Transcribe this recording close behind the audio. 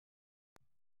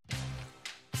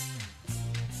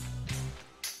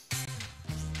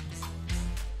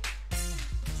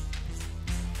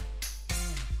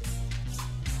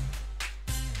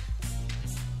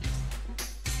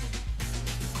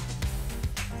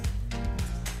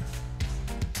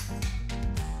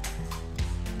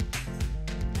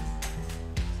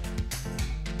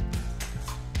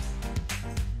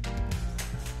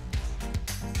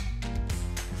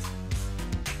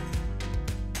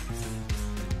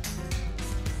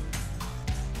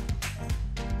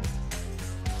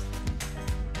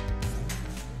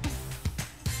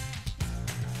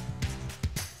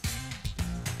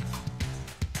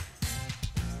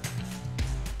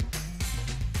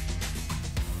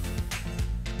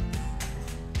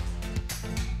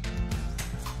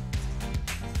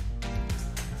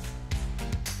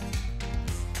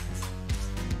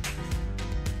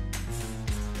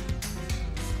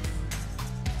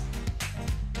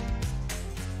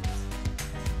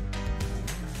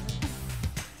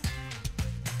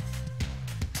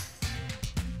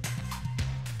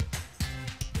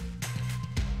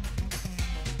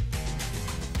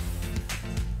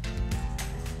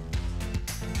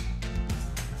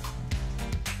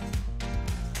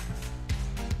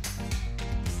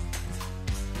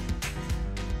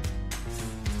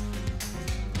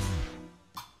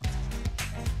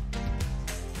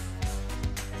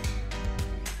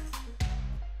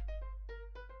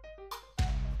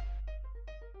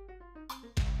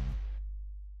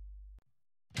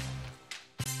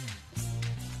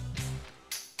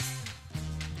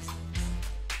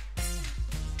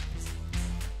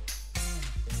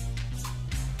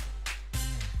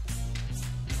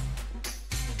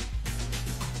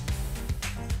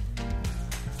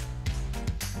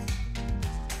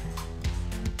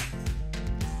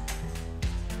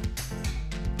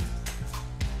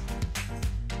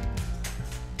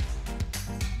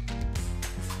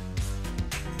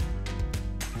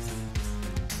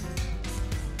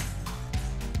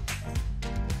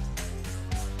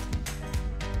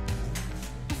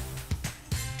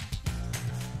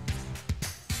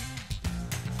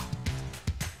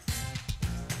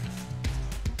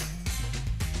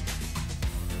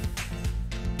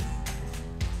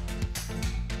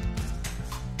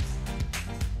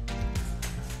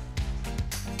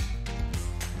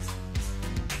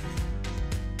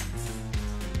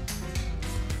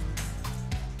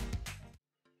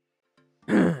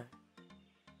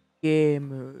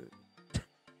Gamers.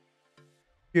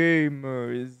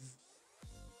 Gamers.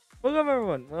 Welcome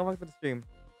everyone. Welcome back to the stream.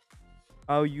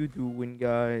 How you doing,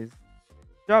 guys?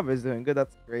 Job is doing good.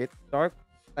 That's great. Dark,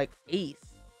 like ace,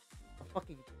 a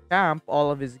fucking champ. All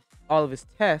of his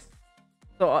tests.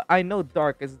 So I know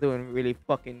Dark is doing really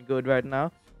fucking good right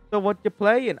now. So what you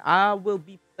playing? I will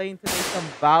be playing today some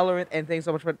Valorant. And thanks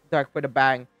so much for Dark for the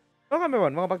bang. Welcome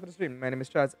everyone. Welcome back to the stream. My name is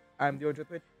Chaz. I'm the OG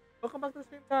Twitch. Welcome back to the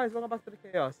stream, guys. Welcome back to the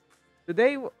chaos.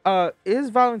 Today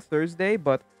is Valorant Thursday,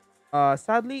 but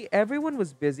sadly everyone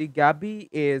was busy. Gabby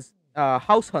is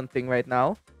house hunting right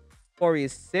now. Corey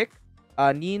is sick.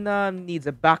 Nina needs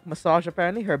a back massage.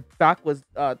 Apparently, her back was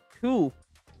too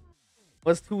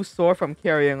sore from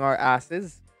carrying our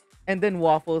asses. And then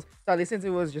Waffles. Sadly, since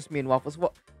it was just me and Waffles,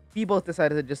 we both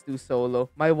decided to just do solo.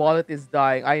 My wallet is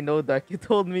dying. I know that you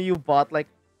told me you bought like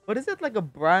what is it, like a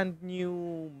brand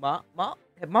new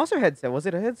mouse or headset? Was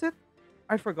it a headset?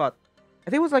 I forgot. I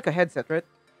think it was like a headset, right?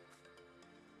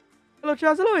 Hello,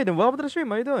 Chaz. Hello, Aiden. Welcome to the stream.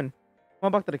 How you doing?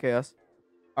 Welcome back to the chaos.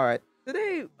 All right.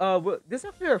 Today, this is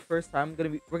actually our first time.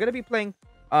 We're gonna be playing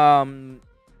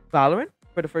Valorant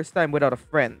for the first time without a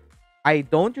friend. I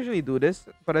don't usually do this,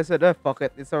 but I said, fuck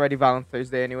it. It's already Valorant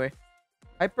Thursday anyway.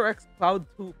 HyperX Cloud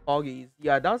 2 Poggies.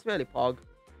 Yeah, that was really Pog.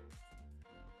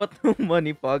 But no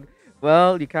money, Pog.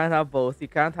 Well, you can't have both. You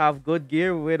can't have good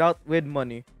gear with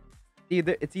money.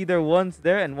 It's either one's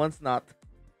there and one's not.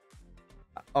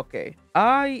 Okay.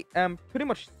 I am pretty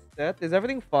much set. Is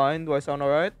everything fine? Do I sound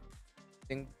alright?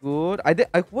 Everything good.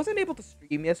 I wasn't able to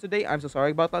stream yesterday. I'm so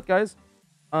sorry about that, guys.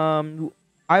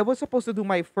 I was supposed to do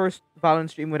my first Valorant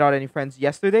stream without any friends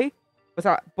yesterday,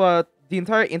 but the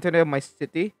entire internet of my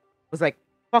city was like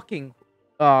fucking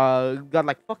got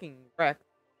like fucking wrecked,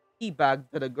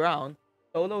 teabagged to the ground.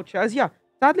 Solo Chaz, yeah.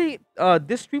 Sadly,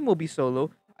 this stream will be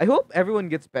solo. I hope everyone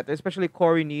gets better, especially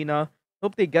Corey, Nina.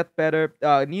 Hope they get better.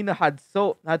 Nina had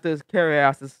to carry her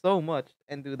asses so much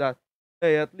and do that.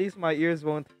 Hey, at least my ears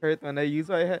won't hurt when I use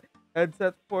my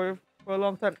headset for a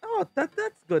long time. Oh, that's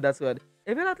good. That's good.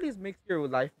 If it at least makes your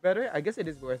life better, I guess it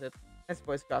is worth it. Nice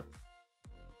voice crack.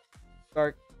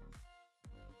 Dark.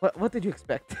 What did you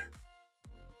expect?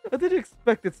 What did you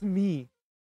expect? It's me.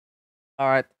 All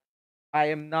right. I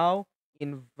am now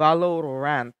in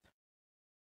Valorant.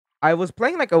 I was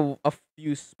playing like a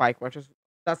few Spike Rushes.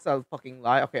 That's a fucking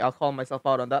lie. Okay, I'll call myself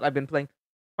out on that. I've been playing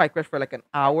Spike Rush for like an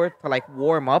hour to like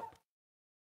warm up.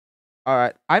 All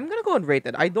right, I'm gonna go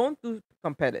unrated. I don't do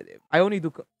competitive. I only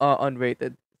do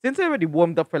unrated. Since I already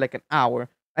warmed up for like an hour,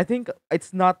 I think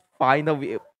it's not fine that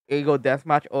we go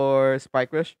deathmatch or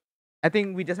Spike Rush. I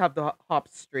think we just have to hop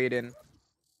straight in.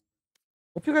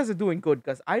 Hope you guys are doing good,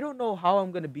 because I don't know how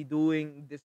I'm gonna be doing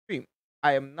this stream.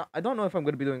 I am not. I don't know if I'm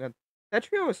gonna be doing it.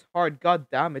 Tetris is hard. God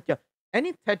damn it! Yeah,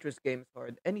 any Tetris game is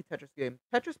hard. Any Tetris game.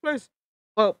 Tetris players,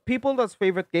 well, people that's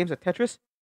favorite games are Tetris.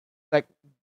 Like,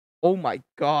 oh my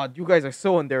god, you guys are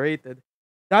so underrated.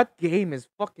 That game is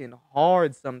fucking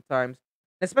hard sometimes,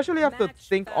 especially you have to Match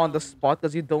think on the found. spot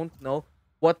because you don't know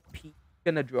what piece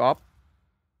gonna drop.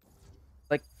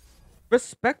 Like,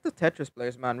 respect the Tetris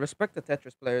players, man. Respect the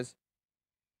Tetris players.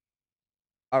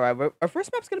 All right, our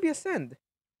first map's gonna be Ascend.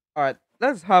 All right,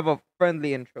 let's have a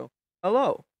friendly intro.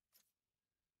 Hello,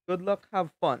 good luck,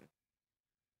 have fun.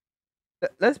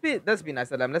 Let's be nice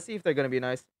to them. Let's see if they're gonna be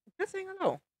nice. Just saying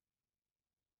hello.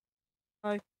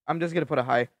 Hi. I'm just gonna put a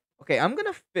hi. Okay, I'm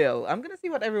gonna fill. I'm gonna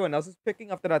see what everyone else is picking.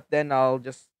 After that, then I'll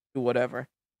just do whatever.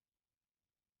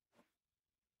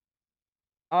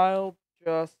 I'll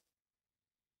just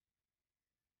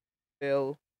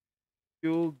fill.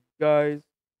 You guys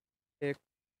pick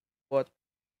what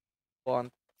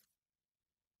want.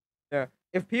 There.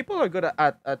 If people are good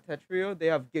at Tetrio, they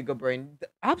have Giga Brain.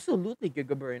 Absolutely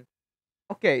Giga Brain.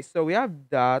 Okay, so we have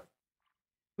that.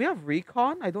 We have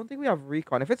Recon. I don't think we have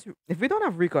Recon. If we don't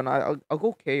have Recon, I'll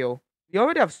go KO. We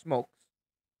already have smokes.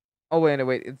 Oh wait,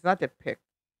 it's not yet picked.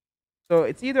 So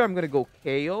it's either I'm gonna go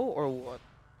KO or what.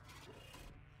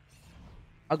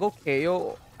 I'll go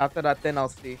KO. After that, then I'll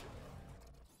see.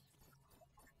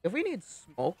 If we need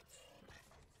smokes,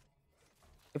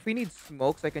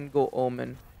 I can go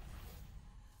Omen.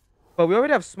 But we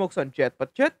already have smokes on Jet.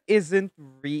 But Jet isn't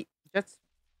Jet's.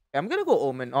 Okay, I'm gonna go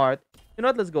Omen. Alright. You know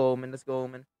what? Let's go Omen. Let's go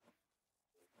Omen.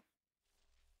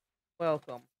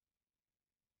 Welcome.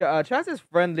 Chance is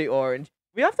friendly orange.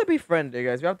 We have to be friendly,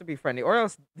 guys. We have to be friendly, or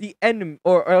else the enemy,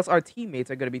 or else our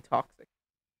teammates are gonna be toxic.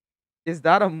 Is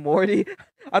that a Morty?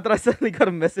 I thought I suddenly got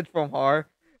a message from her.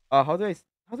 How do I?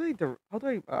 How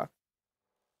do I?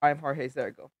 I'm Harhays. There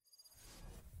I go.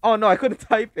 Oh no, I couldn't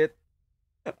type it.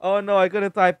 Oh no, I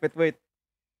couldn't type it. Wait,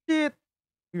 shit.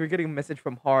 We were getting a message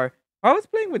from Har. I was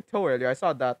playing with Toe earlier. I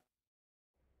saw that.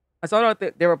 I saw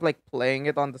that they were like playing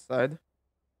it on the side.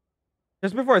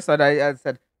 Just before I started, I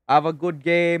said, "Have a good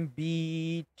game,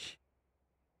 beach.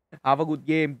 Have a good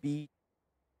game, beach."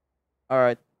 All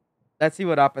right, let's see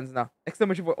what happens now.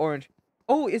 Exclamation for orange.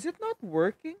 Oh, is it not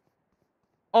working?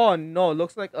 Oh no,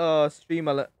 looks like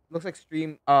looks like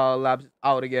stream labs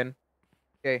out again.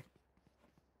 Okay.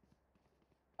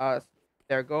 Uh,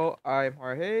 there go. I'm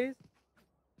Jorge's.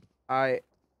 I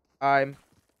I'm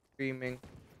streaming.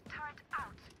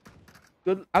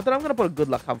 Good. After I'm gonna put a good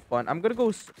luck, have fun. I'm gonna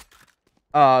go.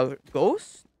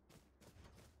 Ghost.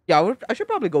 Yeah, I should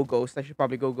probably go ghost. I should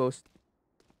probably go ghost.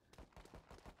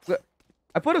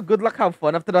 I put a good luck, have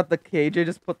fun. After that, the KJ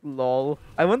just put lol.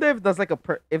 I wonder if that's like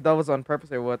if that was on purpose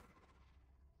or what.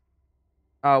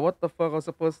 What the fuck was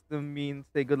supposed to mean?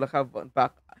 Say good luck, have fun.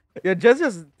 Back. Yeah,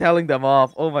 just telling them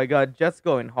off. Oh my god, Jet's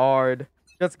going hard.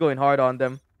 Jet's going hard on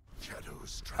them.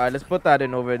 Alright, let's put that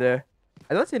in over there.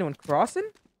 I don't see anyone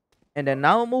crossing. And then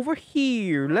now I'm over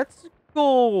here. Let's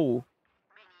go.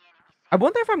 I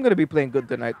wonder if I'm gonna be playing good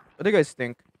tonight. What do you guys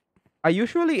think? I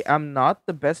usually am not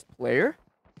the best player.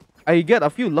 I get a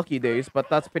few lucky days, but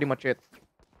that's pretty much it.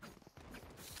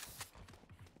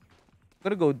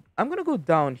 I'm gonna go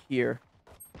down here.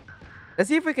 Let's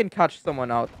see if we can catch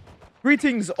someone out.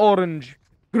 Greetings, Orange.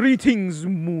 Greetings,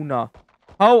 Muna.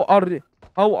 How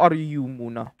are you,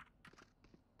 Muna?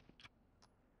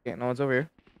 Okay, no one's over here.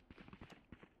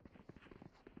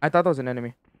 I thought that was an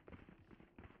enemy.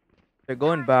 They're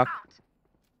going back.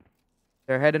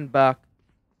 They're heading back.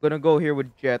 Gonna go here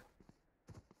with Jet.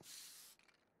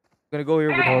 Gonna go here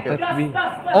with Jet.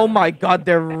 Oh my god,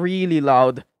 they're really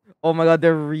loud. Oh my god,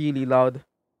 they're really loud.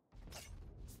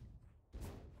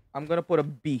 I'm gonna put a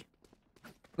B.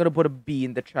 I'm gonna put a B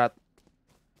in the chat.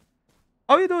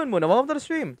 How are you doing, Muna? Welcome to the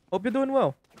stream. Hope you're doing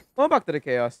well. Welcome back to the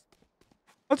chaos.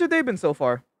 What's your day been so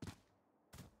far?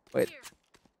 Wait.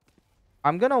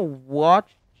 I'm gonna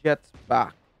watch Jet's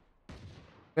back.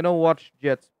 I'm gonna watch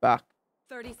Jet's back.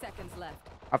 30 seconds left.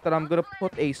 After I'm gonna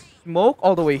put a smoke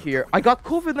all the way here. I got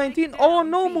COVID-19. Oh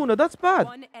no, Muna, that's bad.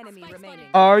 One enemy remaining.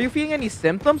 Are you feeling any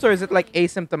symptoms or is it like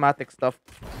asymptomatic stuff?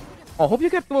 Oh, hope you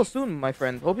get well soon, my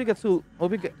friend. Hope you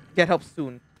get help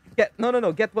soon.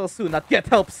 Get well soon, not get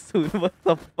help soon. What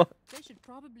the fuck? They should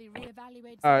probably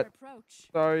reevaluate their approach.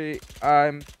 Sorry,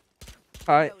 I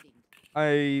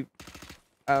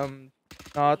am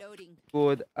not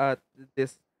good at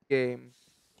this game.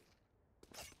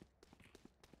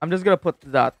 I'm just gonna put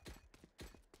that.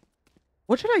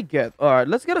 What should I get? Alright,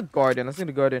 let's get a guardian. Let's get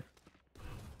a guardian.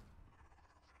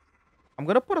 I'm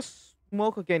gonna put a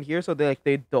smoke again here so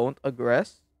they don't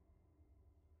aggress.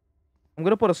 I'm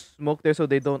gonna put a smoke there so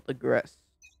they don't aggress.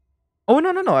 Oh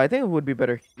no. I think it would be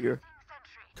better here.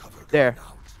 There.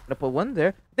 I'm gonna put one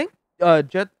there. I think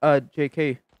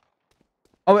JK.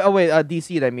 Oh wait,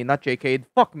 DC I mean, not JK.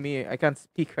 Fuck me, I can't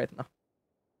speak right now.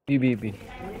 BBB.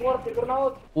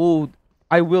 Oh,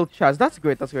 I will Chaz. That's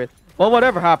great. Well,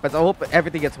 whatever happens, I hope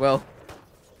everything gets well.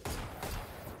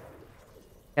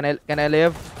 Can I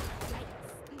live?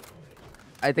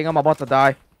 I think I'm about to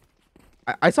die.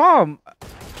 I saw him.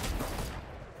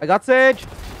 I got Sage.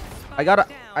 I got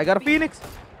a Phoenix.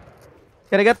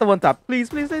 Can I get the one tap?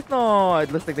 Please. No,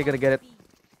 it looks like they're gonna get it.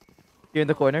 Here in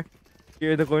the corner.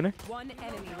 One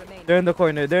enemy remaining. They're in the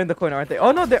corner, aren't they?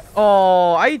 Oh no, they're.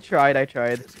 Oh, I tried.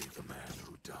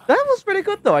 That was pretty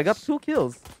good though. I got 2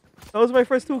 kills. That was my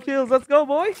first 2 kills. Let's go,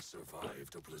 boy.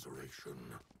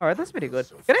 All right, that's pretty good.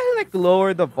 Can I like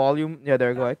lower the volume? Yeah, there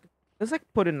we go. Let's like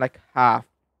put in like half.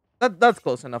 That's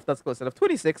close enough.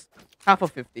 26, half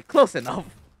of 50. Close enough.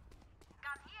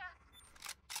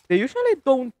 They usually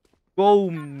don't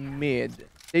go mid.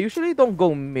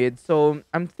 So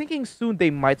I'm thinking soon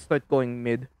they might start going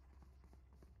mid.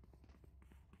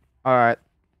 All right,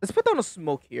 let's put down a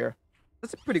smoke here.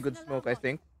 That's a pretty good smoke, I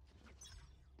think.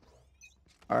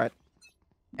 All right,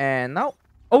 and now,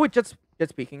 oh, it just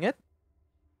peeking it,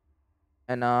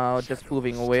 and now just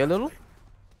moving away a little.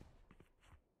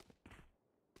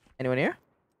 Anyone here?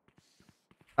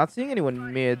 Not seeing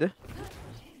anyone mid.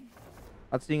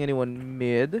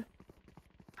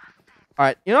 All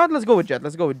right, you know what? Let's go with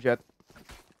Jet.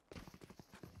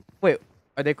 Wait,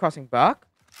 are they crossing back?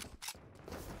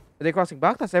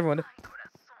 That's everyone.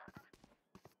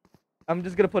 I'm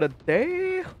just gonna put a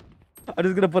damn.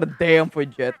 For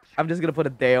Jet. I'm just gonna put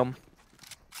a damn.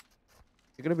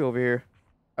 You're gonna be over here.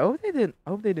 I hope they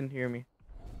didn't hear me.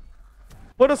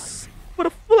 Put a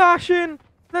flash in.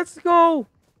 Let's go.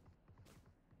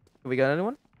 Have we got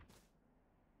anyone?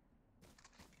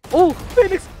 Oh,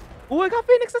 Phoenix. Oh, I got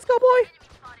Phoenix. Let's go, boy.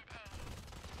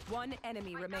 One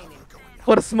enemy remaining.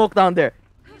 Put a smoke down there.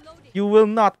 You will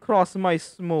not cross my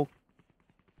smoke.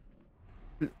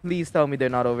 Please tell me they're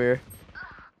not over here.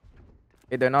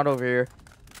 Okay, they're not over here.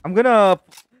 I'm gonna...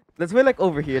 Let's wait like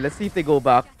over here. Let's see if they go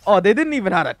back. Oh, they didn't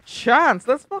even have a chance.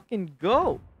 Let's fucking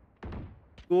go.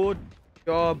 Good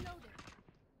job.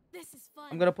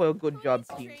 I'm gonna put a good job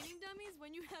team.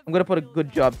 I'm gonna put a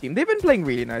good job team. They've been playing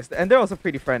really nice. And they're also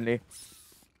pretty friendly.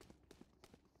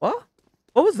 What?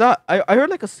 What was that? I heard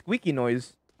like a squeaky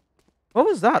noise. What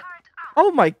was that?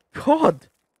 Oh my god.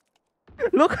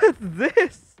 Look at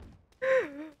this.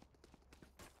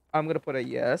 I'm gonna put a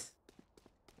yes.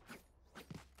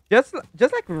 Just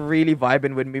like really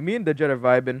vibing with me. Me and the Jet are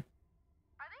vibing.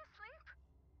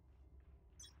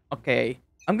 Okay.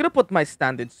 I'm gonna put my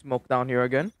standard smoke down here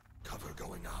again. Cover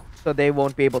going out. So they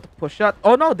won't be able to push out.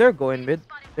 Oh no, they're going mid.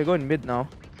 They're going mid now.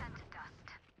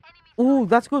 Ooh,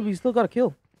 that's good. We still got a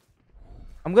kill.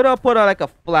 I'm gonna put like a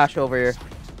flash over here.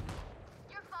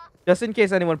 Just in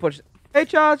case anyone pushes. Hey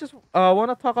Charles, just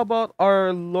wanna talk about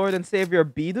our Lord and Savior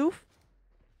Bidoof?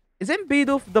 Isn't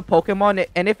Bidoof the Pokemon?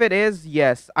 And if it is,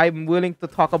 yes, I'm willing to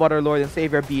talk about our Lord and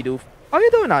Savior Bidoof. How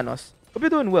you doing, Anos? Hope you're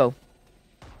doing well.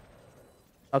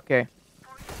 Okay.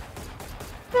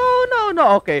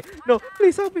 No. Okay. No,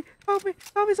 please help me. Help me.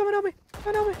 Help me. Someone help me.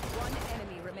 Someone help me. One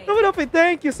enemy remaining. Someone help me.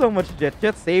 Thank you so much, Jet.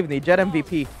 Jet saved me. Jet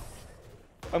MVP.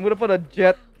 I'm gonna put a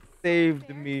Jet saved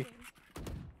me.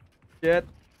 Jet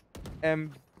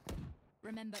M.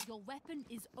 Remember, your weapon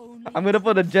is only. I'm gonna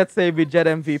put a Jet save me. Jet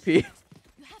MVP. You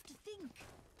have to think.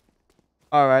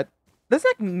 All right. Let's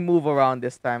like move around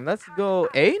this time. Let's go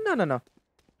A. No.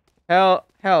 Hell,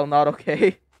 not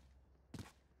okay.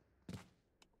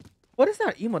 What is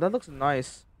that emote? That looks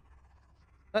nice.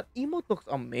 That emote looks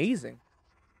amazing.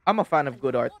 I'm a fan of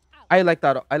good art. I like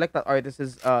that. I like that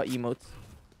artist's emotes.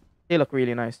 They look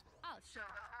really nice.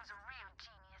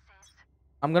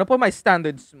 I'm gonna put my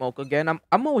standard smoke again.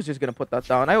 I'm always just gonna put that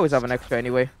down. I always have an extra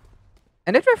anyway.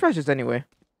 And it refreshes anyway.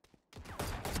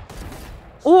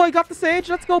 Oh, I got the Sage.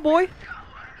 Let's go, boy.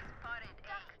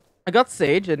 I got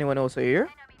Sage. Anyone else here?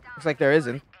 Looks like there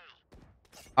isn't.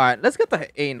 Alright, let's get the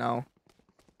A now.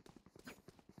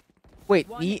 Wait,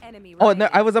 oh no,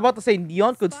 I was about to say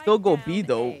Neon could still go B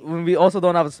though when we also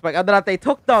don't have a spike. Other than that,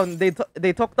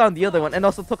 they took down the other one and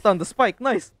also took down the spike.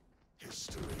 Nice.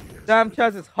 Damn,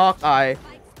 Chaz is Hawkeye.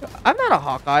 I'm not a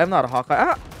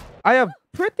Hawkeye. I have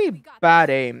pretty bad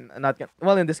aim.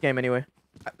 Well, in this game anyway.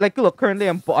 Like, look, currently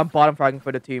I'm bottom fragging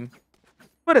for the team,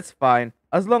 but it's fine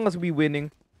as long as we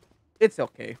winning. It's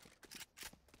okay.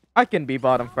 I can be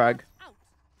bottom frag.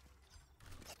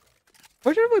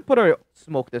 Where should we put our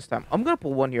smoke this time? I'm gonna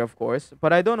put one here, of course,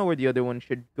 but I don't know where the other one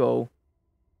should go.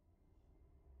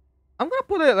 I'm gonna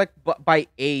put it like by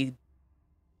A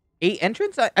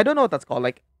entrance. I don't know what that's called.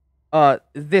 Like,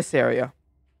 this area.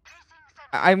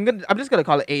 I'm just gonna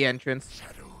call it A entrance.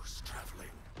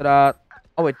 But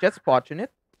oh wait, Jet's watching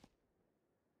it.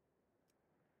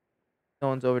 No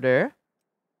one's over there.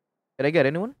 Did I get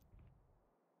anyone?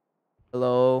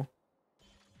 Hello.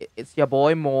 It's your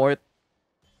boy Mort.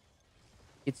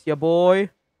 It's your boy.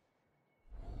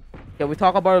 Can we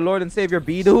talk about our Lord and Savior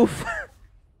Bidoof?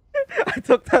 I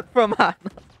took that from Hannah.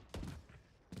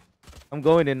 I'm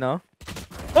going in now.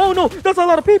 Oh no, that's a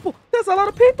lot of people. That's a lot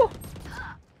of people.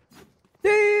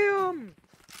 Damn.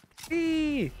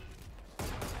 Hey.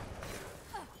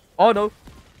 Oh no.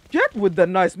 Jet with the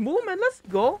nice movement. Let's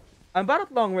go. I'm bad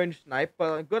at long range snipe,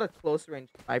 but I'm good at close range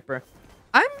sniper.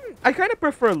 I kind of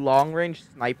prefer long range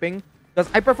sniping because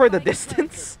I prefer the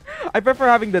distance. I prefer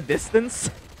having the distance.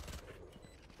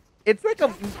 It's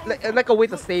like a way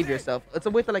to save yourself. It's a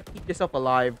way to like keep yourself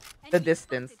alive. The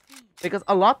distance, because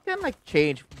a lot can like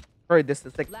change for a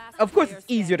distance. Like, of course, it's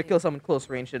easier to kill someone close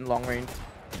range than long range.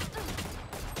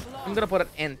 I'm gonna put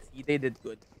an NT. They did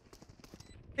good.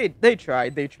 They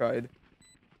tried. They tried.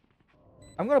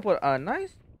 I'm gonna put a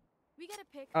nice.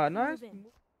 Nice.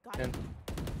 And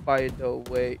by the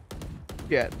way,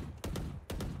 Jet.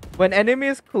 When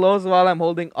enemies close while I'm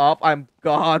holding up, I'm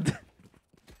God.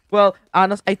 Well,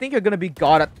 honest, I think you're gonna be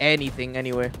God at anything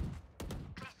anyway.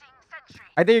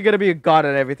 I think you're gonna be a God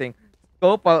at everything.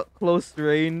 Scope at close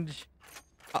range.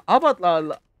 How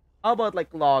about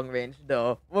like long range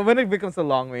though? Well, when it becomes a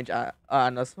long range,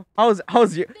 honest,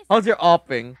 how's your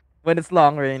opping when it's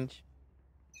long range?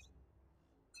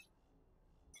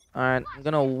 Alright, I'm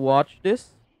gonna watch this.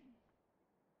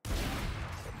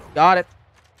 Got it.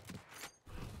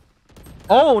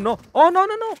 Oh no! Oh no!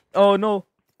 Oh no!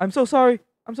 I'm so sorry.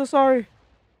 I'm so sorry.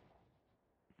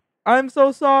 I'm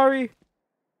so sorry.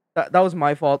 That was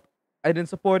my fault. I didn't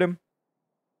support him.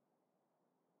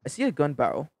 I see a gun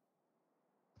barrel.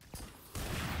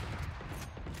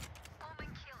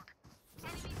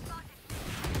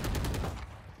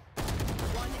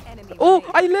 Oh,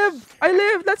 remaining. I lived! I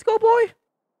lived! Let's go, boy!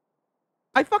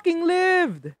 I fucking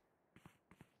lived!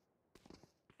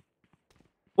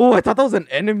 Oh, I thought that was an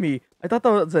enemy. I thought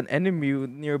that was an enemy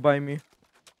nearby me.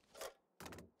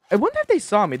 I wonder if they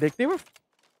saw me. They were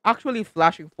actually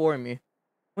flashing for me.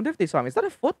 Wonder if they saw me. Is that a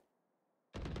foot?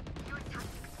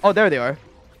 Oh, there they are.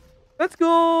 Let's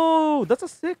go! That's a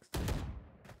 6.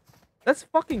 Let's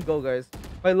fucking go, guys.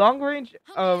 My long range,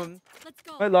 Let's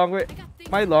go. my long range, I got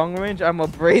things my long range. I'm a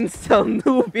brain cell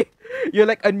newbie. You're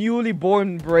like a newly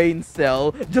born brain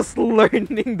cell, just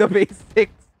learning the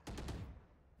basics.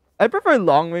 I prefer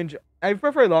long range. I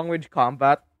prefer long range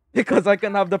combat because I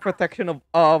can have the protection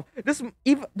of just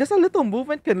even just a little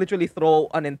movement can literally throw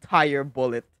an entire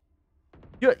bullet.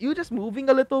 You just moving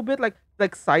a little bit, like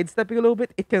sidestepping a little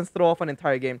bit, it can throw off an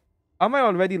entire game. Am I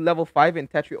already level 5 in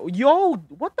Tetris? Yo,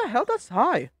 what the hell? That's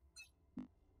high.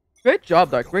 Great job,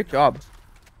 Dark. Great job.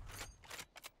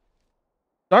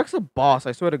 Dark's a boss,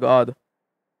 I swear to God.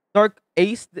 Dark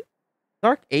aced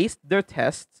their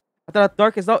tests. I thought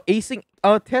Dark is now acing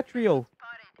Tetrio.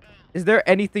 Is there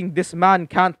anything this man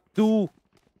can't do?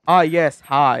 Ah, yes,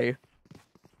 high.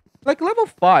 Like level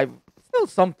 5. Still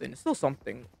something. Still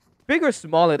something. Big or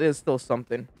small, it is still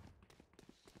something.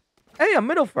 Hey, a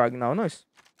middle frag now. Nice.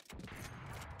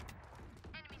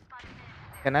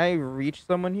 Can I reach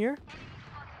someone here?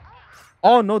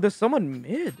 Oh no, there's someone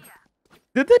mid.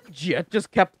 Did the jet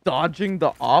just kept dodging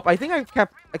the op? I think I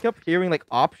kept hearing like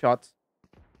op shots.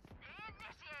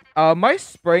 My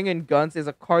spraying and guns is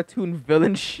a cartoon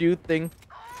villain shooting.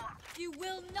 You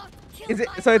will not kill Is it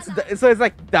my so? ally. So it's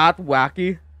like that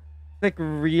wacky, like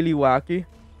really wacky.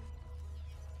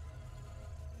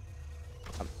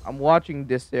 I'm watching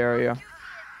this area.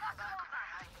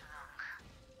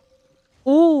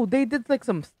 Oh, they did like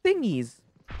some thingies.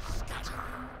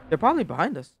 They're probably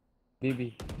behind us.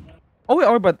 Maybe. Oh wait,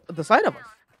 or but the side of us.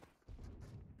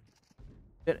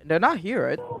 They're not here,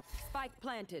 right? Spike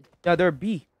planted. Yeah, they're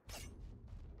B.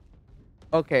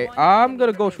 Okay, One I'm enemy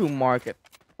gonna go remaining. through market.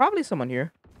 Probably someone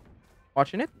here.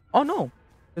 Watching it? Oh no.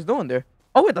 There's no one there.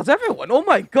 Oh wait, that's everyone. Oh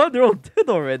my god, they're all dead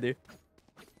already.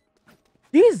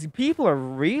 These people are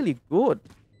really good.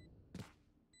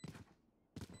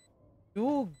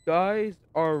 You guys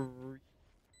are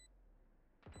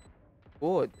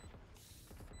good.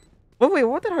 Wait,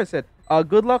 what did I say?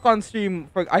 Good luck on stream.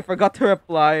 I forgot to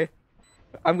reply.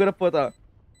 I'm gonna put a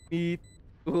me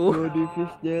too.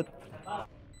 There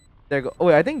you go. Oh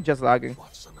wait, I think just lagging.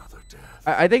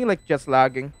 I think like just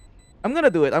lagging. I'm gonna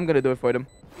do it. I'm gonna do it for them.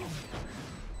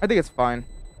 I think it's fine.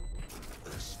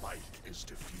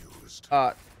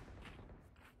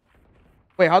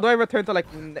 Wait, how do I return to like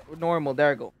normal?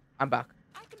 There I go. I'm back.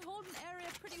 I can hold an area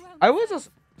pretty well I was myself.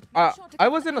 just I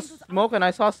was in a smoke and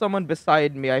I saw someone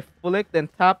beside me. I flicked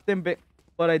and tapped him,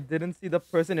 but I didn't see the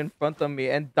person in front of me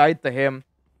and died to him.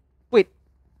 Wait,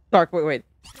 Dark. Wait.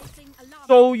 Placing alarm.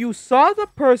 So you saw the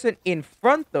person in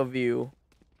front of you.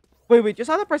 Wait. You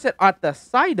saw the person at the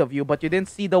side of you, but you didn't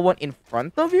see the one in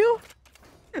front of you?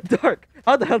 Dark.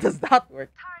 How the hell does that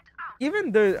work?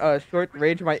 Even the short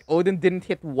range, my Odin didn't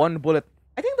hit one bullet.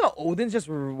 I think the Odin's just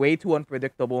way too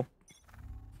unpredictable.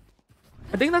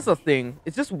 I think that's the thing.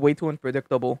 It's just way too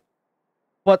unpredictable.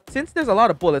 But since there's a lot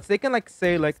of bullets, they can like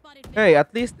say like, hey,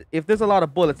 at least if there's a lot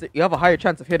of bullets, you have a higher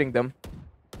chance of hitting them.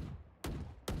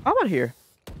 How about here?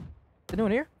 Is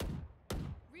anyone here?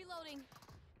 Reloading.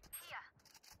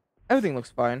 Everything looks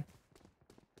fine.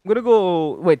 I'm gonna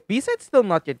go. Wait, B side's still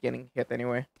not yet getting hit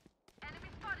anyway.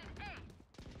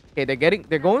 Okay,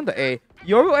 they're going to A.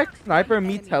 Yoru X sniper,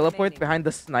 me Enemy teleport remaining. behind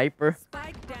the sniper.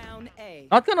 Spike down A.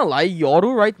 Not gonna lie,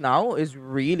 Yoru right now is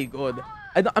really good.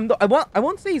 I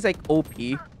won't say he's like OP.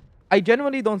 I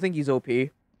genuinely don't think he's OP,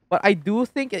 but I do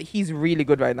think that he's really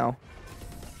good right now.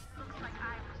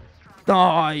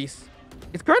 Nice.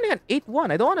 It's currently at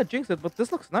 8-1. I don't want to jinx it, but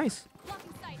this looks nice.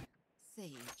 Blocking sight.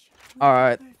 Sage. All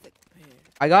right.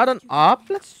 I got an op.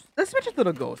 Let's switch it to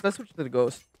the ghost. Let's switch it to the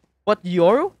ghost. But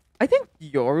Yoru, I think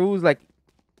Yoru's like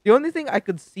the only thing I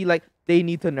could see like they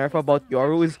need to nerf about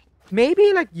Yoru is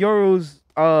maybe like Yoru's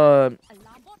Alarm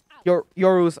bot out.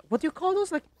 Yoru's what do you call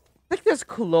those like this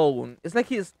clone. It's like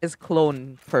his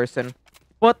clone person.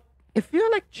 But if you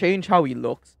like change how he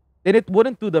looks, then it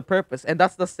wouldn't do the purpose. And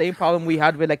that's the same problem we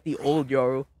had with like the old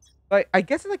Yoru. Like I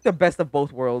guess it's like the best of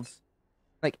both worlds.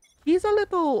 Like he's a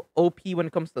little OP when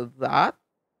it comes to that.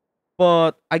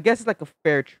 But I guess it's like a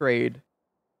fair trade.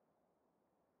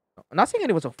 I'm not seeing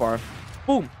anyone so far.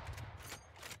 Boom.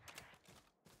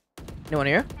 Anyone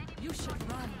here? You should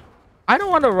run. I don't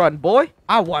want to run, boy.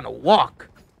 I want to walk.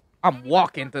 I'm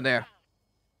walking to there.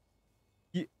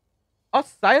 Oh,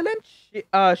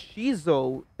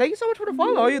 Shizo. Thank you so much for the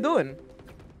follow. How you doing?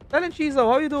 Silent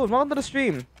Shizo, how you doing? Welcome to the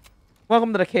stream.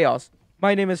 Welcome to the chaos.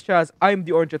 My name is Chaz. I'm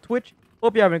the Orange at Twitch.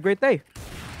 Hope you're having a great day.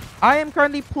 I am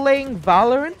currently playing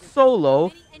Valorant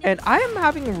solo, and I am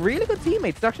having really good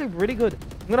teammates. It's actually really good.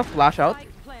 I'm gonna flash out. I'm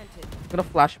gonna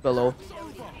flash below.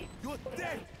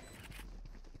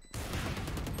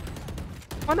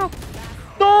 Oh no!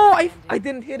 No! I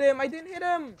didn't hit him. I didn't hit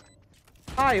him.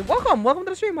 Hi, welcome. Welcome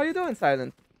to the stream. How you doing,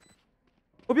 Silent?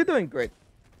 Hope you're doing great.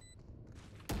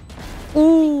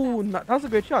 Ooh, that was a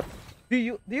great shot. Do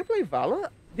you play Valorant?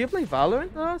 Do you play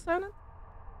Valorant, Silent?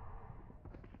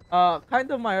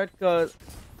 Kind of my heart, cause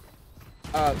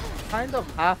kind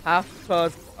of half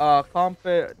cause comp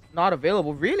not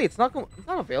available. Really, it's not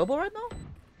available right now.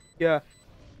 Yeah,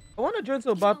 I want to join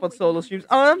so bad, but solo streams.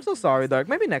 Oh, I'm so sorry, Dark.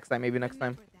 Maybe next time. Maybe next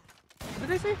time. Did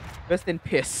they say rest in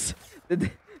piss? Did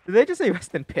they just say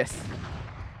rest in piss?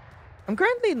 I'm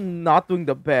currently not doing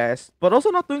the best, but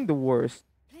also not doing the worst.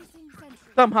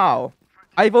 Somehow,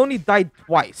 I've only died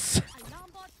twice.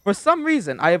 For some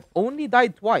reason, I have only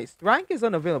died twice. Rank is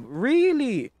unavailable.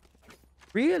 Really?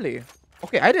 Really?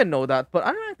 Okay, I didn't know that, but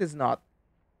unranked is not.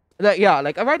 Like, yeah,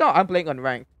 like right now I'm playing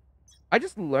unranked. I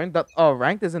just learned that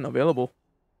ranked isn't available.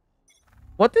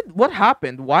 What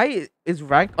happened? Why is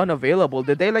rank unavailable?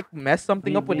 Did they like mess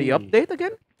something up with the update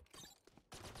again?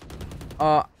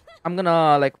 I'm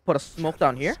gonna like put a smoke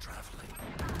down here.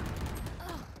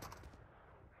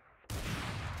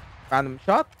 Random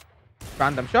shot.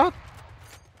 Random shot.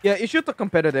 Yeah, you shoot the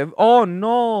competitive. Oh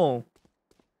no.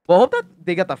 Well, hope that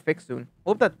they get that fixed soon.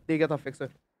 Hope that they get that fixed soon.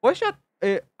 Voice chat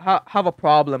have a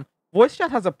problem. Voice chat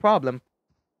has a problem.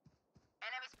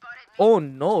 Oh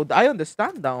no, I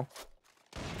understand now.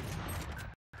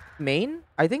 Main?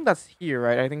 I think that's here,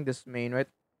 right? I think this main, right?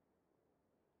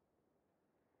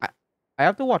 I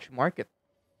have to watch market.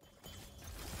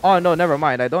 Oh no, never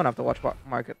mind. I don't have to watch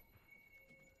market.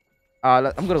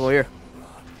 I'm gonna go here.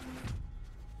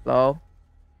 Hello?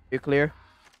 You clear?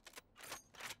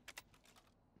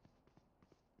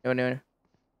 No.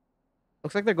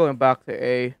 Looks like they're going back to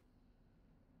A. Looks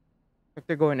like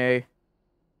they're going A.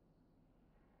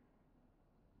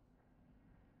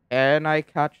 Can I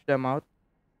catch them out?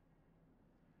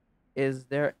 Is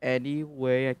there any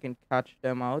way I can catch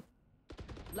them out?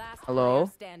 Last Hello?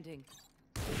 player standing.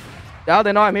 Yeah,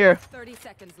 they know I'm here. 30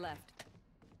 seconds left.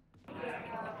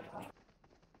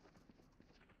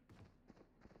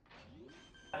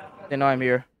 They know I'm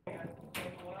here.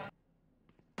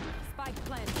 Spike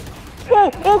planted.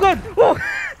 Oh! Oh god! Oh!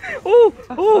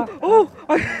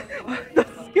 That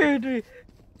scared me.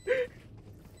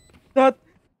 That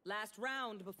Last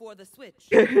round before the switch.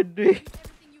 scared me.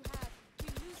 Everything you have.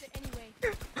 You lose it anyway.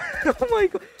 Oh my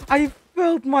god!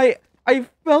 I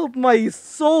felt my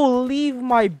soul leave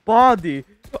my body.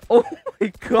 Oh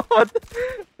my god!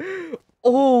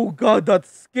 Oh god, that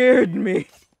scared me.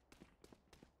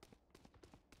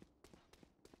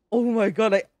 Oh my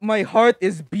god, my heart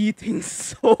is beating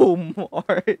so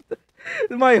hard.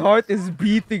 My heart is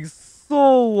beating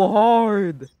so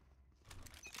hard.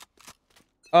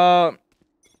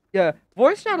 Yeah,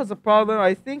 voice chat is a problem,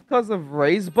 I think, because of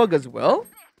Ray's bug as well.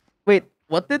 Wait,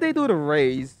 what did they do to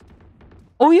Ray's?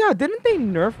 Oh yeah, didn't they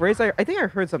nerf Ray's? I think I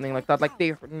heard something like that, like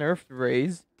they nerfed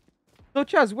Ray's. So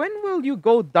Chaz, when will you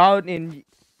go down in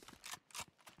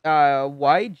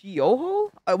YGO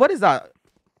hole? What is that?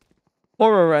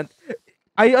 Horror rant.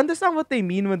 I understand what they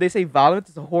mean when they say Valorant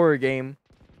is a horror game.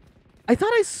 I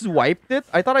thought I swiped it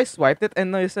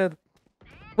and I said,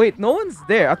 wait, no one's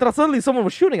there. I thought suddenly someone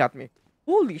was shooting at me.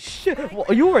 Holy shit,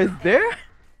 you were there?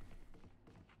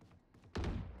 Is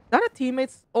that a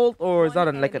teammate's ult or is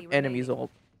that like an enemy's ult?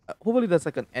 Hopefully that's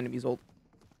like an enemy's ult.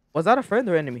 Was that a friend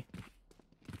or enemy?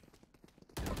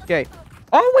 Okay.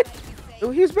 Oh wait,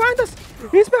 he's behind us.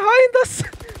 He's behind us.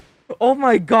 Oh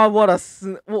my god, what a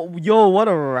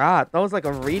rat. That was like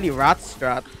a really rat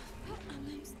strat.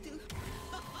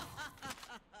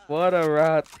 What a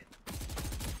rat.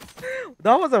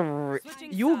 That was a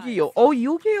Yu-Gi-Oh! Oh,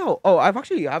 Yu-Gi-Oh! Oh,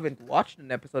 haven't watched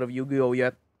an episode of Yu-Gi-Oh!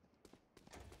 Yet.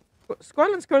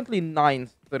 Squadron's currently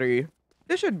 9-3.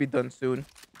 This should be done soon.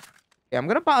 Okay, I'm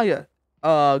gonna buy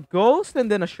a Ghost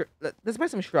and then let's buy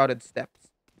some Shrouded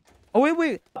Steps. Oh,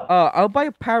 wait. I'll buy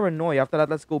a Paranoia. After that,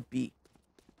 let's go B.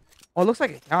 Oh, it looks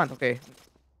like I can't. Okay.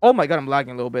 Oh my god, I'm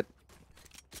lagging a little bit.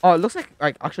 Oh, it looks like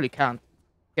I actually can't.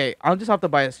 Okay, I'll just have to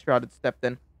buy a Shrouded Step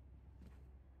then.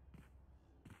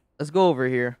 Let's go over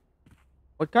here.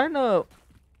 What kind of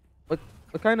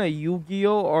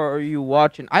Yu-Gi-Oh are you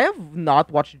watching? I have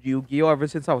not watched Yu-Gi-Oh ever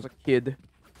since I was a kid.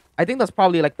 I think that's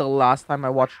probably like the last time I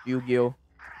watched Yu-Gi-Oh.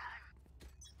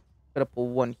 Gotta put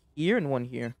one here and one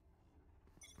here.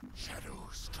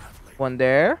 One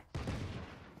there.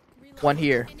 One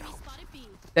here. Enemy spotted B.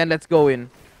 Then let's go in.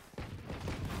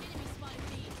 Enemy spotted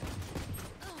B.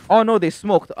 Oh no, they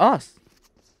smoked us.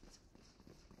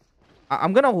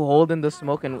 I'm gonna hold in the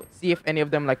smoke and see if any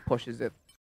of them like pushes it.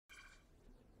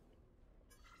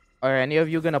 Are any of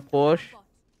you gonna push?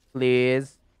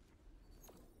 Please.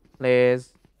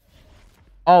 Please.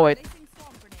 Oh wait, Placing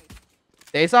swarm grenade.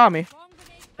 they saw me. Swarm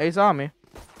grenade They saw me.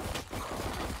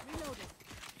 reloaded.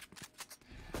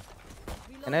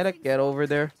 Can I like get over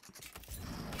there?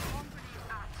 Swarm grenade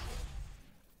out.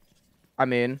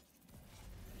 I'm in.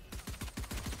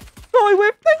 No, I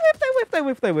whiffed. I whiffed. I whiffed. I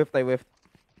whiffed. I whiffed. I whiffed.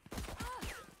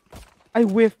 I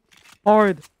whiffed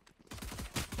hard.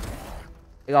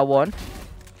 I got one.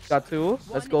 Got two.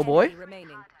 Let's go, boy. Enemy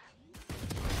remaining.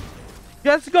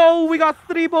 Let's go. We got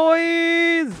 3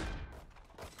 boys.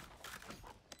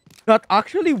 That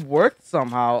actually worked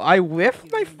somehow. I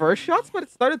whiffed my first shots, but it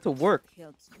started to work.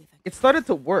 It started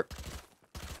to work.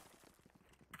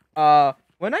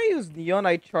 When I use Neon,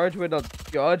 I charge with a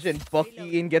Judge and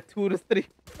Bucky and get 2 to 3,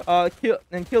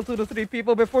 kill 2 to 3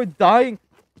 people before dying.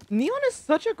 Neon is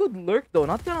such a good lurk, though.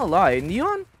 Not gonna lie,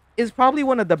 Neon is probably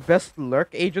one of the best lurk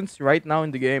agents right now in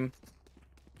the game.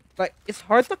 Like, it's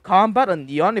hard to combat a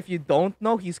Neon if you don't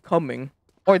know he's coming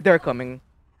or they're coming.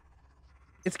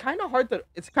 It's kind of hard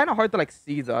to like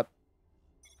see that.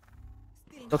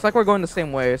 Looks like we're going the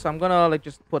same way, so I'm gonna like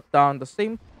just put down the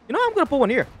same. You know, I'm gonna put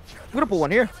one here. I'm gonna put one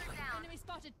here. Enemy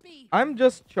spotted B. I'm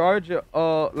just charge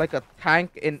like a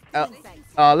tank in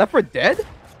Left 4 Dead.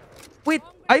 Wait,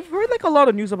 I've heard like a lot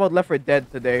of news about Left 4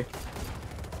 Dead today.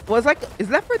 Was like, is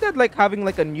Left 4 Dead like having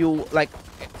like a new like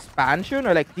expansion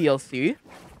or like DLC?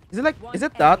 Is it like, is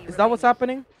it that? Is that what's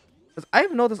happening? Because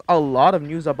I've noticed a lot of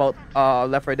news about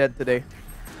Left 4 Dead today.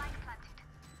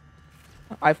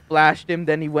 I flashed him,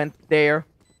 then he went there.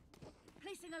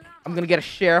 Placing alarm. I'm gonna get a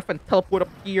sheriff and teleport up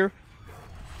here.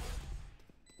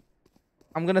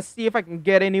 I'm gonna see if I can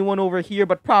get anyone over here,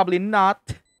 but probably not.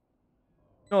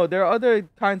 No, there are other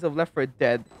kinds of Left 4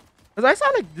 Dead. Cause I saw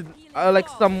like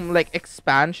some like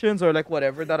expansions or like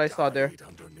whatever that I saw there.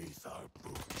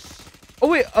 Oh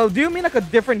wait, do you mean like a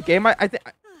different game? I think.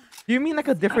 Do you mean like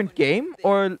a different game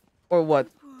or what?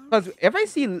 Cause if I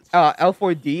see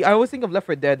L4D, I always think of Left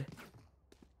 4 Dead.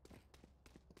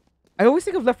 I always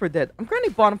think of Left 4 Dead. I'm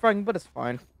currently bottom fragging, but it's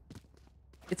fine.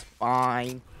 It's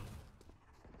fine.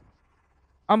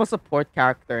 I'm a support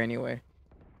character anyway.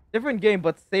 Different game,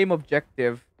 but same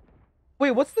objective.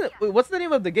 Wait, what's the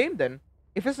name of the game then?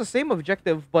 If it's the same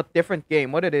objective but different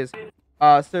game, what it is?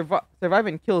 Survive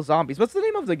and kill zombies. What's the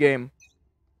name of the game?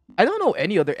 I don't know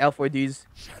any other L4Ds.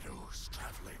 Shadows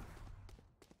traveling.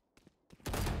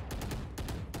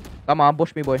 Come on,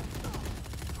 push me, boy.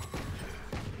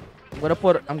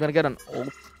 I'm gonna get an ult.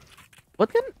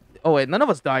 What can? Oh wait, none of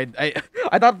us died.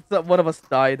 I thought that one of us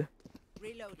died.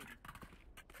 Reloading.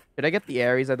 Did I get the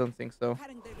Ares? I don't think so.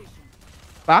 Cutting their vision.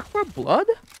 Back for Blood?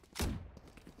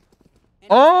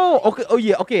 Oh, okay. Oh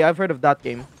yeah, okay. I've heard of that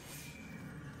game.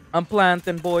 I'm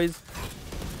planting, boys.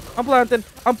 I'm planting.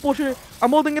 I'm pushing.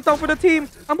 I'm holding it down for the team.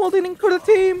 I'm holding it for the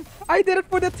team. I did it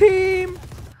for the team.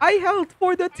 I held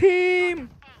for the team.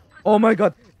 Oh my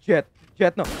god. Jet.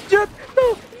 Jet, no. Jet,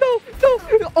 no, no,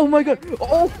 no. Oh my god.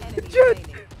 Oh, Enemy Jet.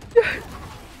 remaining. Jet.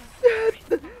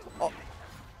 Jet. Oh,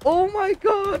 oh my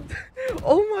god.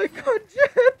 Oh my god,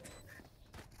 Jet.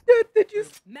 Jet, did you...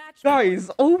 Match Guys,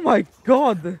 oh my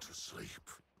god. To sleep.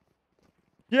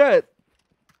 Jet.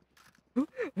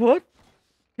 What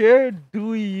hair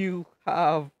do you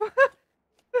have?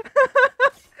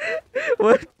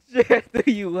 What hair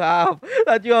do you have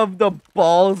that you have the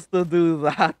balls to do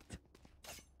that?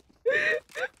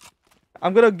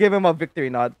 I'm gonna give him a victory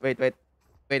nod. Wait.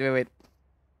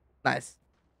 Nice.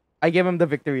 I gave him the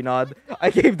victory nod. I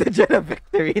gave the Jet a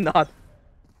victory nod.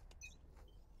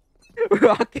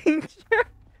 Rocking chair.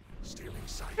 Stealing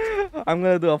sight. I'm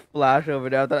gonna do a flash over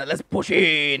there. Let's push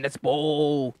in. Let's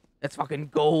go. Let's fucking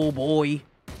go, boy.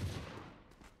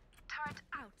 Turret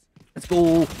out. Let's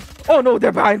go. Oh no,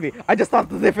 they're behind me. I just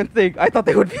thought a different thing. I thought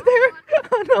they would be there.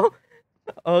 Oh no.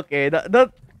 Okay,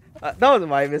 that was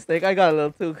my mistake. I got a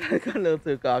little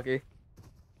too cocky.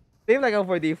 Same like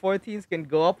L4D, 14s can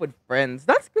go up with friends.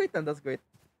 That's great, then. That's great.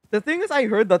 The thing is, I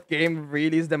heard that game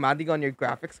really is demanding on your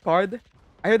graphics card.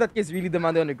 I heard that game's really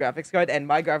demanding on your graphics card, and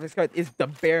my graphics card is the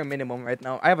bare minimum right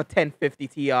now. I have a 1050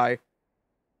 Ti. I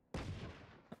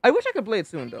wish I could play it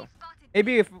soon though.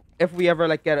 Maybe if we ever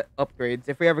like get upgrades,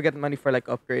 if we ever get money for like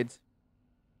upgrades.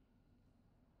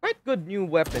 Quite good new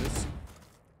weapons.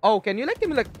 Oh, can you like give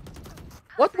me like,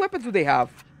 what weapons do they have?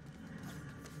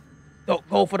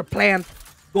 Go for the plant.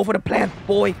 Go for the plant,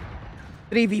 boy.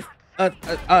 3v,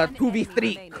 2v3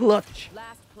 remaining. clutch.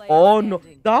 Last player Oh no,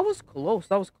 standing. that was close.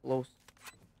 That was close.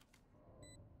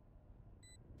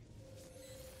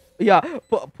 Yeah,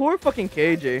 poor fucking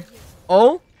KJ.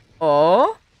 Oh,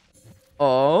 oh,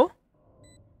 oh.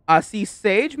 I see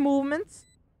Sage movements.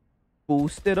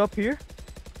 Boosted up here.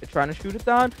 They're trying to shoot it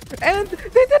down, and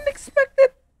they didn't expect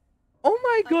it. Oh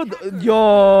my god,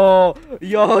 yo,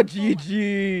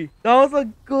 GG. That was a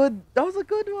good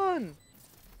one.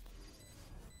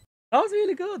 That was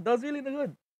really good. That was really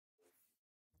good.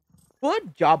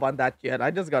 Good job on that Jet.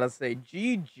 I just gotta say,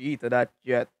 GG to that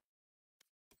Jet.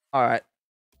 All right.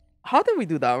 How did we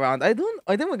do that round? I think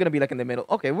we're gonna be like in the middle.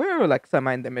 Okay, we're like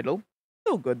semi in the middle.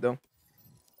 Still good though.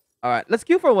 All right, let's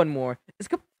queue for one more.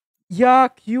 Yeah,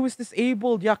 Q is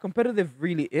disabled. Yeah, competitive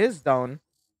really is down.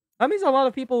 That means a lot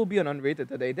of people will be on unrated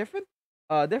today. Different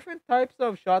types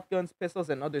of shotguns, pistols,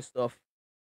 and other stuff.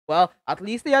 Well, at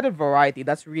least they added variety.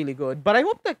 That's really good. But I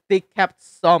hope that they kept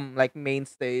some like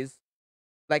mainstays,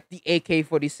 like the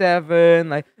AK-47,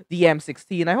 like the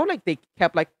M16. I hope like they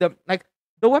kept like the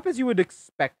weapons you would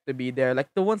expect to be there, like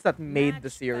the ones that made the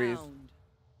Match series. found.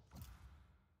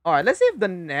 All right, let's see if the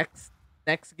next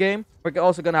game we're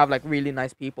also gonna have like really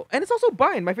nice people, and it's also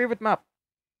Bind, my favorite map.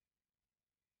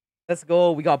 Let's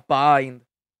go. We got Bind.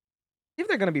 See if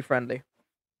they're gonna be friendly.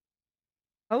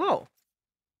 Hello.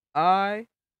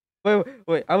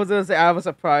 Wait. I was gonna say I have a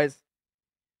surprise.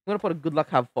 I'm gonna put a good luck,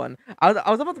 have fun. I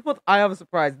was about to put I have a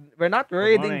surprise. We're not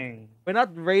raiding. Morning. We're not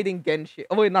raiding Genshin.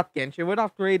 Oh wait, not Genshin. We're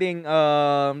not raiding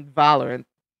Valorant.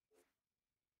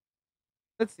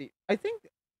 Let's see. I think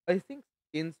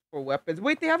skins for weapons.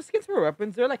 Wait, they have skins for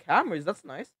weapons. They're like hammers. That's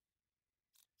nice.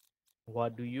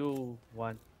 What do you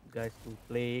want guys to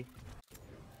play?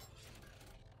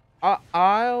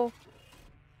 I'll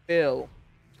fill.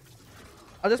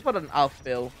 I'll just put an I'll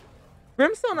fill.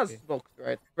 Brimstone has Okay. smoke,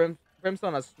 right?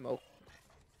 Brimstone has smoke.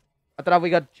 After that, we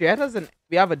got Jet as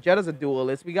we have a Jet as a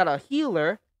duelist. We got a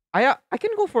healer. I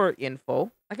can go for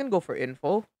info.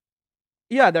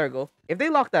 Yeah, there we go. If they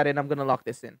lock that in, I'm gonna lock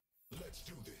this in. Let's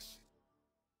do this.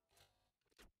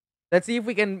 Let's see if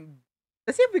we can.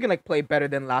 Let's see if we can like play better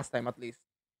than last time at least.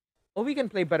 Or we can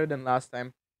play better than last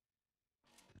time.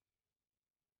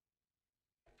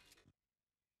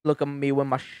 Look at me with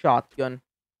my shotgun.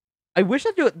 I wish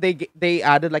that they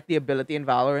added like the ability in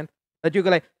Valorant that you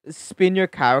could like spin your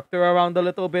character around a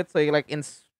little bit so you like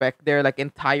inspect their like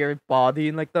entire body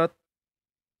and like that.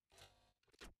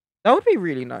 That would be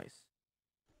really nice.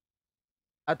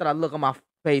 After that, look at my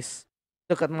face.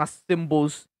 Look at my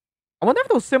symbols. I wonder if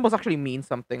those symbols actually mean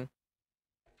something.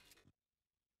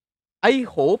 I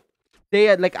hope they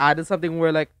had like added something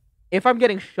where like if I'm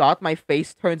getting shot, my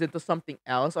face turns into something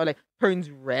else or like turns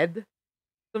red.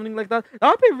 Something like that. That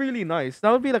would be really nice. That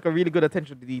would be like a really good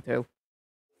attention to detail.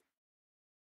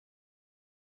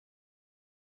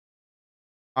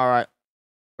 Alright.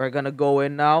 We're gonna go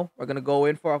in now. We're gonna go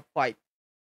in for a fight.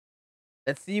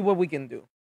 Let's see what we can do.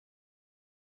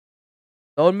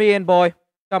 Throw me in, boy.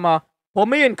 Come on. Pull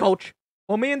me in, coach.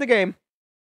 Pull me in the game.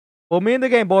 Pull me in the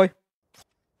game, boy.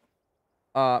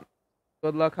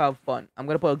 Good luck, have fun. I'm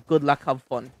gonna put a good luck, have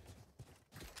fun.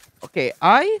 Okay,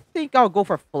 I think I'll go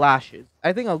for flashes.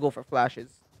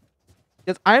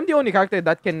 Because I'm the only character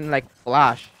that can, like,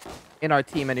 flash in our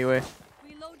team anyway.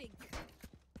 Reloading.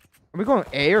 Are we going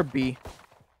A or B?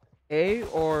 A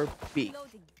or B?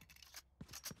 Reloading.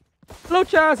 Hello,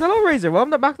 Chaz. Hello, Razor.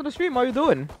 Welcome back to the stream. How you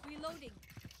doing? Reloading.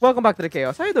 Welcome back to the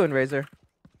Chaos. How you doing, Razor?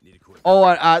 Need a quick. Oh,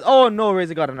 an ad. Oh, no,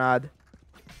 Razor got an ad.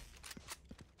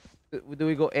 Do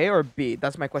we go A or B?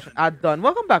 That's my question. Ad done.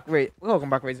 Welcome back,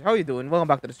 Razor. How you doing? Welcome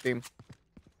back to the stream.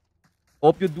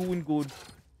 Hope you're doing good.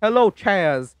 Hello,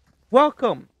 Chaz.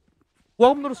 Welcome.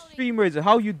 Welcome to the stream, Razor.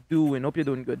 How you doing? Hope you're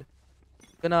doing good.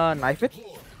 Gonna knife it.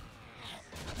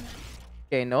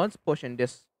 Okay, no one's pushing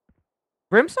this.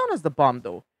 Brimstone has the bomb,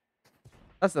 though.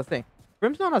 That's the thing.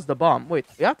 Brimstone has the bomb. Wait,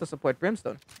 we have to support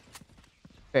Brimstone.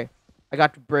 Okay, I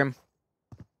got Brim.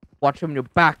 Watch from your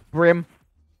back, Brim.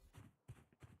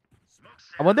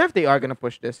 I wonder if they are gonna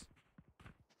push this.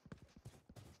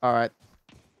 Alright.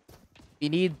 We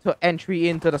need to entry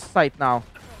into the site now.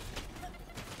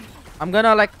 I'm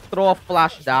gonna like throw a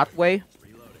flash that way.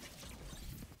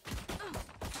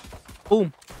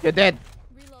 Boom. You're dead.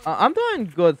 Reloading. I'm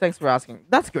doing good. Thanks for asking.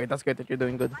 That's great. That's great that you're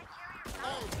doing good.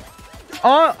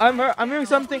 Oh, I'm hearing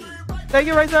something. Thank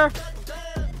you right there.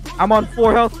 I'm on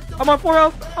 4 health. I'm on 4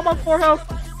 health. I'm on 4 health.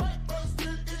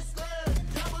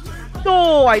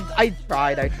 No, I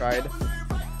tried. I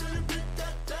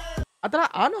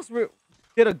thought Anos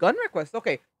did a gun request.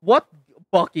 Okay, what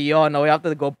Bucky? Oh no, we have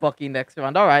to go Bucky next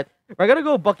round. All right, We're gonna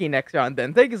go Bucky next round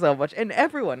then. Thank you so much. And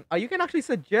everyone, you can actually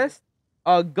suggest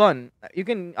a gun. You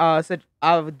can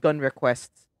have gun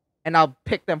requests, and I'll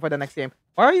pick them for the next game.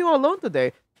 Why are you all alone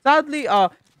today? Sadly,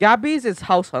 Gabby's is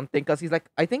house hunting because he's like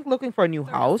I think looking for a new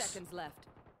 30 house. seconds left.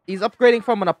 He's upgrading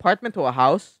from an apartment to a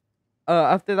house.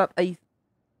 After that,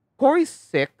 Corey's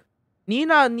sick.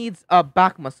 Nina needs a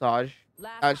back massage.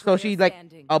 Last So player she like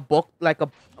standing. booked like a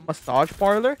massage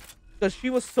parlor because she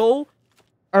was so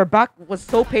our back was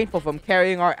so painful from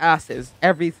carrying our asses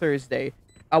every Thursday.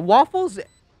 Waffles,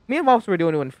 me and Waffles were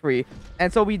doing it free,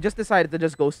 and so we just decided to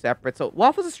just go separate. So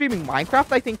Waffles is streaming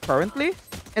Minecraft, I think, currently,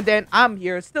 and then I'm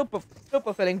here still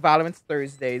fulfilling Valorant's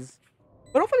Thursdays.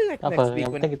 But hopefully, like Apa, next week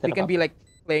yang when penting kita we can dapat. be like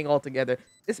playing all together.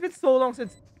 It's been so long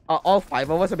since all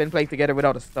 5 of us have been playing together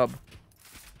without a sub.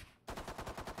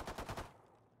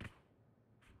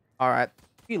 All right,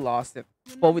 we lost it,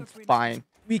 but it's fine.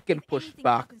 We can push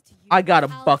back. I got a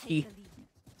Bucky.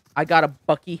 I got a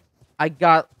Bucky. I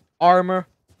got armor.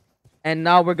 And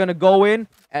now we're gonna go in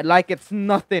and like it's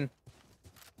nothing.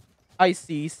 I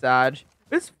see, Sag.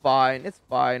 It's fine. It's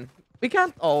fine. We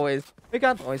can't always pick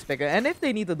it. And if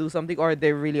they need to do something or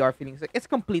they really are feeling sick, it's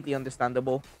completely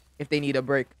understandable. If they need a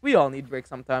break, we all need breaks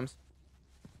sometimes.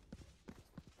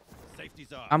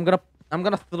 Safety's off. I'm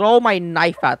gonna throw my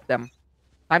knife at them.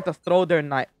 Time to throw their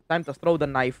knife. Time to throw the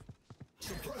knife.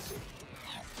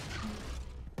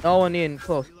 No one in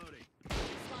close.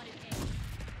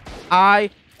 I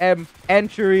am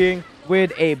entering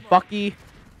with a Bucky.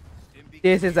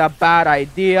 This is a bad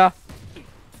idea.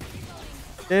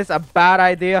 This is a bad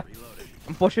idea.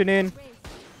 I'm pushing in.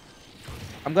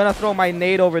 I'm gonna throw my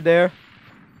nade over there.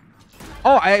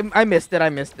 Oh, I missed it. I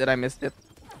missed it. I missed it.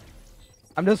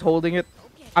 I'm just holding it.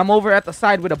 I'm over at the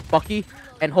side with a Bucky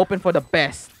and hoping for the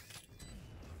best.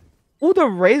 Ooh, the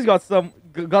Rays got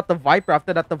the Viper.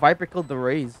 After that, the Viper killed the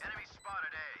Rays.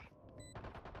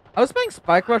 I was playing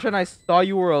Spike Rush and I saw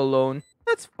you were alone.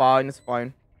 That's fine. It's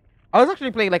fine. I was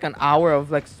actually playing like an hour of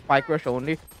like Spike Rush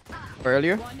only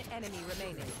earlier. One enemy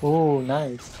remaining. Oh,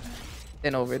 nice.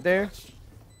 Then over there.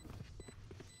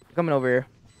 Coming over here.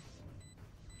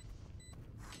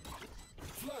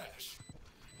 Flash.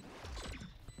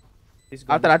 He's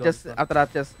gone, After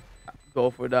that, just go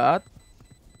for that.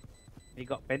 He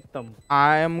got Phantom.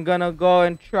 I'm gonna go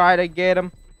and try to get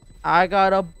him. I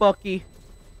got a Bucky.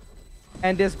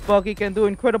 And this Bucky can do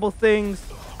incredible things.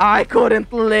 I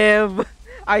couldn't live.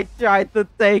 I tried to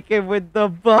take him with the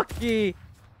Bucky.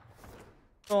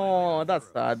 Oh,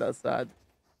 that's sad. That's sad.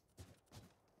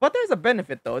 But there's a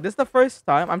benefit though. This is the first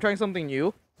time I'm trying something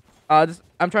new.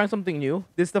 I'm trying something new.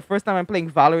 This is the first time I'm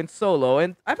playing Valorant solo,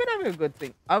 and I've been having a good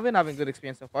thing. I've been having a good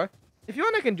experience so far. If you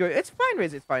wanna enjoy it, it's fine,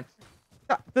 Riz. It's fine.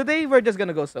 Today we're just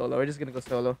gonna go solo. We're just gonna go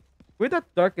solo. Weird that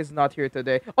Dark is not here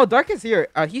today. Oh, Dark is here.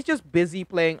 He's just busy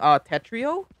playing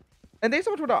Tetrio. And thanks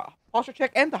so much for the posture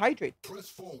check and the hydrate. Press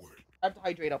forward. I have to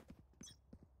hydrate up.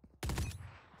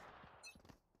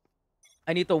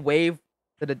 I need to wave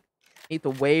to the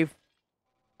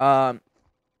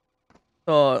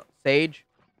to Sage.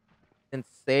 And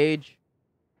Sage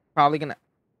probably gonna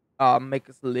make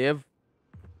us live.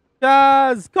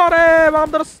 Guys, got him!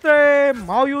 I'm the stream!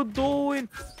 How you doing?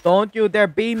 Don't you dare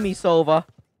beam me, Sova.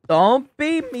 Don't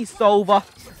beam me, Sova.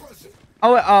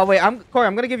 Oh, wait, Corey,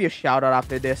 I'm gonna give you a shout out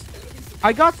after this.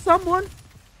 I got someone.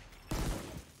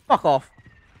 Fuck off.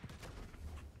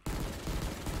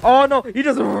 Oh no, he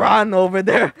just ran over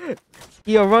there.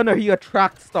 He a runner, he a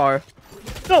track star.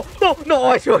 No,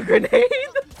 I threw a grenade.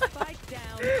 Spike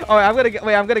down. Alright,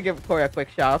 I'm gonna give Corey a quick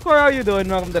shout out. Corey, how you doing?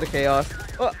 Welcome to the chaos.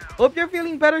 Hope you're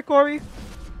feeling better, Corey.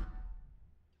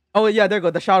 Oh yeah, there you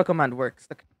go. The shout out command works.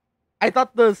 I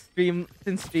thought the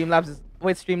Streamlabs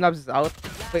is out.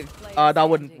 Wait, that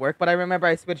wouldn't work. But I remember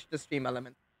I switched to stream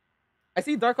element. I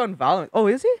see Dark on Valorant. Oh,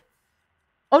 is he?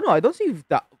 Oh no, I don't see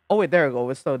that. Oh wait, there we go.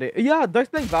 It's still there. Yeah, Dark's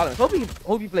playing Valorant.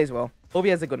 Hope he plays well. Hope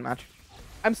he has a good match.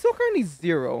 I'm still currently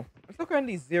 0. I'm still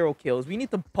currently 0 kills. We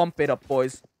need to pump it up,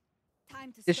 boys.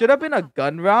 It should have been a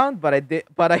gun round, but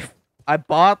I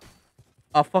bought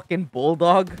a fucking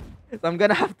bulldog. So I'm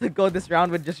gonna have to go this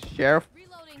round with just Sheriff.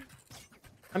 Reloading.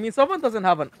 I mean, someone doesn't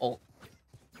have an ult.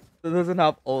 Doesn't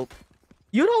have ult.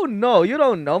 You don't know. You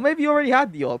don't know. Maybe you already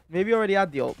had the ult. Maybe you already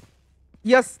had the ult.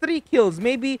 He has 3 kills.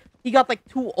 Maybe he got like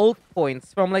 2 ult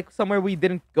points from like somewhere we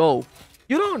didn't go.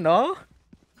 You don't know.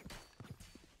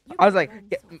 I was like,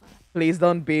 please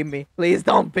don't beam me. Please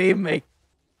don't beam me.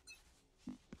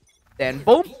 Then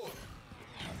boom.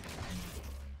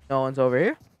 No one's over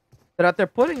here. So that they're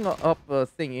putting up a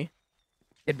thingy.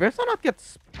 Did Brimstone not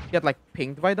get like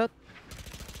pinged by that?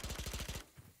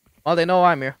 Well, they know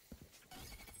I'm here.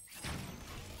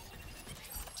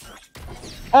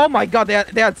 Oh my god,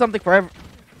 they had something for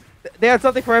they had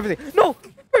something for everything. No,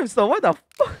 Brimstone, what the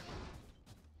fuck?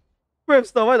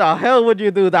 Brimstone, why the hell would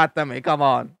you do that to me? Come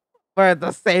on. We're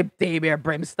the same team here,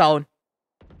 Brimstone.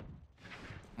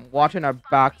 I'm watching our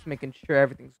backs, making sure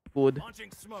everything's good.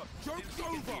 Launching smoke. Joke's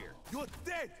over. You're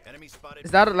dead. Enemy spotted.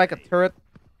 Is that like a turret?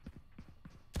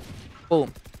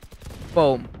 Boom.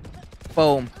 Boom.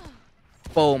 Boom.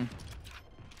 Boom.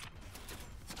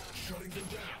 Shutting them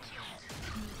down.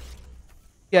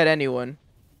 Get anyone.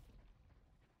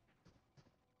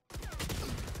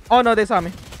 Oh no, they saw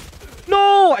me.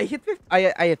 No, I hit 50.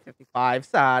 I hit 55.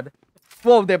 Sad.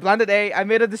 Whoa, they planted A. I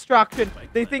made a distraction.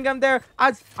 They think I'm there.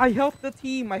 I helped the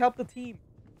team. I helped the team.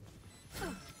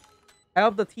 I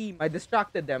helped the team. I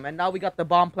distracted them. And now we got the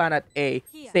bomb plan at A.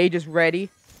 Sage is ready.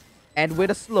 And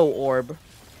with a slow orb.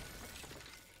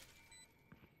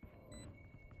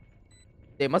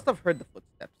 They must have heard the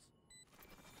footsteps.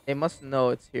 They must know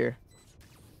it's here.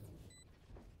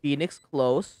 Phoenix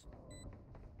close.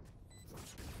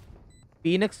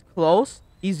 Phoenix close.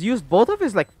 He's used both of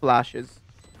his like flashes.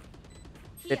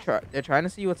 They're trying to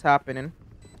see what's happening.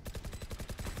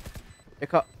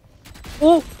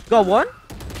 Oh, got one.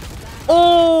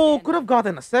 Oh, could have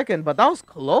gotten a second, but that was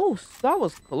close. That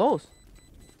was close.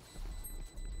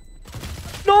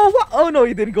 No, what? Oh no,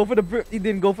 he didn't go for the he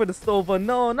didn't go for the Sova.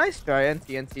 No, nice try,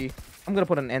 NT. I'm gonna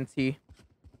put an NT. He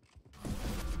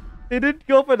didn't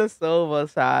go for the Sova,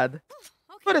 sad.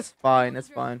 But it's fine, it's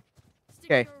fine.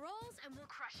 Okay.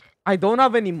 I don't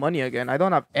have any money again. I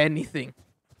don't have anything.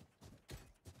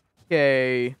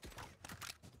 Okay.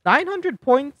 900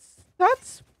 points.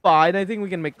 That's fine. I think we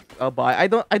can make a buy. I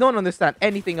don't understand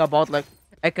anything about like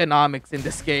economics in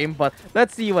this game, but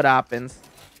let's see what happens.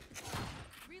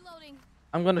 Reloading.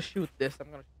 I'm gonna shoot this.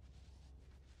 Reloading.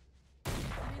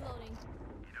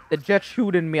 The jet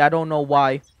shooting me. I don't know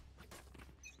why.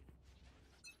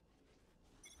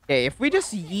 Okay, if we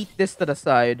just yeet this to the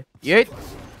side. Yeet.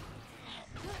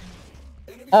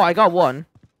 Oh, I got one.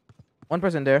 One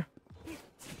person there.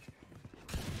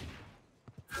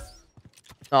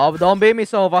 No, don't bait me,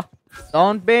 Sova.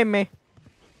 Don't bait me.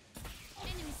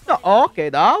 No, okay,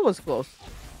 that was close.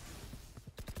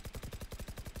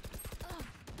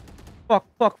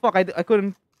 Fuck. I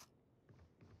couldn't.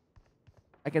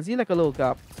 I can see like a little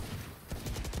gap.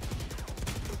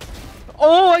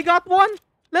 Oh, I got one.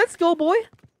 Let's go, boy.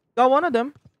 Got one of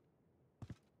them.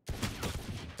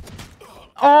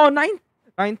 Oh,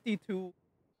 92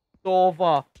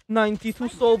 Sova. 92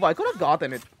 Sova. I could have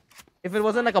gotten it. If it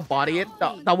wasn't like a body hit,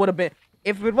 that would have been...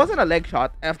 If it wasn't a leg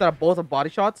shot after both of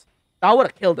body shots, that would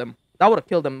have killed him. That would have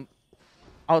killed him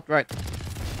outright.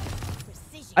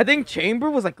 I think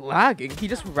Chamber was like lagging. He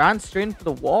just ran straight into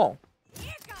the wall.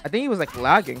 I think he was like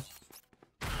lagging.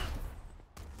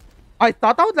 I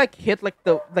thought that would like hit like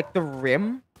the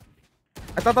rim.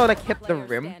 I thought that would like hit the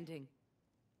rim.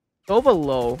 Sova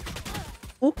low.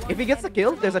 Ooh, if he gets the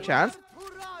kill, there's a chance.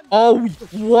 Oh,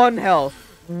 1 health.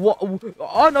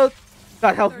 Oh no,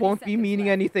 that health won't be meaning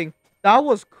anything. That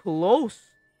was close.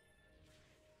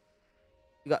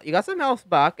 You got some health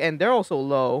back, and they're also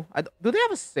low. Do they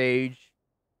have a Sage?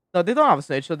 No, they don't have a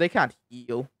Sage, so they can't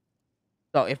heal.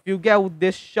 So if you get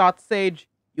this shot, Sage,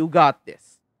 you got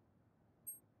this.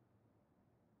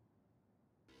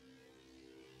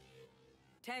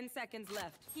 Ten seconds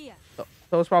left. Here.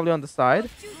 So it's probably on the side.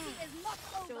 Duty is not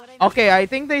over. Okay, I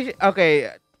think they... Okay,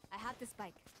 I have the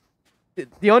spike.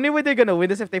 the only way they're gonna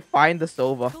win is if they find the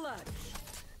Sova. Clutch.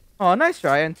 Oh, nice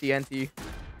try, NT. I'm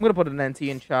gonna put an NT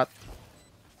in chat.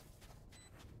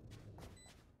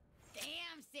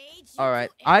 Damn, Sage.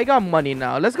 Alright, I got money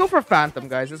now. Let's go for Phantom,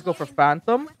 guys. Let's go for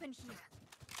Phantom.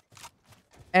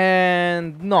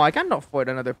 And no, I can't afford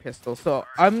another pistol. So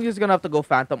I'm just gonna have to go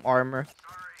Phantom Armor.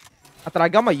 After I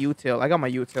got my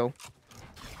util.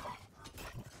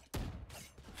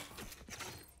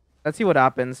 Let's see what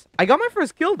happens. I got my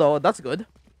first kill though. That's good.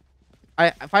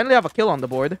 I finally have a kill on the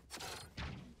board.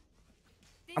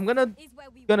 I'm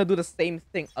gonna do the same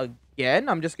thing again.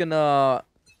 I'm just gonna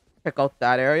check out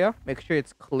that area. Make sure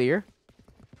it's clear.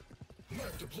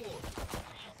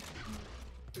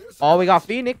 Oh, we got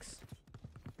Phoenix.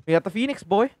 We got the Phoenix,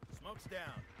 boy. Smoke's down.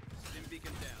 Stim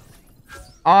beacon down.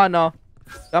 Oh, no.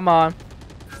 Come on.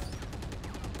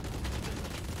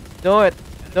 Do it.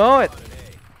 Do it.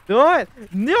 Do it.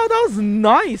 No, that was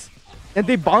nice. And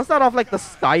they bounced that off like the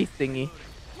sky thingy.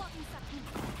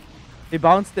 They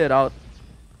bounced it out.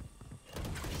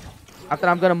 After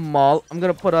I'm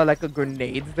gonna put like a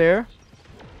grenade there.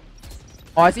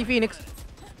 Oh, I see Phoenix.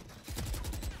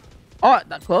 Oh,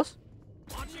 that close.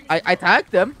 I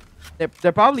tagged them.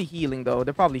 They're probably healing though.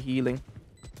 They're probably healing.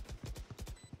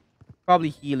 Probably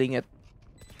healing it.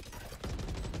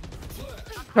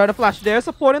 Try to flash there,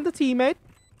 supporting the teammate.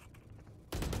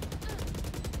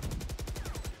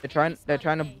 They're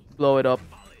trying to blow it up.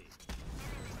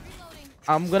 Reloading.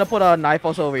 I'm gonna put a knife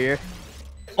also over here.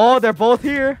 Oh, they're both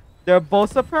here. They're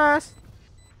both suppressed.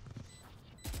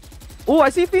 Oh, I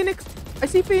see Phoenix. I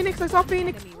see Phoenix. I saw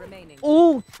Phoenix. Enemy remaining.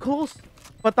 Oh, close.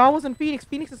 But that wasn't Phoenix.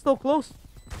 Phoenix is still close.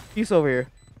 He's over here.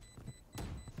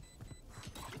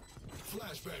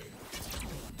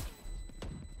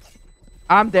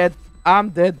 I'm dead. I'm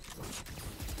dead.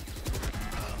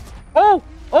 Oh!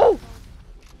 Oh!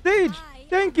 Sage!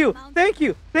 Thank you! Thank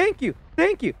you! Thank you!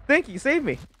 Thank you! Thank you! Save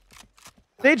me!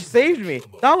 Sage saved me!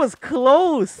 That was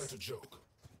close!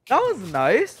 That was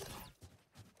nice!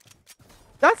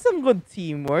 That's some good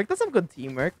teamwork. That's some good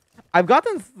teamwork. I've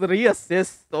gotten 3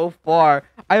 assists so far.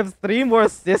 I have 3 more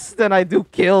assists than I do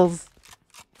kills.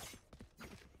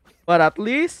 But at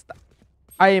least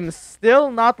I am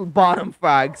still not bottom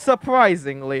frag,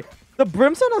 surprisingly. The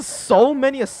Brimstone has so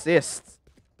many assists.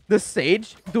 The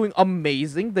Sage doing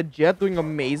amazing. The Jet doing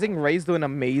amazing. Ray's doing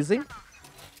amazing.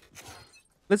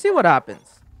 Let's see what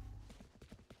happens.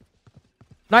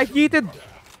 Knife yeeted.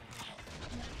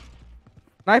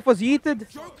 Knife was yeeted.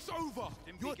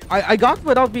 I got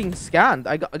without being scanned.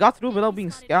 I got through without being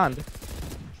scanned.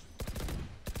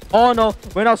 Oh no,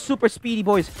 we're now super speedy,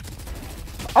 boys.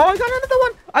 Oh, I got another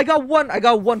one. I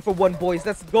got one for one, boys.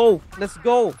 Let's go. Let's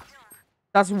go.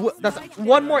 That's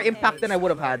one more impact than I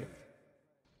would have had.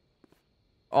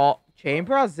 Oh,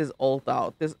 Chamber has his ult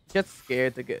out. This just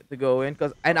scared to go in,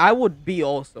 and I would be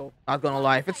also, not gonna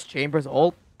lie, if it's Chamber's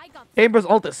ult. I got Chamber's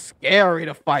ult is scary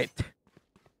to fight.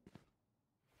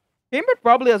 Chamber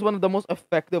probably has one of the most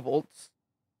effective ults.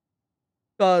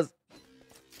 Because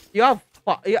you have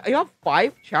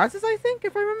 5 chances, I think,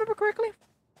 if I remember correctly.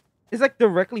 It's like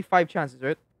directly 5 chances,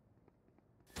 right?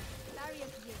 barrier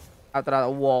here. After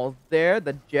that wall there,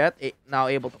 the Jet now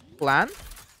able to plan.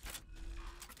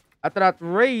 After that,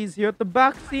 Ray's here at the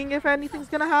back, seeing if anything's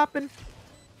gonna happen.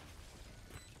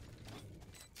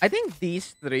 I think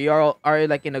these 3 are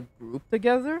like in a group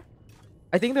together.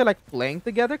 I think they're like playing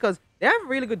together because they have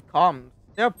really good comms.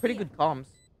 They have pretty good comms.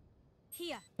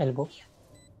 Here. Elbow.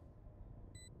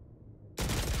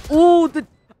 Ooh,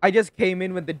 I just came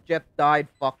in when the Jet died.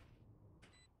 Fuck.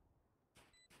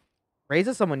 Raze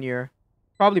is someone near.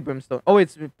 Probably Brimstone. Oh,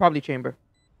 it's probably Chamber.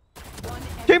 One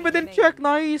enemy Chamber didn't remaining. check.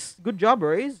 Nice. Good job,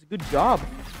 Raze. Good job.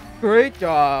 Great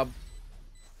job.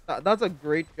 That's a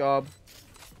great job.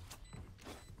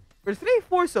 We're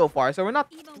 3-4 so far, so we're not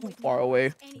Even too with far no away.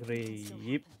 walls, anything can still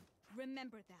Great. happen.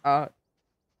 Remember that.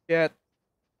 Jet,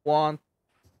 want,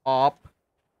 op.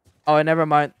 Oh, never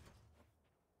mind.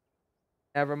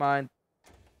 Never mind.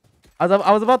 I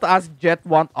was about to ask Jet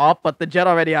want op, but the Jet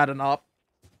already had an op.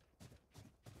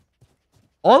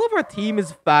 All of our team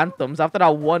is Phantoms after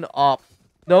that one op.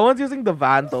 No one's using the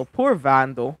Vandal. Poor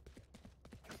Vandal.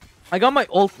 I got my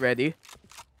ult ready.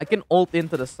 I can ult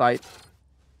into the site.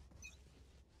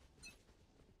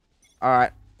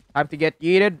 Alright. Time to get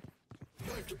yeeted.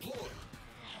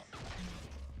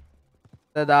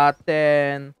 So that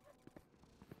then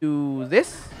do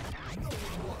this.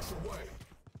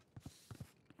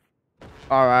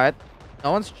 Alright.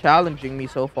 No one's challenging me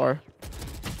so far.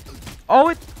 Oh,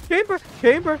 it's Chamber.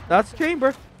 Chamber. That's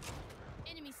Chamber.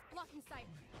 Enemies blocking sight.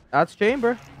 That's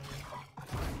Chamber.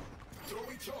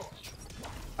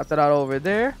 After that over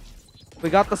there.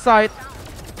 We got the site.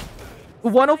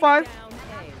 105. Down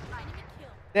A. Enemy kill.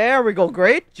 There we go.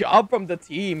 Great job from the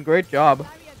team. Great job.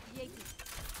 Barrier created.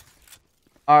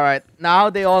 Alright. Now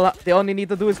they only need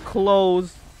to do is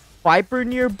close. Viper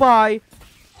nearby.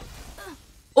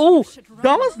 Oh,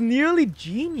 that was nearly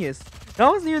genius.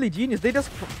 That was nearly genius. They just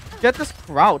Jet just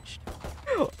crouched.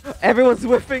 Everyone's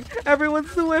whiffing.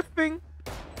 Everyone's whiffing.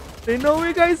 They know where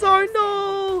you guys are.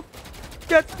 No.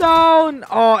 Jet's down.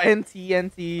 Oh, NT.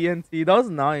 That was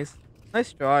nice.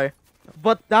 Nice try.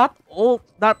 But that ult,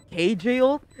 that KJ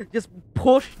ult, just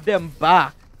pushed them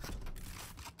back.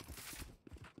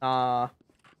 Nah.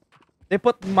 They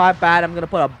put my bad. I'm gonna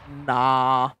put a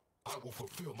nah. I will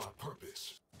fulfill my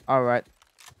purpose. Alright.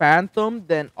 Phantom,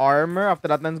 then armor. After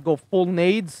that, then go full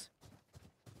nades.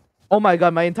 Oh my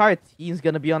god, my entire team's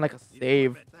gonna be on like a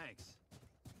save. Thanks.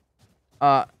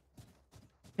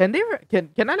 Can they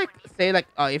can I like say like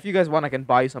if you guys want I can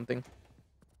buy you something.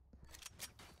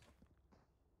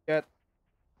 Get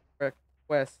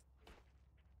request.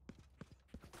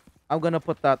 I'm gonna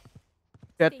put that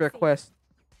get Stay safe. request.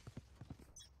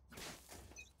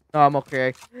 No, I'm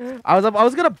okay. I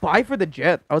was gonna buy for the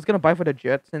Jet. I was gonna buy for the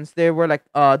Jet since they were like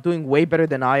doing way better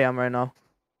than I am right now.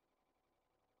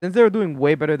 Since they were doing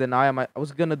way better than I am, I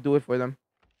was gonna do it for them.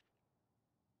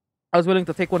 I was willing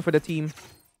to take one for the team.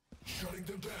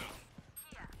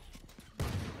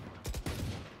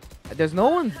 There's no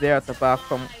one there at the back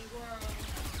from...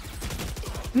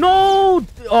 No!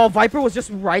 Oh, Viper was just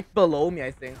right below me,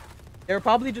 I think. They were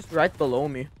probably just right below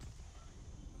me.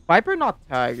 Viper not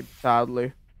tagged,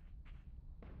 sadly.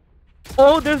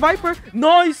 Oh, there's Viper.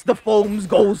 Nice! The foams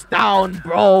goes down,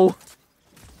 bro.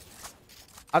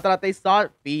 I thought they saw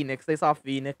Phoenix. They saw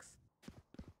Phoenix.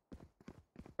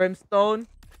 Brimstone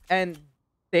and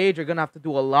Sage are gonna have to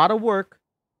do a lot of work.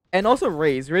 And also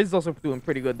Raze. Raze is also doing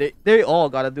pretty good. They all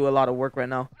gotta do a lot of work right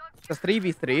now. It's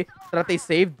 3v3. So that they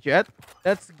saved Jet.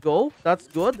 Let's go. That's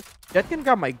good. Jet can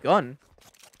grab my gun.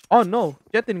 Oh no.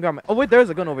 Jet didn't grab my... Oh wait, there's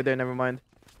a gun over there. Never mind.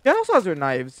 Jet also has her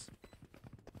knives.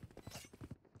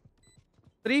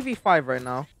 3v5 right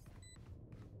now.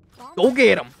 Go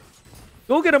get him.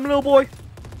 Go get him, little boy.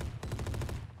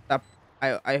 That,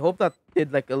 I hope that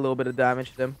did like a little bit of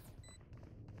damage to them.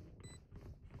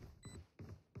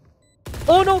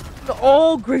 Oh no!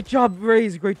 Oh, great job,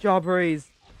 Raze. Great job, Raze.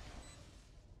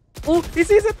 Oh, he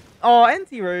sees it. Oh,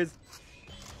 NT Raze.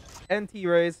 NT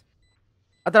Raze.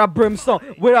 I thought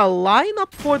Brimstone. With a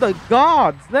lineup for the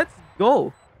gods. Let's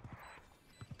go.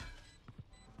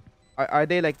 Are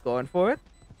they like going for it?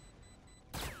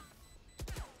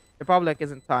 It probably like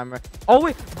isn't time, right? Oh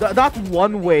wait, that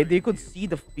one way they could see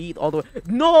the feet all the way.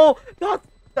 No,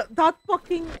 that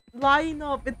fucking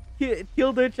lineup, it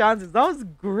killed their chances. That was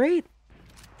great.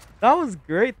 That was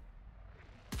great.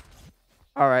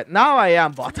 All right, now I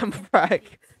am bottom frag.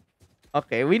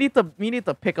 Okay, we need to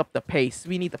pick up the pace.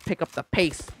 We need to pick up the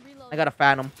pace. I got a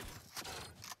phantom.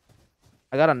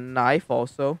 I got a knife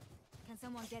also. Can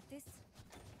someone get this?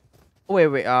 Oh,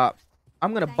 wait.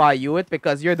 I'm gonna buy you it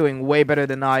because you're doing way better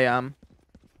than I am.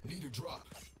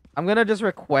 I'm gonna just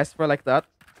request for like that.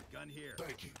 Gun here.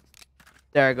 Thank you.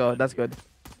 There you go. That's good.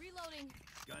 Reloading.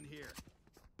 Gun here.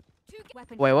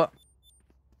 Weapon. Wait, what?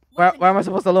 Where am I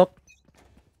supposed to look?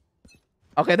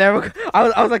 Okay, there we go.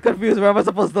 I was like confused. Where am I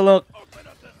supposed to look? Open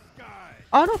up the sky.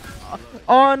 Oh no!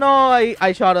 Oh no!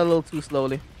 I shot a little too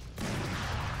slowly.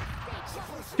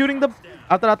 Shooting the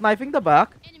after that knifing the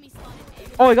back. Enemy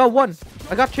spotted. Oh, I got one.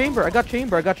 I got chamber. I got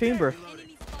chamber.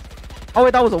 Oh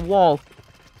wait, that was a wall.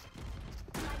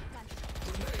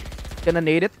 Gonna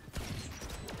nade it.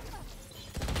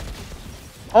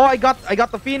 Oh, I got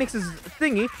the Phoenix's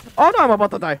thingy. Oh no, I'm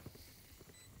about to die.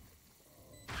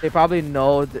 They probably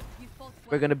know that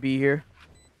we're gonna be here.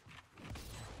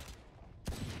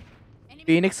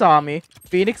 Phoenix saw me.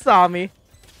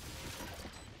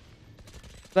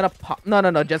 Gonna pop.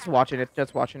 No. Just watching it.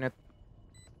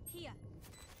 Here.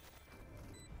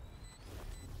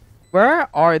 Where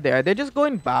are they? Are they just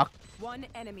going back? One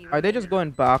enemy Are they just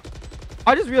remaining. going back?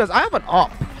 I just realized I have an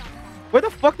op. Where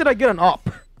the fuck did I get an op?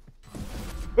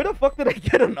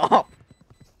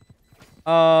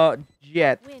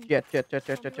 Jet.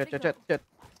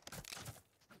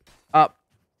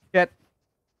 Jet.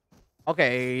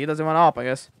 Okay, he doesn't want op, I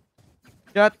guess.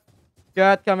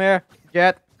 Jet, come here.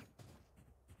 Jet.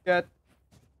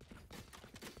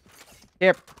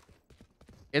 Here.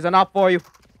 Here's an op for you.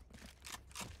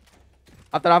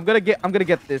 After I'm gonna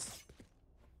get this.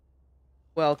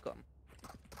 Welcome.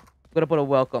 I'm gonna put a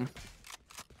welcome.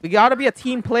 We gotta be a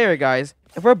team player, guys.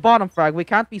 If we're bottom frag, we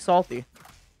can't be salty.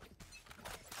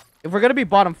 If we're gonna be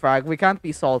bottom frag, we can't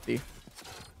be salty.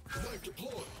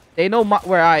 They know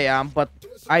where I am, but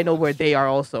I know where they are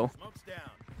also. Smoke's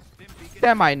down.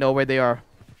 Them, I know where they are.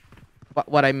 But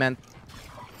what I meant.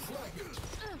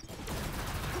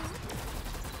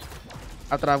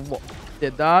 After I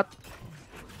did that,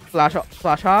 flash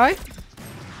high.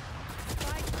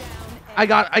 I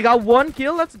got one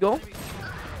kill. Let's go.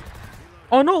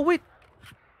 Oh no, wait.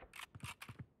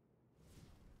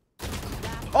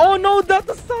 Oh no, that's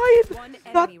the side. One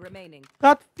enemy remaining.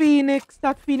 That Phoenix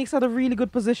had a really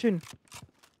good position.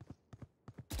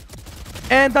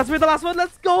 And that's where the last one.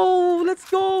 Let's go,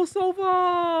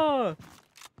 Sova.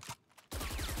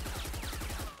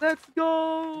 Let's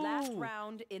go. Last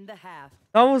round in the half.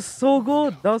 That was so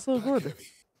good.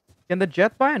 Can the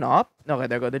Jet buy an op? No, okay,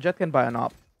 there you go. The Jet can buy an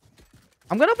op.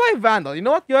 I'm gonna buy a Vandal. You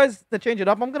know what, guys? To change it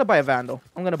up, I'm gonna buy a Vandal.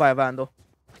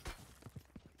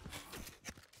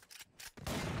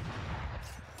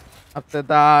 After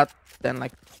that, then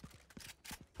like,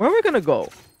 where are we gonna go?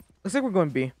 Looks like we're going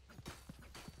B.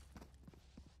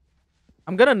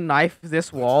 I'm gonna knife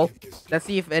this wall. Let's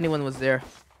see if anyone was there.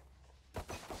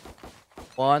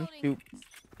 1, 2,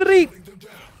 3.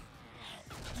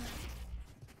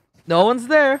 No one's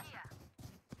there.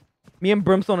 Me and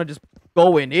Brimstone are just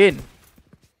going in.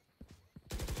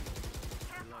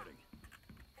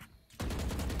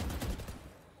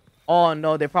 Oh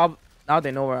no, now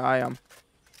they know where I am.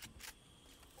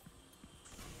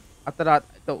 After that,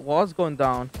 the wall's going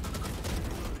down.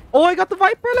 Oh, I got the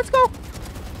Viper. Let's go.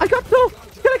 I got 2.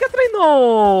 Can I get 3?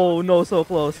 No. No, so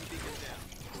close.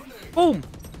 Boom.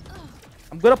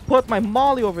 I'm gonna put my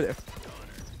molly over there.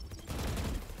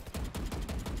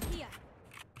 Here.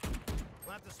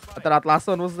 I thought that last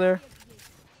one was there.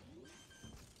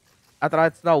 I thought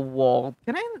it's now walled.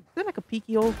 Can I? Is there like a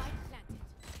peeky hole? Spike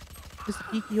planted. Just a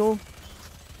peeky hole.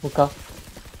 Hookah.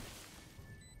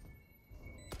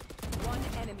 One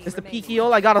enemy Just a remaining. peeky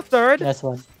hole. I got a 3rd. Last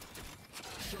one.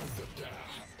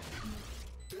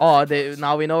 Oh,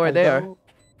 now we know where they are. Hookah.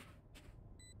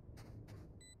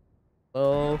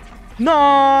 Oh,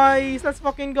 nice! Let's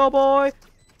fucking go, boy.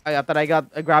 After I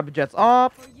grabbed jets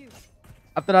up. For you.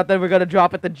 After that, then we're gonna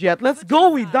drop at the jet. Let's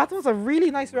go! That was a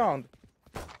really nice round.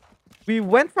 We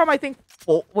went from, I think,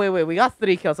 we got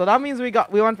 3 kills. So that means we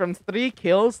went from 3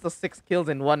 kills to 6 kills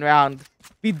in 1 round.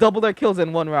 We doubled our kills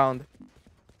in 1 round.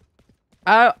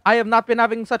 I have not been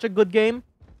having such a good game,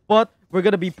 but we're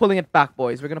gonna be pulling it back,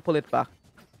 boys. We're gonna pull it back.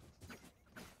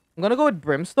 I'm gonna go with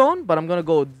Brimstone, but I'm gonna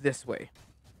go this way.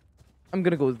 I'm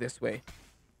gonna go this way.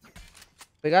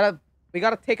 We gotta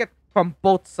take it from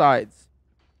both sides.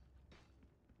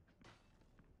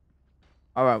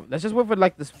 All right, let's just wait for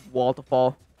like this wall to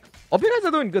fall. Hope you guys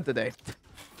are doing good today.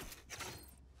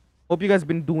 Hope you guys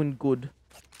been doing good,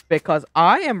 because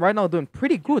I am right now doing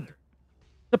pretty good.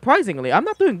 Surprisingly, I'm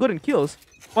not doing good in kills,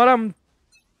 but I'm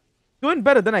doing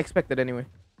better than I expected anyway.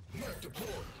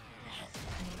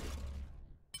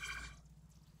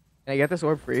 Can I get this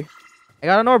orb free? I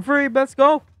got an orb free. Let's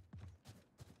go.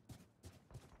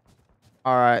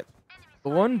 All right,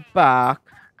 going back.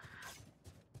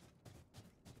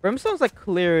 Brimstone's like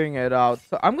clearing it out,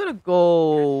 so I'm gonna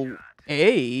go.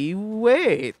 Hey,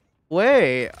 wait.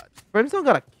 Brimstone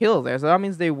got a kill there, so that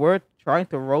means they were trying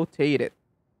to rotate it.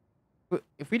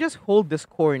 If we just hold this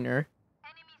corner,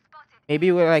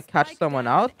 maybe we'll like catch Spike someone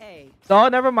down out. A. No,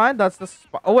 never mind. That's the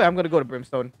spot. Oh wait, I'm gonna go to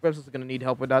Brimstone. Brimstone's gonna need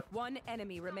help with that. One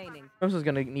enemy remaining. Brimstone's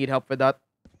gonna need help with that.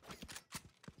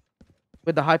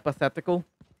 With the hypothetical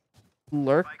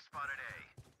lurk.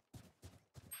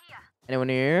 Anyone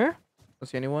here? Don't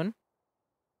see anyone.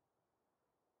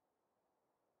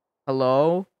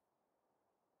 Hello?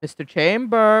 Mr.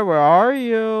 Chamber, where are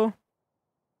you?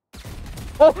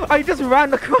 Oh, I just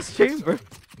ran across Chamber.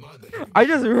 I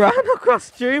just ran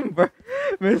across Chamber.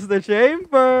 Mr.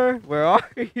 Chamber, where are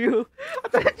you? I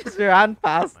thought I just ran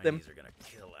past My him. knees are gonna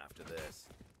kill after this.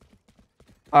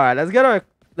 All right, let's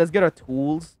get our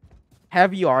tools.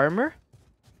 Heavy armor.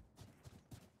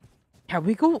 Can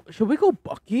we go? Should we go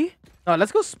Bucky? No,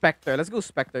 let's go Spectre. Let's go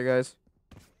Spectre, guys.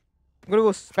 I'm gonna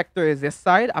go Spectre is this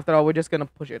side. After all, we're just gonna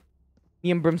push it.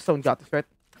 Me and Brimstone got this, right?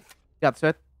 Got this,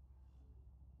 right?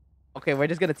 Okay, we're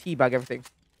just gonna teabag everything.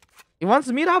 He wants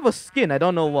me to have a skin. I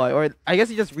don't know why. Or I guess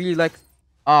he just really likes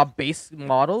base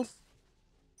models.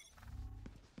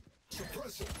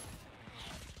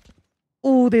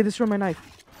 Ooh, they destroyed my knife.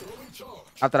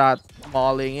 After that,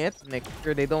 mauling it. Make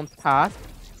sure they don't pass.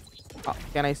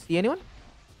 Can I see anyone?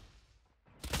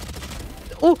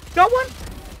 Oh, got one!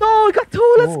 No, I got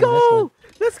 2. Let's Oh, go!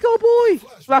 Let's go, boy!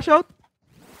 Flash out.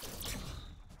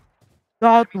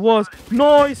 That was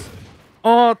nice!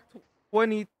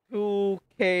 22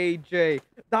 KJ.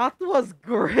 That was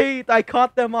great! I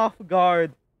caught them off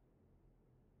guard.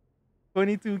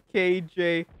 22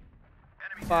 KJ.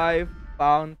 5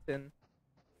 fountain.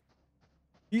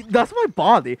 That's my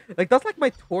body. Like, that's like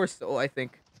my torso, I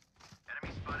think.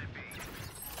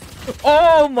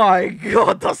 Oh my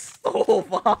god, that's so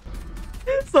far.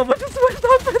 Someone just went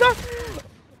up for that.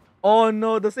 Oh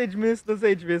no, the sage missed. The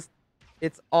sage missed.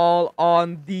 It's all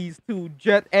on these 2,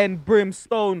 Jet and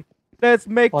Brimstone. Let's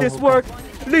make this work.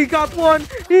 He got 1.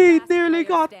 He nearly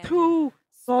got 2.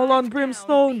 It's all on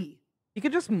Brimstone. He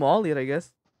could just maul it, I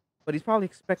guess. But he's probably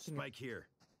expecting it. Spike here.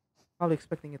 Probably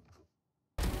expecting it.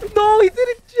 No, he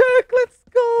didn't check. Let's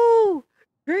go.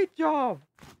 Great job.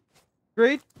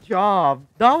 Great job.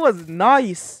 That was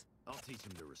nice. I'll teach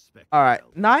him to respect. All right,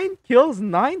 himself. 9 kills,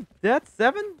 9 deaths,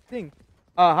 7 thing.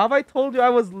 Have I told you I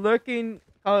was lurking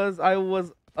because I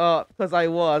was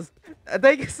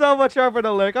Thank you so much for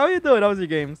the lurk. How are you doing? How was your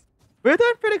games? We're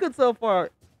doing pretty good so far.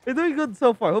 We're doing good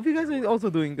so far. Hope you guys are also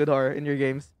doing good, Horror, in your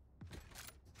games.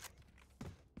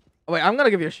 Oh, wait, I'm gonna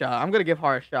give you a shout. I'm gonna give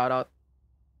Horror a shout out.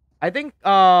 I think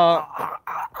what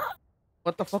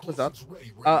the fuck was that?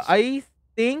 I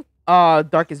think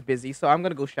Dark is busy, so I'm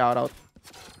gonna go shout out.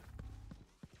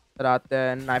 That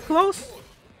then knife close.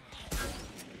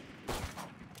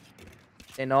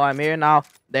 They know I'm here now.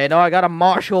 They know I got a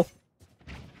marshal.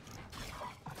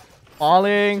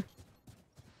 Falling.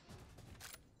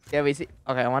 Yeah, we see.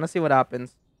 Okay, I want to see what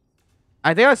happens.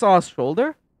 I think I saw a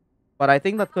shoulder, But I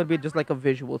think that could be just like a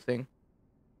visual thing.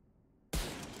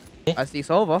 Eh? I see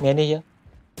Sova. Many here.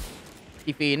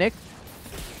 See Phoenix.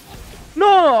 No!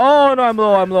 Oh no, I'm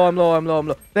low, I'm low, I'm low, I'm low, I'm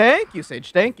low. Thank you,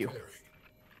 Sage. Thank you.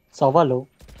 Sova low.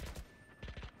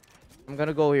 I'm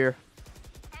gonna go here.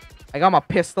 I got my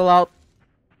pistol out.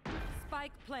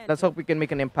 Spike planted. Let's hope we can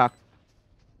make an impact.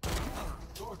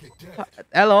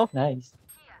 Hello. Nice.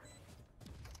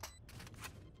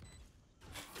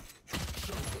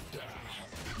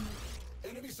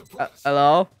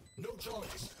 Hello.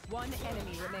 One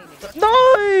enemy remaining.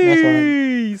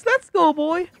 Nice. Let's go,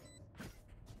 boy.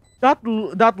 That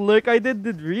look I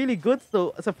did really good.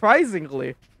 So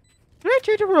surprisingly, should I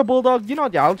change it for a bulldog? You know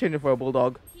what? Yeah, I'll change it for a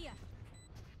bulldog. Here.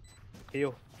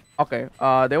 You. Okay.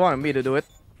 They wanted me to do it.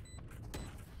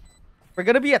 We're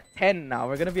gonna be at 10 now.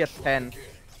 We're gonna be at 10.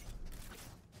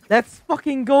 Let's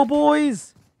fucking go,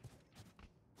 boys.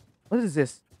 What is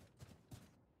this?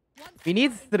 We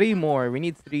need 3 more. We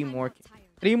need 3 more.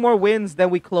 3 more wins, then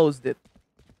we closed it.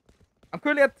 I'm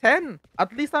currently at 10.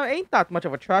 At least I ain't that much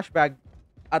of a trash bag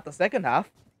at the second half.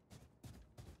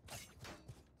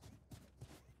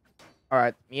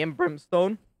 Alright, me and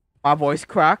Brimstone. My voice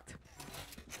cracked.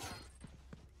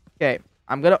 Okay,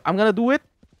 I'm gonna do it.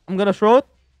 I'm gonna throw it,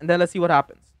 and then let's see what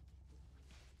happens.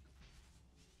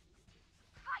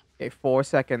 Okay, 4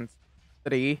 seconds.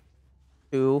 3,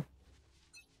 2,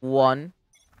 1.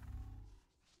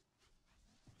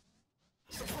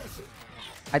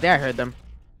 I think I heard them.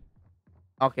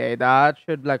 Okay, that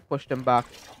should like push them back.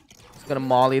 Just gonna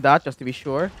molly that just to be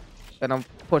sure. Gonna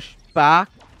push back.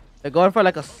 They're going for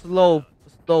like a slow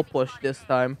push this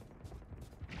time.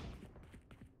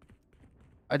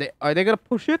 Are they gonna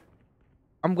push it?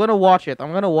 I'm gonna watch it.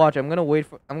 I'm gonna watch. I'm gonna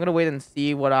wait and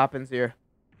see what happens here.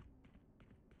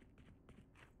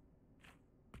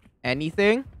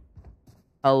 Anything?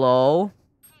 Hello?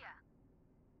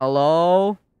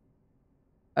 Hello?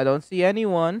 I don't see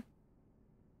anyone.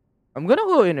 I'm gonna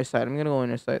go inner side. I'm gonna go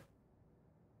inner side.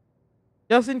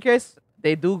 Just in case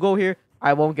they do go here,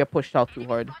 I won't get pushed out too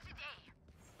hard.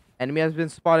 Enemy has been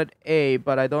spotted A,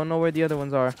 but I don't know where the other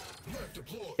ones are.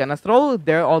 Can I throw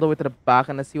there all the way to the back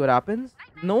and let's see what happens?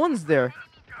 No one's there.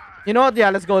 You know what? Yeah,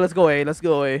 let's go. Let's go A. Let's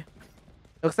go A.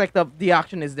 Looks like the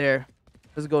action is there.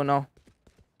 Let's go now.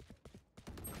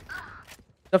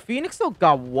 The Phoenix still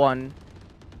got 1.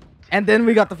 And then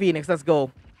we got the Phoenix. Let's go.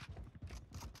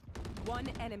 One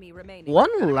enemy remaining.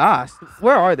 1 last.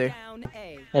 Where are they? Down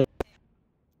A. Hello.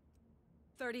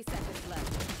 30 seconds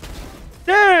left.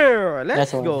 There. Let's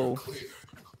That's all. go.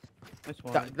 Nice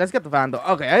one. Let's get the Vandal.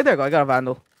 Okay, there you go. I got a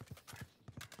Vandal.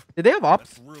 Did they have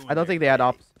ops? I don't think they had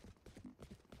ops.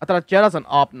 I thought Jet has an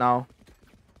op now.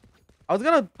 I was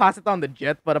gonna pass it on the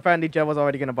Jet, but apparently Jet was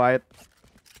already gonna buy it.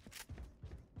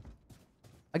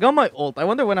 I got my ult. I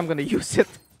wonder when I'm gonna use it.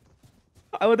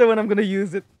 I wonder when I'm gonna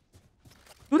use it.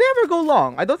 Do they ever go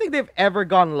long? I don't think they've ever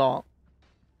gone long.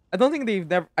 I don't think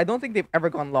they've ever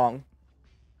gone long.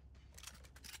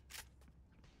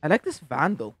 I like this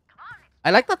Vandal.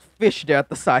 I like that fish there at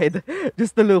the side.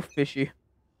 Just a little fishy.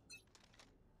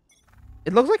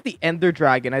 It looks like the Ender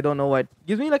Dragon. I don't know what.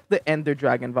 Gives me like the Ender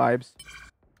Dragon vibes.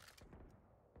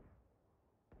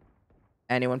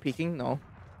 Anyone peeking? No.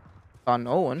 Saw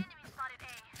no one.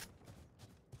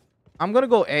 I'm gonna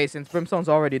go A since Brimstone's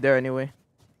already there anyway.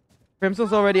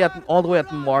 Brimstone's already at all the way at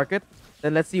the market.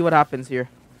 Then let's see what happens here.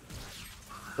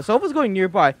 The Sofa's going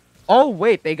nearby. Oh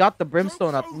wait, they got the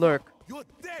Brimstone at Lurk. You're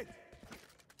dead.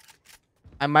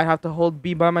 I might have to hold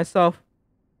B by myself.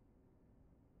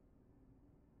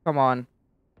 Come on.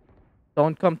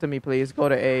 Don't come to me, please. Go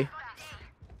to A.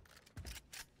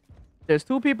 There's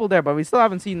 2 people there, but we still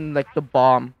haven't seen like the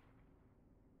bomb.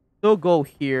 Still go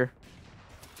here.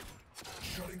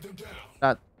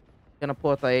 That gonna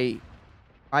put a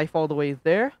knife all the way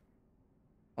there.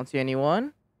 Don't see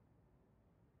anyone.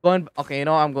 Going. Okay, you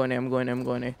know I'm going A. I'm going A. I'm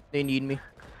going A. They need me.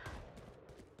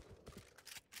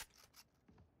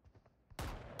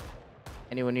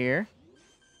 Anyone here?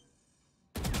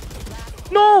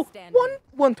 No!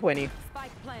 120.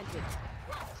 Spike planted.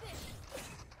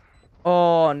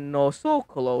 Oh no, so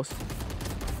close.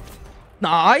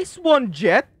 Nice one,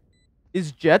 Jet.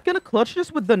 Is Jet gonna clutch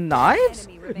this with the knives?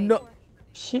 Enemy remaining. No.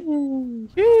 Sheesh.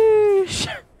 Sheesh.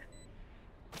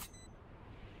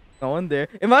 No one there.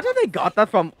 Imagine they got that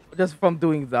from just from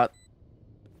doing that.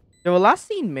 They were last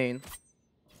seen main.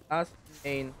 Last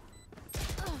main.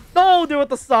 No, they were at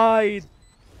the side.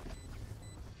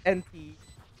 NT.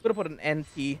 Could have put an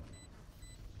NT.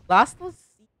 Last was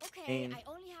Okay, main. I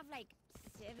only have like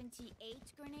 78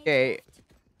 grenades. Okay. left.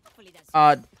 Hopefully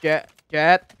that's Jet.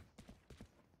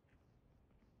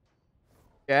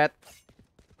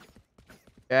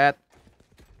 Jet.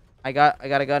 I got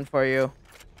a gun for you.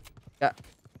 Got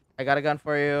I got a gun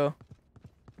for you.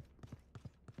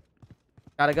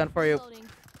 Got a gun for you. Reloading.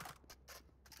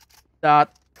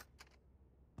 Dot.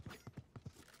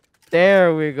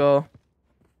 There we go.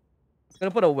 I'm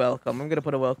gonna put a welcome. I'm gonna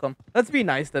put a welcome. Let's be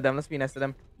nice to them. Let's be nice to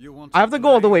them. You want I have to go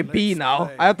all the way play? B Let's now.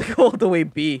 play. I have to go all the way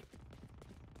B.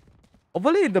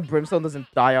 Hopefully the brimstone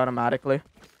doesn't die automatically.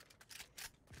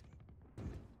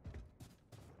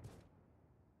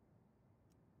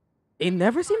 They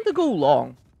never seem to go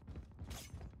long.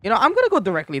 You know, I'm gonna go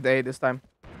directly to A this time.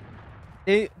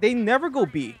 They never go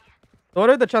B. So what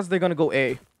are the chances they're gonna go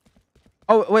A?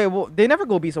 Oh wait, well, they never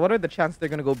go B. So what are the chances they're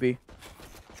gonna go B?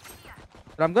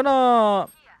 But I'm gonna.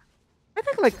 I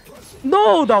think like,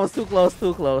 no, that was too close,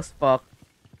 too close. Fuck.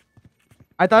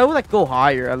 I thought it would like go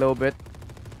higher a little bit.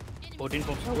 14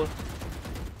 from tower.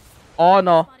 Oh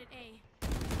no, Spotted A.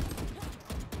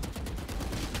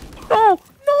 no,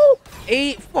 no.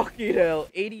 8 fucking hell.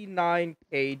 89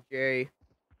 KJ.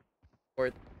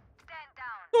 Worth.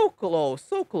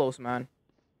 So close, man.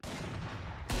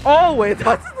 Oh wait,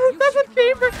 that's a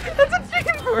chamber. That's a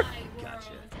chamber.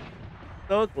 Gotcha.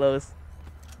 So close.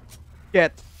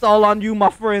 Jet, it's all on you, my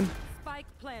friend. Spike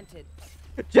planted.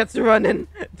 Jet's running.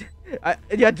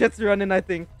 Yeah, Jet's running, I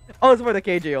think. Oh, it's for the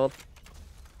KJ ult.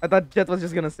 I thought Jet was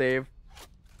just gonna save.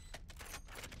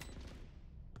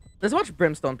 Let's watch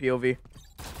Brimstone POV.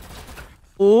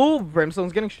 Ooh,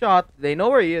 Brimstone's getting shot. They know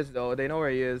where he is, though. They know where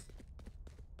he is.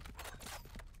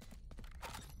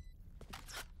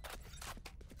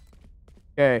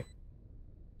 Okay.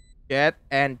 Jet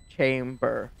and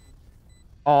Chamber.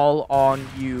 All on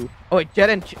you. Oh, wait, Jet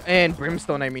and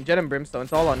Brimstone, I mean. Jet and Brimstone,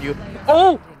 it's all on you.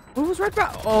 Oh! It was right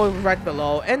back. Oh, it was right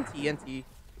below. NT.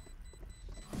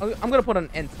 I'm gonna put an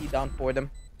NT down for them.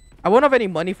 I won't have any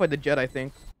money for the Jet, I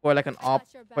think. Or like an op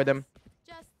Got your for them.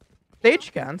 backs.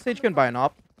 Just Sage can buy an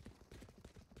op.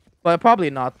 But probably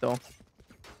not, though.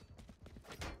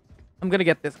 I'm gonna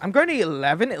get this. I'm currently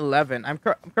 11-11. I'm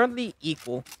currently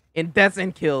equal in deaths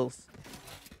and kills.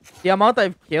 The amount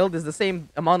I've killed is the same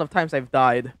amount of times I've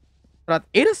died. But at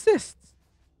 8 assists.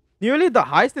 Nearly the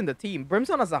highest in the team.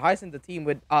 Brimstone has the highest in the team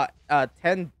with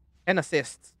 10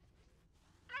 assists.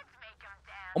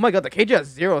 Oh my god, the KJ has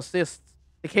 0 assists.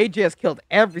 The KJ has killed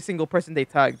every single person they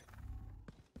tagged.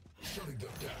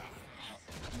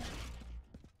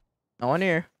 No one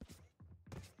here.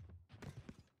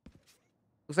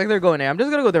 Looks like they're going A. I'm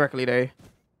just gonna go directly to A.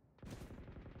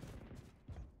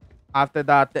 After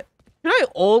that, should I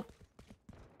ult?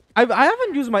 I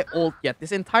haven't used my ult yet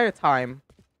this entire time.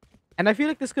 And I feel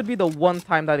like this could be the one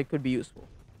time that it could be useful.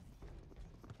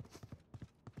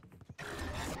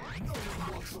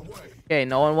 Okay,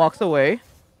 no one walks away.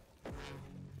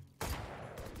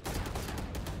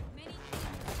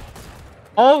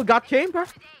 Oh, got chamber.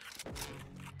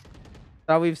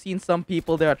 Now we've seen some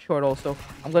people there at short also.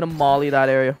 I'm gonna molly that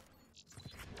area.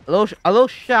 A little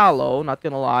shallow, not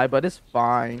gonna lie, but it's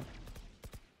fine.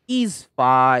 He's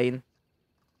fine.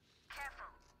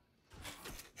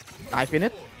 Knife in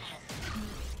it.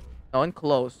 No one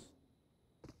close.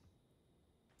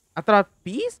 After that,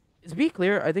 is B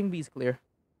clear? I think B is clear.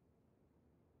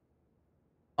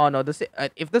 Oh no,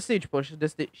 if the stage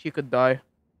pushes, she could die.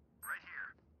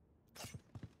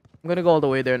 I'm gonna go all the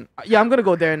way there. Yeah, I'm gonna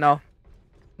go there now.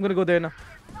 I'm gonna go there now.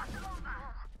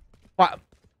 What?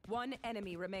 One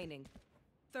enemy remaining.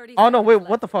 30 Oh no, wait, seconds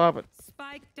what the fuck happened? left.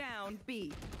 Spike down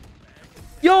B.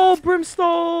 Yo,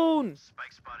 Brimstone!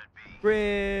 Spike spotted B.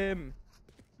 Brim.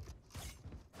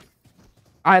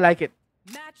 I like it.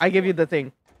 Match I give you point. the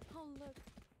thing. Oh, look.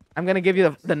 I'm gonna give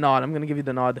you the nod. I'm gonna give you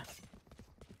the nod.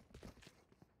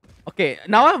 Okay,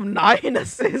 now I have 9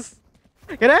 assists.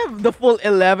 Can I have the full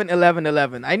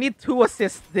 11-11-11? I need 2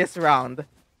 assists this round.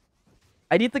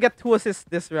 I need to get 2 assists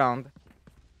this round.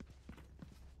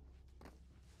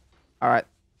 Alright.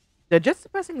 They're just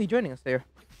surprisingly joining us here.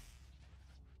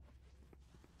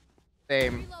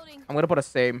 Same. Reloading. I'm gonna put a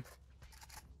same.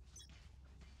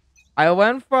 I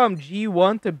went from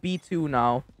G1 to B2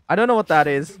 now. I don't know what that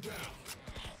is.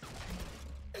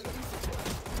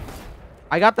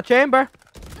 I got the chamber.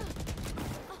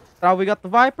 Now we got the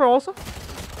Viper also.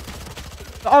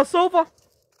 Oh, Sova.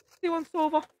 61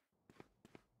 Sova.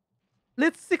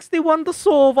 Let's 61 the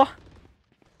Sova.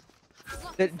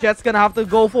 The Jet's gonna have to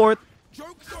go for it.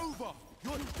 Joke's over.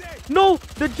 You're dead. No,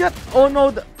 the Jet. Oh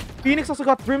no, the Phoenix also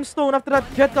got Brimstone. After that,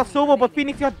 Jet got Sova, but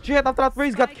Phoenix got Jet. After that,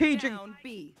 Raze got Spike Cage. down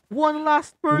B. One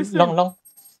last person. Long.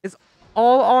 It's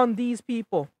all on these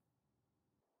people.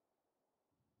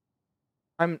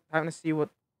 I'm trying to see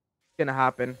what's gonna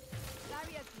happen.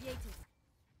 Barrier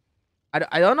created.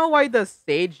 I don't know why the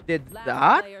Sage did Last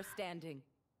that. player standing.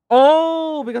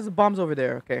 Oh, because the bomb's over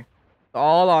there. Okay.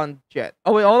 All on Jet.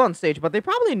 Oh wait, all on Sage, but they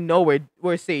probably know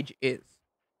where Sage is.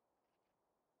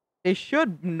 They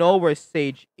should know where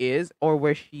Sage is or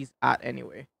where she's at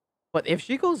anyway. But if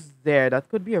she goes there, that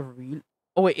could be a real.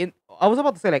 Oh wait, I was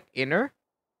about to say like inner.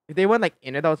 If they went like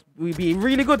inner, would be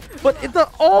really good. But it's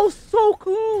all so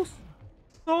close,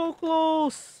 so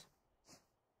close.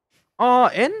 Oh,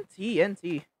 NT. I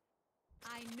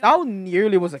know That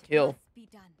nearly was a what kill. must be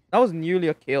done. That was nearly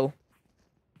a kill.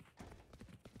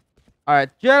 All right,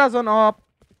 Jetta's on up.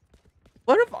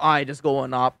 What if I just go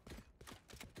on up?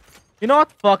 You know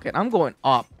what? Fuck it. I'm going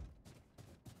up.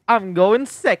 I'm going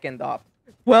second up.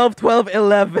 12, 12,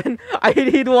 11. I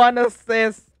need one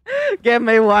assist. Give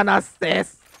me one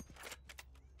assist.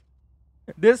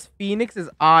 This Phoenix is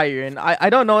iron. I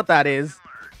don't know what that is.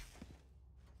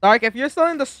 Dark, if you're still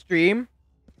in the stream,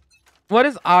 what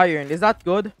is iron? Is that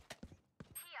good?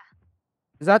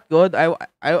 Is that good?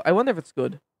 I wonder if it's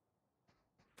good.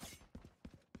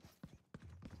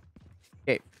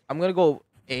 Okay, I'm gonna go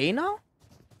A now.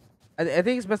 I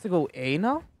think it's best to go A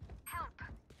now.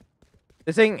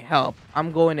 They're saying help.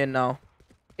 I'm going in now.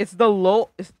 It's the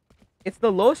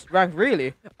lowest rank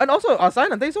really. And also,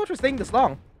 Silent, thanks so much for staying this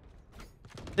long.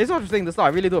 Thanks so much for staying this long. I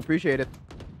really do appreciate it.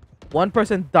 One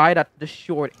person died at the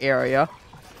short area.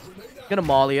 Gonna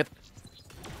molly it.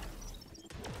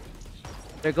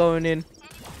 They're going in.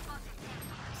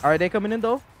 Are they coming in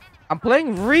though? I'm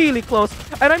playing really close.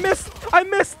 And I missed.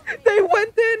 They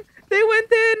went in.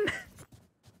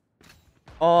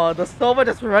 Oh, the Sova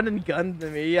just run and gunned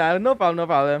me. Yeah, no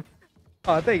problem.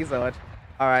 Oh, thank you so much.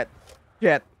 Alright.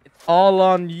 Jet, it's all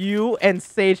on you and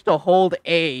Sage to hold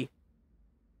A.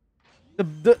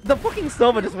 The fucking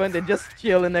Sova just went and just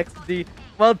chilling next to D.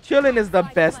 Well, chilling is the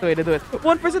best way to do it.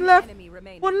 One person left. Enemy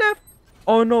remaining. One left.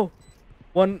 Oh no.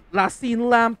 One last scene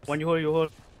lamps. One you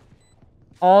hold.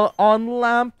 All on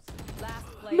lamps. Last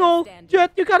player No, standing.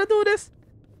 Jet, you gotta do this.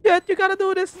 Jet, you gotta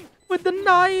do this. With the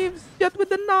knives. Jet with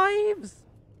the knives.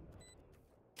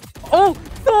 Oh,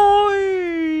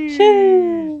 nice.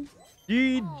 Sheesh.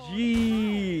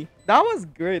 GG. That was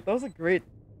great. That was a great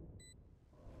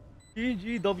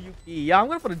GGWP. Yeah, I'm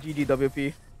gonna put a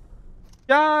GGWP.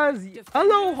 Jazz,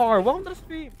 hello, Har. Welcome to the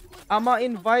stream. I'ma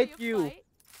invite you.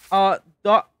 I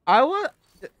want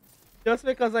just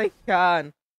because I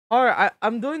can. Har,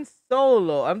 I'm doing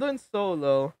solo. I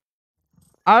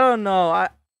don't know.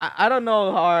 I don't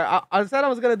know, Har. I said I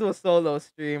was gonna do a solo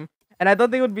stream, and I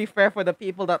don't think it would be fair for the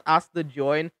people that asked to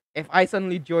join if I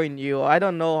suddenly join you. I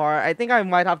don't know, Har. I think I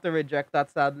might have to reject that,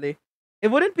 sadly. It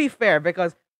wouldn't be fair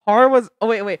because Har was. Oh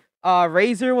wait.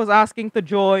 Razor was asking to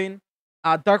join.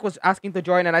 Dark was asking to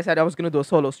join, and I said I was gonna do a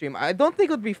solo stream. I don't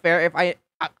think it would be fair if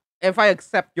I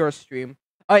accept your stream,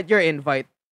 your invite.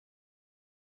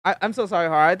 I'm so sorry,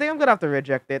 Har. I think I'm gonna have to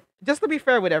reject it. Just to be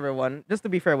fair with everyone.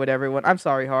 I'm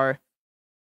sorry, Har.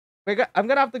 I'm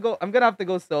gonna have to go. I'm gonna have to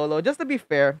go solo, just to be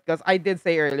fair, because I did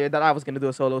say earlier that I was gonna do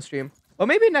a solo stream. But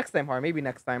maybe next time, Har. Maybe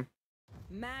next time.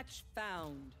 Match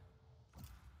found.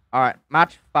 All right,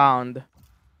 match found.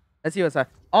 Let's see what's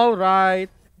up. All right.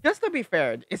 Just to be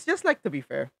fair, it's just like to be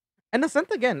fair. And the sent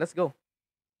again. Let's go.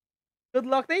 Good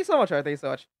luck. Thank you so much, Har. Thank you so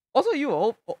much. Also,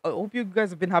 I hope you guys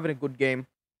have been having a good game.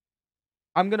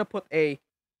 I'm gonna put a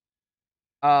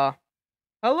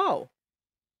hello.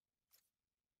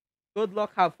 Good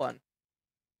luck, have fun.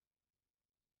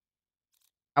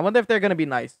 I wonder if they're gonna be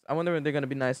nice.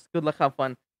 Good luck, have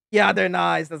fun. Yeah, they're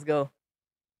nice. Let's go.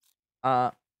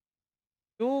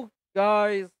 You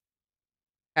guys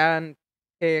can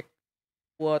pick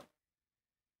what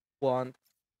want.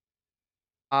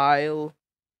 I'll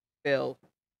fill.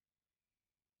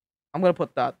 I'm gonna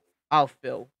put that. I'll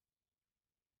fill.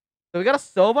 So we got a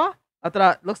Sova. After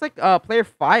that, looks like player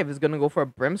 5 is gonna go for a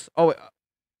Brimstone. Oh, wait.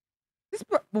 This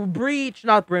Breach,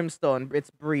 not Brimstone. It's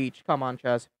Breach. Come on,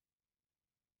 Chaz.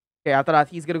 Okay, after that,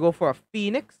 he's gonna go for a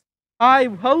Phoenix. Hi,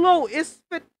 hello,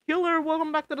 Isfit Killer.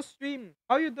 Welcome back to the stream.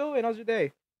 How you doing? How's your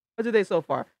day? How's your day so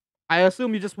far? I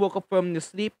assume you just woke up from your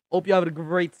sleep. Hope you have a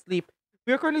great sleep.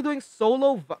 We are currently doing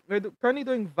solo. We're currently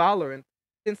doing Valorant.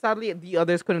 Since sadly the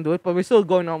others couldn't do it, but we're still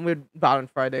going on with Valorant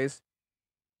Fridays.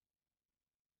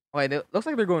 Wait, it looks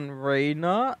like they're going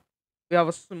Reyna. We have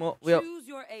a small. Choose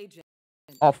your agent.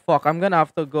 Oh fuck! I'm gonna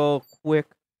have to go quick.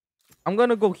 I'm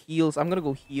gonna go heals.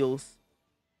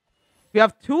 We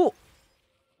have 2.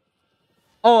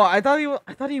 Oh, I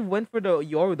thought he went for the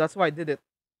Yoru. That's why I did it.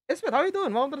 Isfit, how you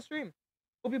doing? Welcome to the stream.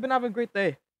 Hope you've been having a great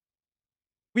day.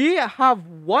 We have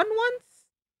won once.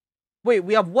 Wait,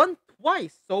 we have won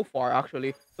twice so far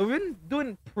actually. So we've been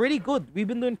doing pretty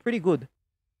good.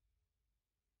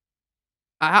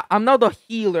 I'm now the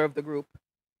healer of the group.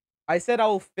 I said I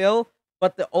will fill,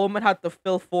 but the Omen had to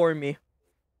fill for me.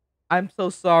 I'm so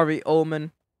sorry,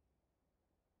 Omen.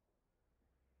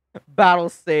 Battle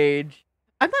Sage.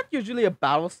 I'm not usually a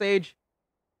battle sage.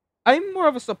 I'm more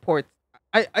of a support.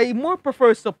 I more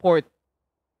prefer support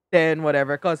than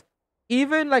whatever. Cause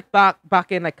even like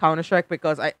back in like Counter Strike,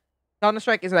 because I Counter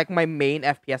Strike is like my main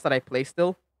FPS that I play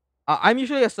still. I'm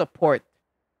usually a support.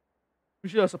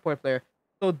 Usually a support player.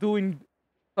 So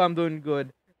I'm doing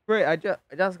good. Great. I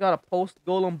just got a post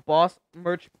Golem boss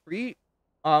merch free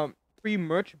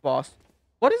merch boss.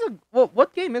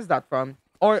 What game is that from?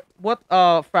 Or what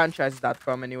franchise is that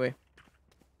from anyway?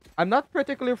 I'm not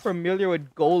particularly familiar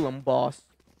with Golem boss.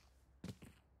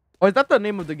 Or is that the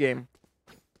name of the game?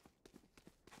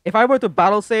 If I were to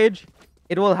battle Sage,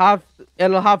 it'll have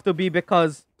to be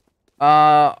because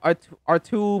our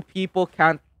two people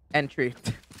can't entry.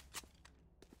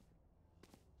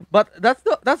 But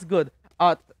that's good.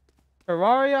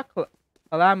 Terraria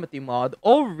Calamity mod.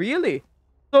 Oh really?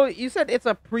 So you said it's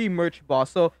a pre-merch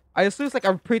boss. So I assume it's like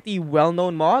a pretty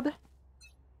well-known mod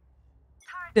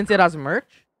since it has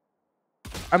merch.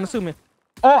 I'm assuming.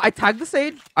 Oh, I tagged the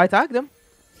Sage. I tagged him.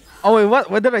 Oh wait,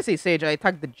 what did I say? Sage. I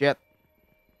tagged the Jet.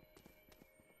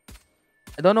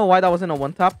 I don't know why that wasn't a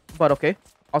one tap, but okay.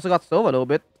 Also got Sova a little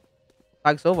bit.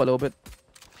 Tag Sova a little bit.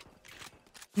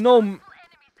 No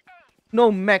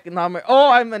mech.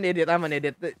 Oh, I'm an idiot. I'm an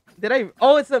idiot. Did I?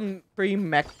 Oh, it's a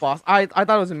pre-mech boss. I thought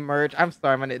it was a merge. I'm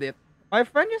sorry, I'm an idiot. My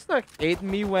friend used to hate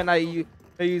me when I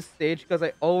use Sage because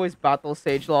I always battle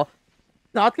Sage. Lol.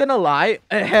 Not gonna lie,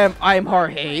 I'm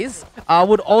Harhaze. I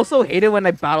would also hate it when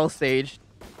I battle Sage.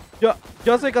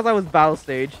 Just because I was battle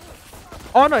Sage.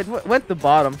 Oh no, it went to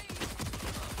bottom.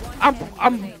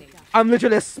 I'm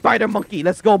literally a spider monkey.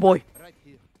 Let's go, boy.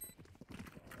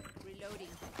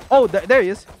 Oh, there he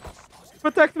is.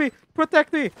 Protect me!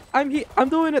 Protect me! I'm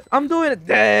doing it! I'm doing it!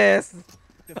 Yes!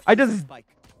 I just...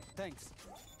 Thanks.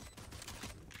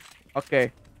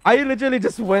 Okay. I literally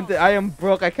just went... I am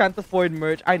broke. I can't afford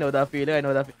merch. I know that feeling. I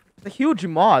know that feeling. It's a huge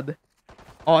mod.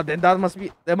 Oh, then that must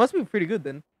be pretty good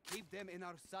then. Keep them in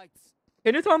our sights.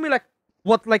 Can you tell me like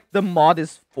what like the mod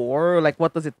is for? Like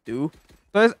what does it do?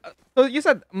 So you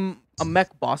said a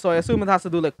mech boss, so I assume it has to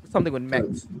do like something with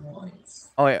mechs.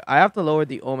 Oh wait, I have to lower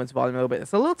the Omen's volume a little bit.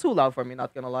 It's a little too loud for me,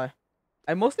 not gonna lie.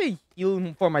 I mostly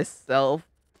heal for myself.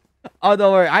 Oh,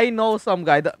 don't worry. I know some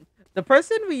guy. The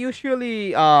person we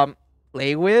usually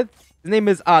play with, his name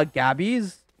is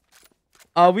Gabby's.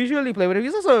 We usually play with him.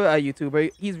 He's also a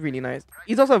YouTuber. He's really nice.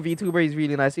 He's also a VTuber. He's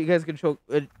really nice. You guys can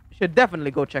should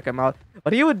definitely go check him out.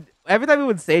 But he would, every time he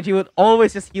would Sage, he would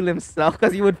always just heal himself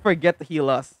because he would forget to heal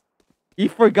us. He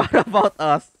forgot about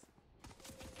us.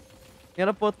 You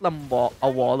gotta put a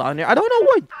wall down there. I don't know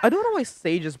why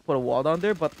Sage just put a wall down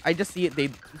there, but I just see it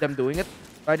them doing it.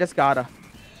 So I just gotta.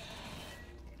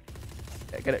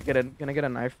 Okay, can I get a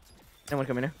knife? Anyone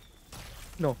come in here?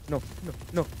 No. Charges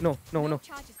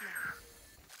now.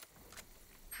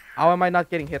 How am I not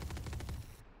getting hit?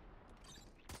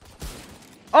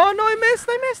 Oh no, I missed!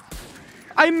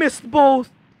 I missed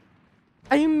both!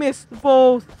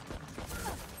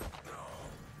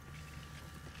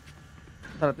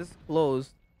 This is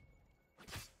closed.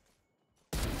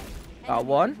 Got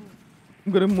one.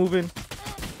 I'm gonna move in.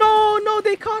 No,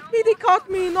 they caught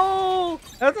me, no!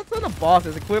 That's a ton of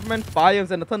bosses, equipment,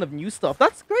 biomes, and a ton of new stuff.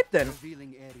 That's great then.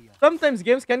 Revealing area. Sometimes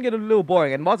games can get a little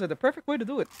boring, and mods are the perfect way to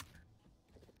do it.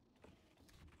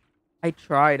 I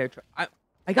tried.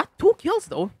 I got 2 kills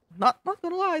though. Not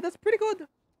gonna lie, that's pretty good.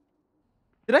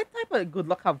 Did I type a good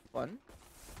luck have fun?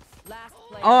 Last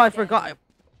player Oh, I standing. forgot.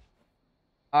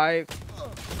 I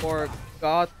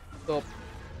forgot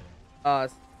to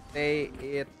say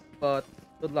it, but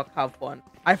good luck have fun.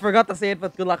 I forgot to say it,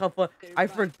 but good luck have fun. I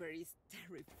forgot.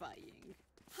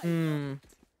 Terrifying.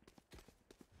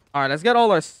 Alright, let's get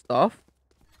all our stuff.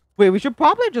 Wait, we should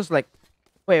probably just like...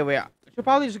 Wait. We should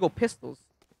probably just go pistols.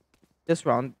 This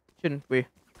round, shouldn't we?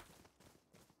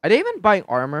 Are they even buying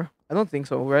armor? I don't think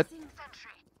so, right?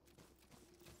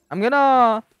 I'm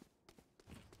gonna...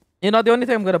 You know, the only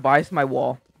thing I'm gonna buy is my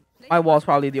wall. My wall's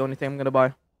probably the only thing I'm gonna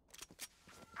buy.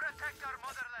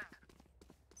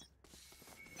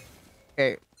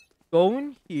 Okay. Go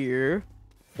in here.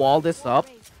 Wall this up.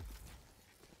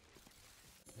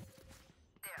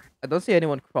 I don't see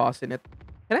anyone crossing it.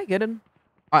 Can I get in?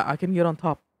 I can get on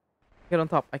top. Get on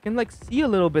top. I can like see a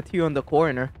little bit here in the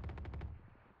corner.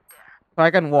 So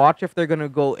I can watch if they're gonna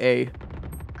go A.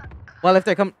 Well, if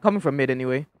they're coming from mid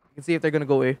anyway. You can see if they're gonna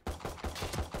go A.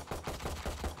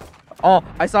 Oh,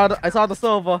 I saw the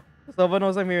Sova. The Sova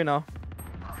knows I'm here now.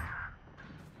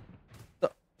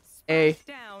 A.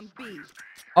 Down B.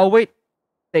 Oh wait.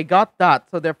 They got that,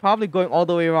 so they're probably going all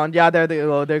the way around. Yeah, there they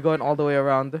go. They're going all the way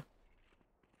around.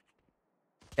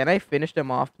 Can I finish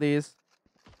them off, please?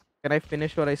 Can I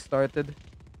finish what I started?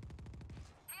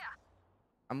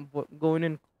 I'm going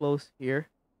in close here.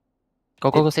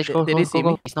 Go, go, go, Sage, go, Did go, he go, see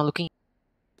go. me? He's not looking.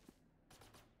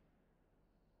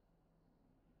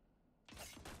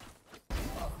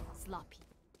 Sloppy.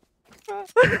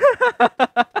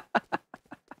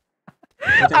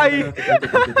 I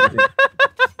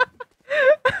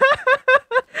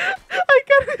I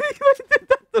can't believe I did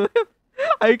that to him.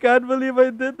 I can't believe I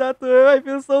did that to him. I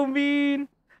feel so mean.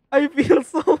 I feel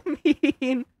so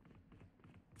mean.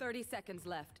 30 seconds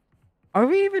left. Are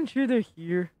we even sure they're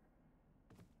here?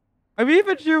 Are we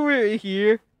even sure we're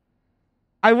here?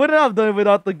 I wouldn't have done it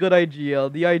without the good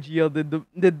IGL. The IGL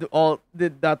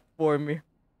did that for me.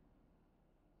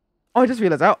 Oh, I just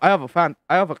realized I have a fan.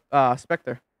 I have a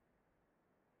Spectre.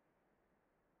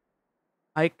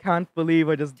 I can't believe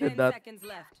I just 10 did that. seconds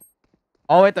left.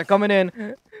 Oh wait, they're coming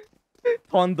in.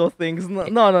 Tondo things. No,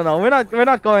 no. We're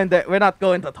not going there. We're not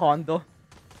going to Tondo.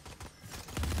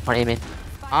 One aim in.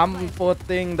 I'm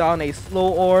putting down a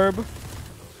slow orb.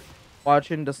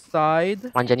 Watching the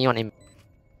side. One Jenny, one aim.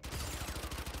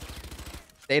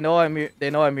 They know I'm here. They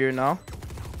know I'm here now.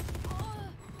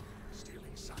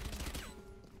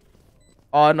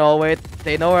 Oh no, wait.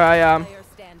 They know where I am. Player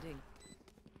standing.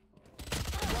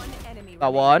 One enemy Got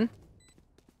remaining. one.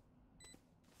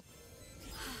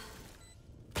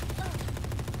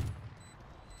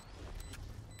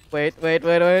 Wait.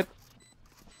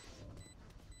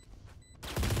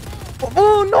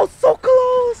 Oh no, so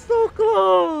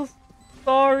close.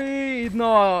 Sorry.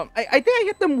 No, I think I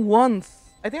hit them once.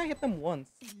 They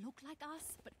look like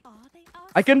us, but are they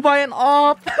us? I can buy an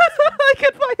op. I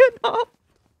can buy an op.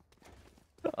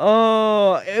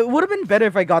 Oh, it would have been better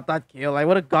if I got that kill. I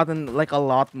would have gotten like a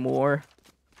lot more.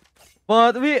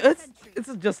 But it's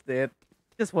just it.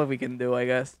 Just what we can do, I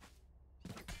guess.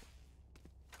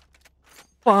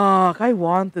 Fuck, I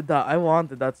wanted that. I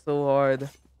wanted that so hard.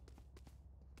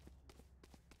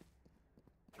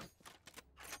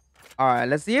 Alright,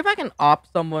 let's see if I can op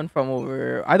someone from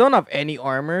over. I don't have any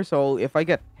armor, so if I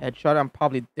get headshot, I'm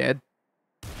probably dead.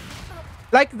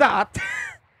 Like that.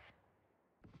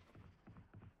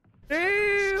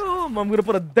 Damn, I'm gonna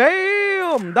put a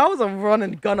damn. That was a run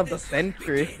and gun of the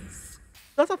century.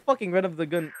 That's a fucking run of the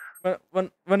gun.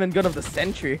 Run and gun of the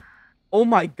century. Oh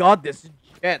my god, this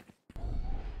jet.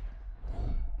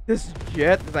 This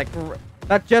jet is like,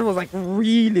 that jet was like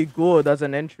really good as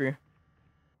an entry.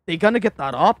 They gonna get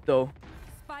that op though.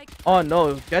 Spike. Oh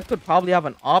no, Jet could probably have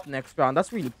an op next round.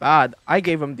 That's really bad. I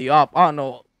gave him the op. Oh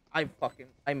no, I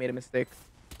made a mistake.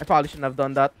 I probably shouldn't have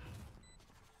done that.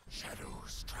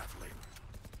 Shadows traveling.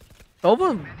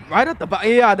 Sova right at the back.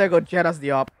 Yeah, there go Jet as the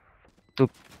op.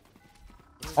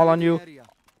 All on you.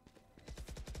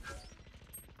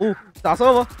 Ooh, that's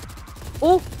over.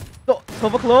 Ooh,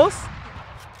 Sova close.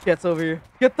 Jet's over here.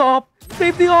 Get the op.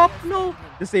 Save the op. No.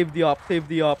 Just save the op. Save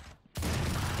the op.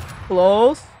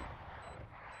 Close.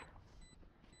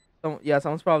 Yeah,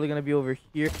 someone's probably gonna be over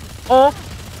here. Oh,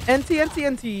 NT.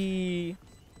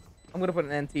 I'm gonna put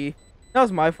an NT. That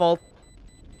was my fault.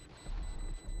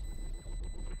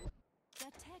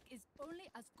 Their tech is only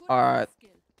as good Alright. as their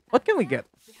skill. What can we get?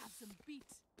 They have some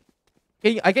beats.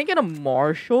 I can get a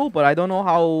Marshall, but I don't know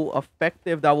how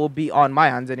effective that will be on my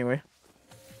hands anyway.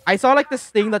 I saw like this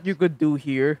thing that you could do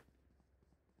here.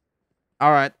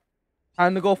 Alright.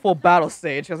 Time to go full battle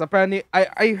stage, because apparently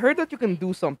I heard that you can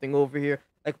do something over here.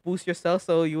 Like boost yourself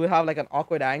so you would have like an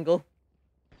awkward angle.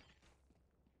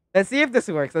 Let's see if this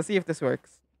works.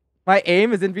 My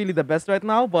aim isn't really the best right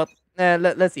now, but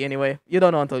let's see anyway. You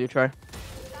don't know until you try.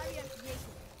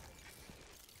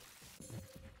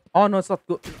 Oh no, it's not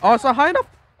good. Oh, it's not high enough.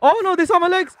 Oh no, they saw my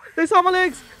legs. They saw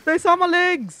my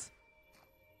legs.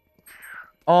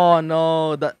 Oh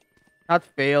no, that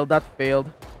failed.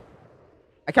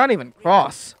 I can't even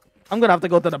cross. I'm gonna have to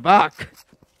go to the back.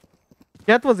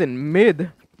 Jet was in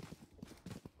mid.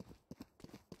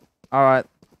 Alright.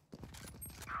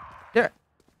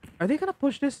 Are they gonna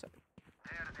push this?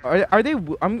 Are they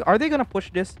gonna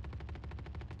push this?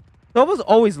 Sova's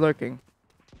always lurking.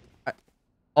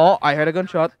 I heard a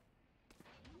gunshot.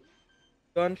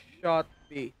 Gunshot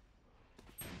B.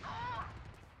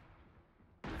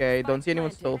 Okay, don't see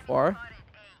anyone so far.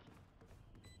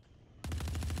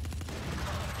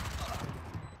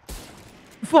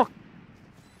 Fuck!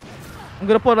 I'm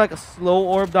gonna put like a slow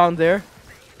orb down there.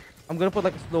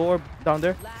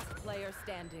 Last player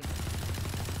standing.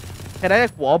 Can I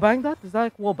like wallbang that? Is that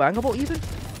like wallbangable even?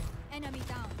 Enemy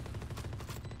down.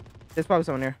 There's probably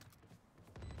someone here.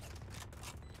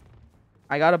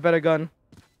 I got a better gun.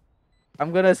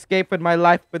 I'm gonna escape with my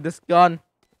life with this gun.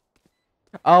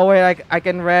 Oh wait, I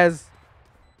can res.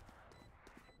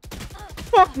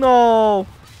 Fuck no.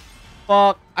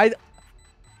 Fuck.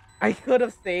 I could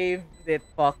have saved it.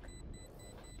 Fuck.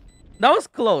 That was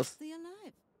close. Stay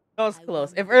alive. That was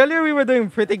close. If earlier we were doing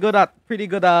pretty good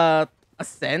at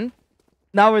ascent,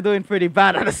 now we're doing pretty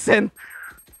bad at ascent.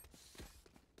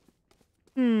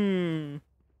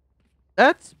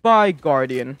 Let's buy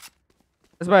Guardian.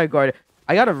 Let's buy a Guardian.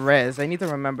 I got a res. I need to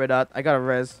remember that. I got a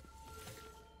res.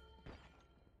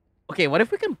 Okay, what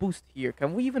if we can boost here?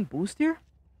 Can we even boost here?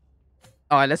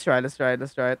 Alright, let's try it. Let's try it.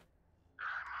 Let's try it.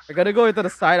 We're gonna go into the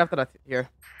side after that here.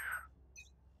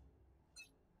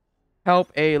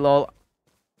 Help A, lol.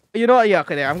 You know what? Yeah,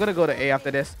 okay, there. I'm gonna go to A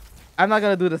after this. I'm not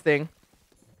gonna do the thing.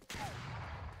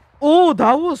 Oh,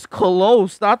 that was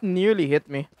close. That nearly hit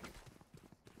me.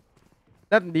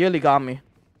 That nearly got me.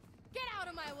 Get out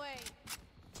of my way.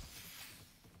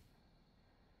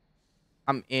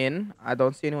 I'm in. I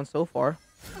don't see anyone so far.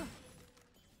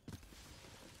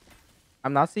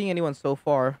 I'm not seeing anyone so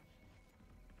far.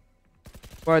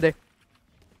 Where are they?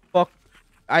 Fuck.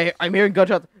 I'm hearing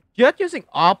gunshots. Jet using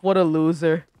op, what a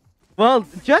loser. Well,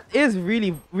 Jet is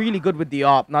really, really good with the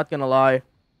op, not gonna lie.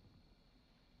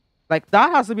 Like, that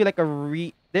has to be like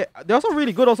a they're also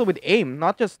really good also with aim,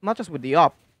 not just with the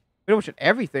op. Pretty much with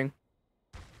everything.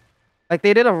 Like,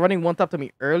 they did a running one tap to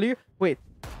me earlier. Wait,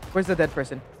 where's the dead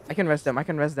person? I can rest them. I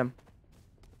can rest them.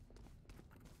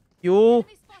 You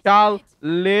shall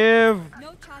live.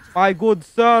 No charges. My good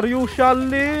sir, you shall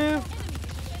live.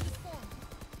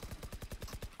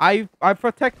 I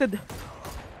protected.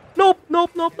 Nope,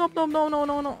 nope, nope, nope, nope, no, no,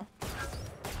 no, no.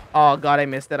 Oh god, I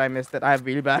missed it. I missed it. I have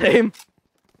really bad aim.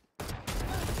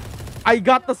 I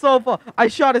got the sofa. I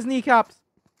shot his kneecaps.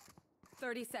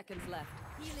 30 seconds left.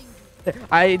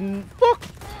 Healing. Fuck.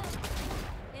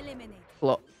 Eliminate.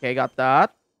 Okay, got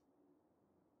that.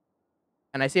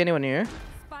 And I see anyone here?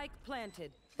 Spike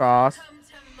planted. Cross.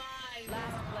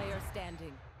 Last player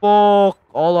standing. Fuck.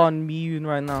 All on me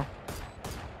right now.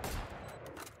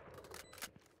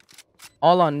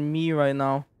 All on me right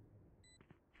now.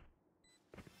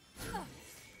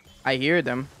 I hear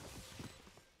them.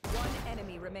 One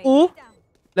enemy remaining. Ooh.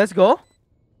 Let's go.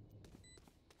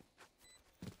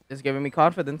 It's giving me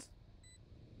confidence.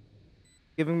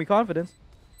 Giving me confidence.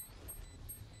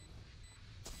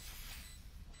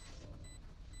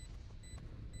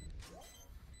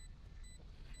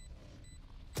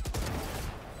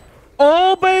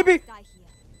 Oh, baby. Die here.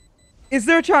 Is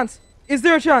there a chance? Is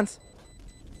there a chance?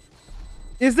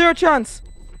 Is there a chance?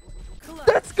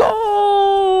 Let's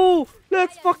go!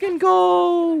 Let's fucking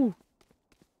go!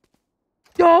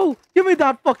 Yo, give me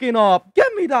that fucking up!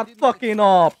 Give me that fucking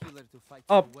up!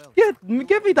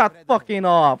 Give me that fucking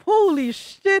up! Holy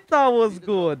shit, that was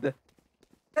good!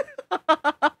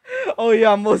 Oh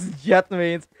yeah, most jet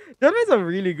mains. Jet mains are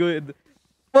really good.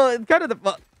 Well, kind of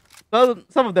well,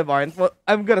 some of them aren't. Well,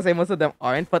 I'm gonna say most of them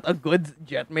aren't, but a good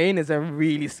jet main is a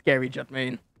really scary jet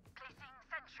main.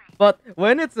 But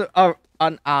when it's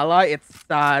an ally, it's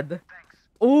sad.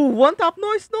 Oh, one tap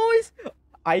noise.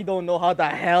 I don't know how the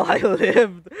hell I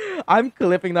lived. I'm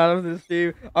clipping that onto the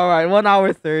stream. Alright, 1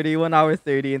 hour 30. 1 hour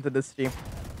 30 into the stream.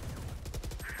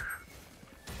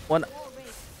 1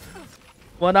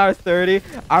 hour 30.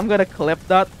 I'm gonna clip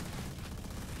that.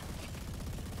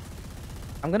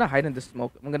 I'm gonna hide in the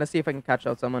smoke. I'm gonna see if I can catch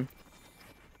out someone.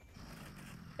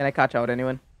 Can I catch out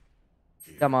anyone?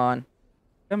 Come on.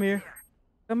 Come here.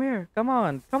 Come here. Come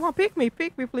on. Come on. Pick me.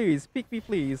 Pick me, please. Pick me,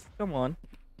 please. Come on.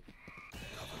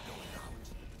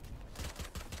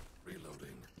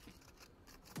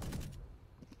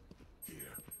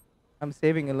 I'm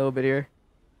saving a little bit here.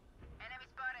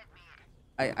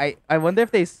 I wonder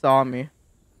if they saw me.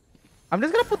 I'm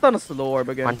just gonna put down a slow orb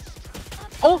again.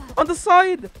 Oh, on the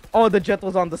side. Oh, the jet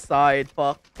was on the side.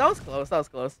 Fuck. That was close. That was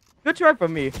close. Good try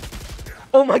from me.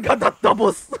 Oh my god, that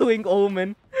double swing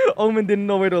Omen. Omen didn't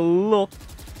know where to look.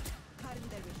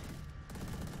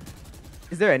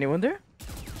 Is there anyone there?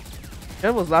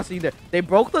 Jet was last there. They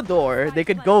broke the door. They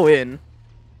could go in.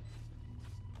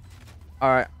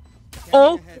 Alright.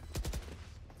 Oh!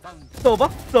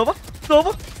 Sova.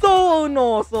 Oh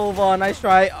no, Sova. Nice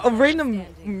try.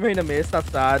 Reina missed. That's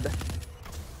sad.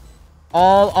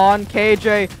 All on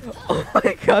KJ. Oh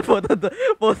my god,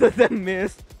 both of them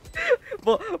missed.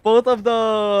 Both of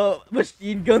the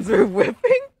machine guns were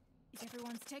whipping.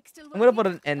 I'm gonna put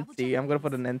an NT. I'm gonna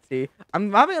put an NT.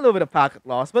 I'm having a little bit of packet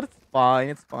loss, but it's fine.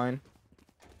 It's fine.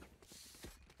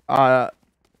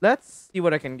 Let's see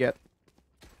what I can get.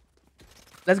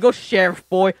 Let's go, Sheriff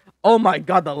Boy. Oh my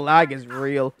god, the lag is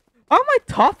real. How am I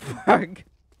top fag?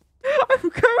 I'm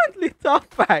currently top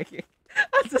fagging.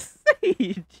 as a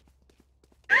sage.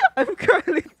 I'm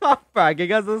currently top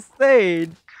fragging as a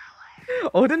sage.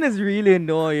 Odin is really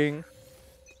annoying.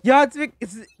 Yeah,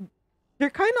 they're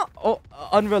kind of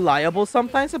unreliable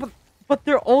sometimes, but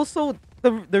they're also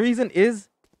the reason is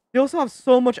they also have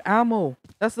so much ammo.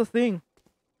 That's the thing.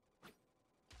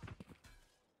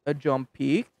 A jump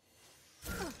peek.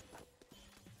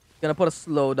 Gonna put a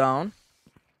slow down.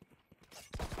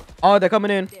 Oh, they're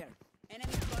coming in.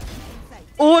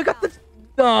 Oh, I got the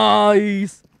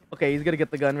nice. Okay, he's gonna get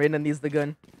the gun. Reina needs the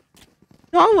gun.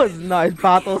 That was nice,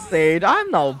 Battle Sage. I'm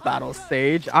no Battle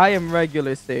Sage. I am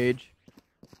regular Sage.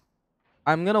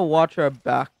 I'm gonna watch her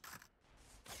back.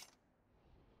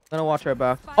 Gonna watch her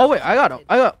back. Oh wait, I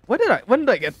got. When did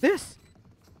I get this?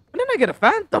 When did I get a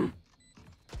Phantom?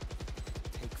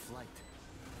 Take flight.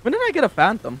 When did I get a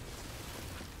Phantom?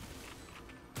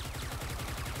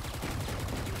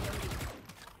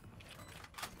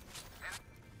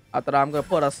 After that, I'm gonna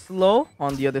put a slow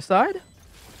on the other side.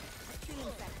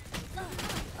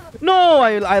 No,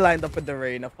 I lined up with the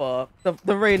Reina. Fuck.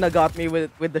 The Reina got me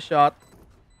with the shot.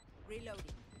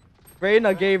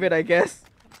 Reina gave it, I guess.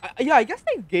 Yeah, I guess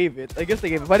they gave it.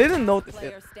 But I didn't notice it.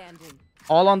 Player standing.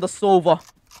 All on the Sova.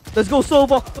 Let's go,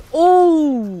 Sova.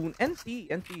 Oh,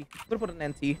 NT. I'm gonna put an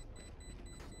NT.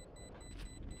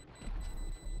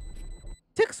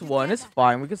 6-1 is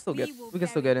fine. We can still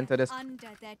get into this.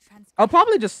 I'll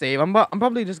probably just save. I'm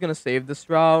probably just gonna save this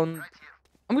round.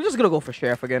 I'm just gonna go for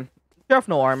Sheriff again. Sheriff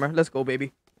no armor. Let's go,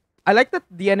 baby. I like that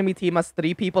the enemy team has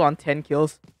 3 people on 10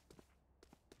 kills.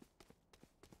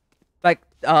 Like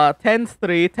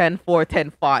 10-3, 10-4,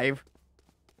 10-5.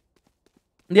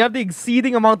 They have the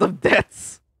exceeding amount of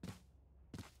deaths.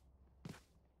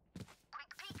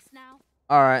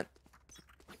 Alright.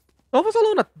 Sofa's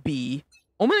alone at B.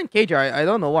 Omen and Cage, I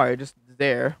don't know why. They're just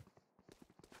there.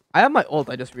 I have my ult,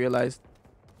 I just realized.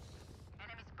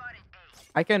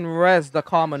 I can res the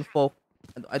common folk.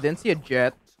 I didn't see a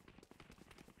jet.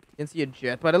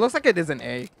 But it looks like it is an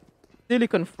A. Really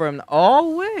confirmed.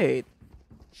 Oh, wait.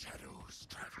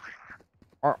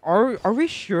 Are we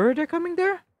sure they're coming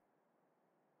there?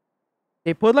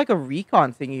 They put like a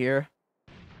recon thing here.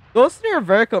 Those 3 are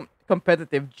very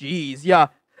competitive. Jeez, yeah.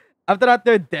 After that,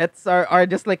 their deaths are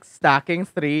just like stacking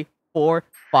 3, 4,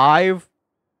 5.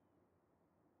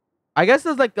 I guess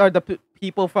those like are the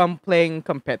people from playing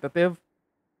competitive.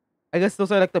 I guess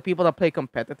those are like the people that play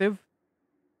competitive.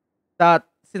 That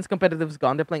since competitive's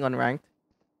gone, they're playing unranked.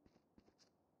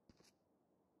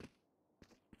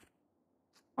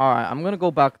 Alright, I'm gonna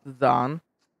go back down.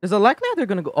 There's a likelihood they're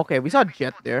gonna go. Okay, we saw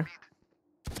Jet there.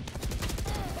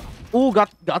 Ooh,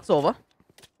 got Sova.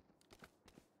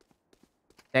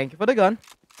 Thank you for the gun.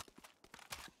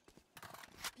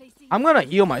 I'm gonna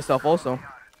heal myself also.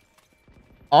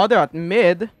 Oh, they're at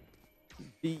mid.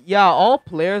 Yeah, all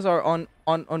players are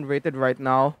unrated right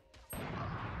now.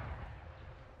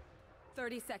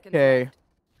 30 seconds. Okay. left.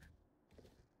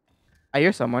 I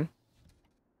hear someone.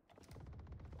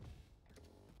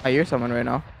 I hear someone right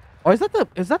now. Oh, is that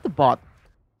the bot?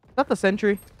 Is that the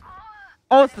sentry?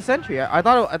 Oh, it's the sentry. I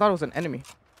thought it was an enemy.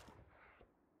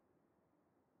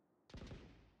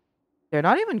 They're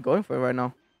not even going for it right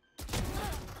now.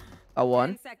 A 1.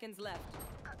 10 seconds left.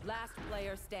 Last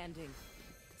player standing.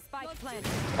 Spike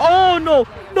planted. Oh no!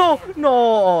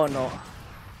 Oh no!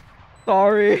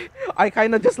 Sorry, I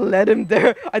kind of just let him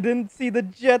there. I didn't see the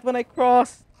jet when I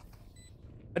crossed.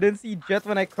 No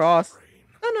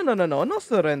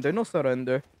surrender, no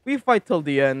surrender. We fight till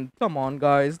the end. Come on,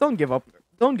 guys, don't give up.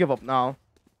 Don't give up now.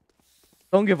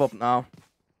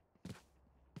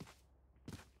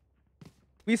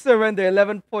 We surrender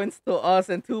 11 points to us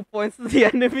and 2 points to the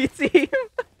enemy team.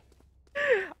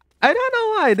 I don't know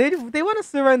why. They want to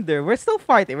surrender. We're still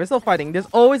fighting. There's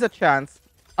always a chance.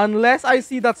 Unless I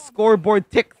see that scoreboard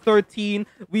tick 13,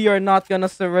 we're not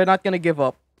gonna give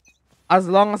up. As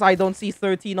long as I don't see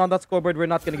 13 on that scoreboard, we're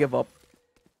not gonna give up.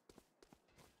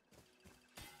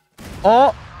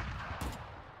 Oh!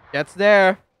 Jet's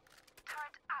there.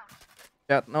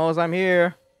 Jet knows I'm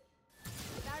here.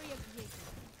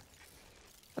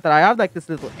 But I have like this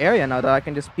little area now that I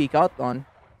can just peek out on.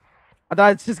 I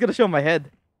thought it's just gonna show my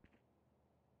head.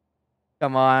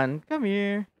 Come on, come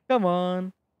here, come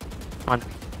on. On.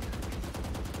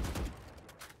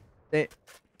 They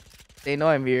know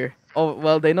I'm here. Oh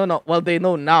well, they know no. Well, they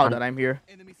know now that I'm here.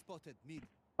 Enemy spotted. Mid.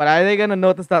 But are they gonna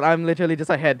notice that I'm literally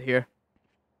just ahead here?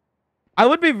 I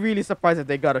would be really surprised if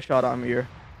they got a shot on me here.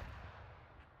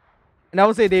 And I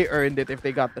would say they earned it if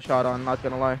they got the shot on. Not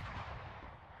gonna lie.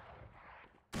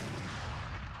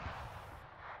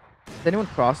 Is anyone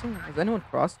crossing? Has anyone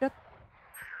crossed yet?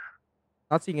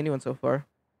 Not seeing anyone so far.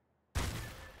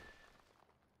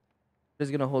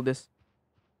 Just gonna hold this.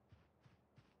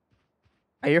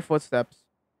 I hear footsteps.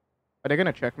 Are they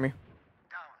gonna check me?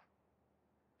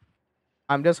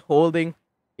 I'm just holding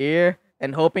here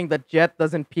and hoping that Jet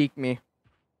doesn't peek me.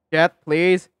 Jet,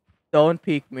 please don't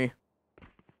peek me.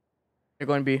 You're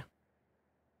going B.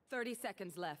 30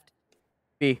 seconds left.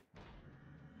 B.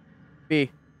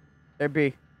 B. They're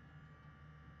B.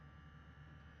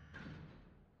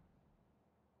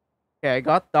 Okay, I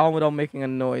got down without making a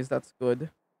noise. That's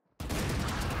good.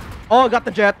 Oh, I got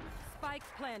the Jet. Spike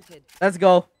planted. Let's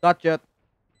go. Got Jet.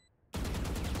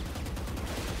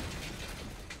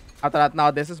 After that, now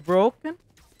this is broken.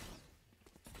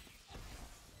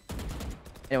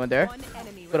 Anyone there? One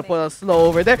enemy Gonna put remaining. a slow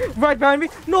over there. Right behind me.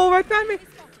 No, right behind me.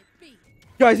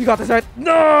 Guys, you got this right.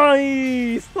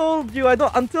 Nice. Told you. I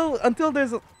don't. Until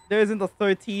there isn't a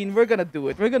 13. We're gonna do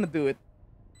it. We're gonna do it.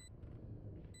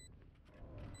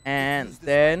 And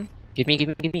then. Give me, give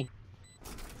me, give me.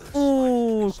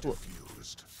 Ooh. Cool.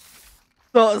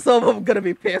 So someone's gonna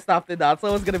be pissed after that.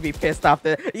 Someone's gonna be pissed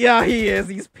after. Yeah, he is.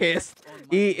 He's pissed.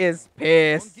 He is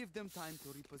pissed.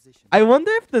 I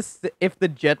wonder if the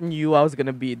Jet knew I was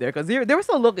gonna be there, because they were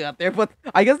still looking out there, but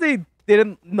I guess they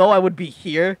didn't know I would be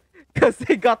here because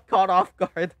they got caught off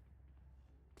guard.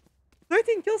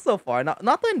 13 kills so far.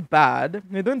 Not doing bad.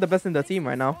 We're doing the best in the team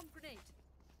right now.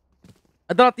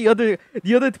 I thought the other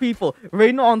people,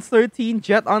 Reyna on 13,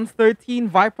 Jet on 13,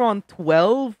 Viper on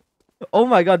 12. Oh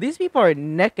my god, these people are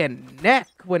neck and neck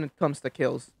when it comes to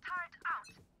kills.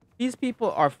 These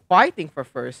people are fighting for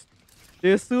first.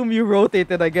 They assume you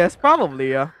rotated, I guess.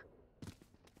 Probably, yeah.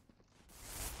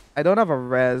 I don't have a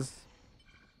res.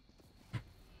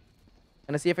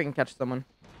 Gonna see if I can catch someone.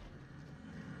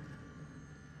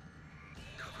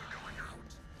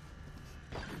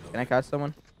 Can I catch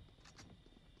someone?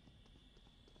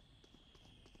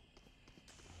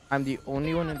 I'm the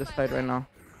only one in the side right now.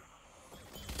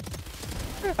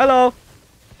 Hello!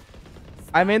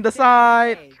 I'm in the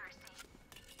side!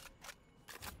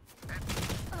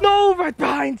 No, right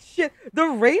behind! Shit! The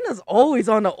rain is always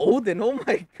on the Odin. Oh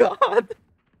my god!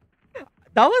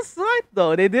 That was sight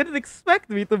though. They didn't expect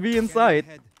me to be inside.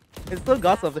 It still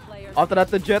got something. After that,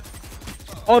 the Jet.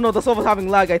 Oh no, the Sova's having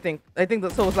lag, I think. I think the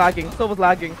Sova's lagging. Sova's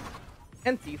lagging.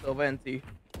 NT, Sova, NT.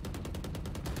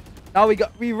 Now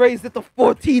we raised it to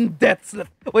 14 deaths.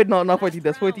 Wait, no, not 14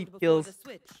 deaths. 14 kills.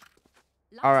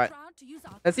 Alright.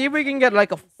 Let's see if we can get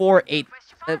like a 4-8.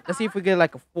 Let's see if we get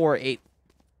like a 4-8.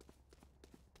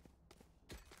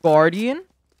 Guardian?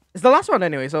 It's the last one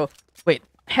anyway, so... Wait,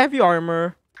 heavy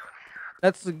armor.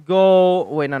 Let's go...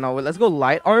 Wait, no. Let's go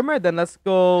light armor, then let's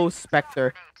go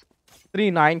Spectre.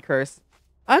 3-9 curse.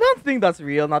 I don't think that's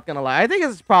real, not gonna lie. I think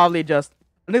it's probably just...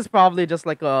 This is probably just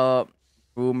like a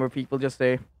rumor people just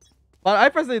say. But I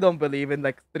personally don't believe in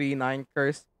like 3-9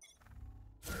 curse.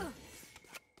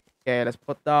 Okay, let's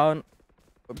put down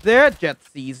up there. Jet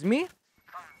sees me.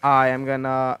 I am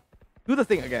gonna do the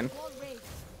thing again.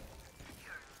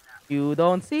 You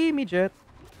don't see me, Jet.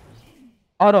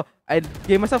 Oh no, I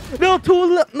gave myself no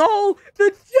no,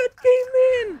 the Jet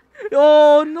came in.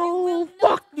 Oh no,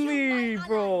 fuck me,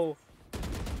 bro.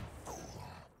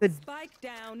 The Spike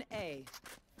down A.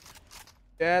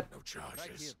 Jet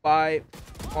by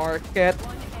market.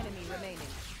 One enemy remaining.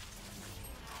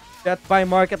 Jet by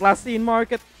market. Last seen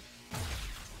market.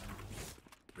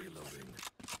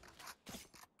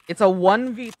 It's a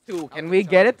 1v2. Can we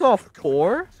get it to a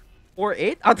 4?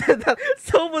 4-8? After that,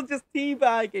 someone's just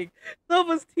teabagging.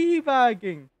 Someone's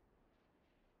teabagging.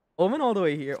 Omen all the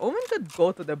way here. Omen could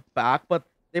go to the back, but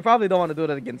they probably don't want to do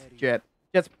that against Jet.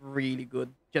 Jet's really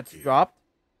good. Jet's dropped.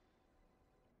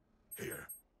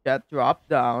 Jet dropped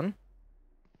down.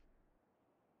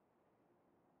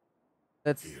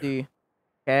 Let's see.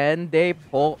 Can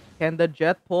the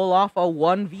Jet pull off a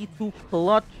 1v2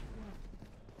 clutch?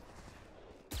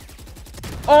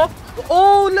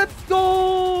 Oh, let's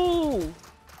go!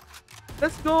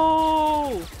 Let's go!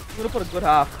 I'm gonna put a good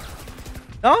half.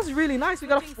 That was really nice. We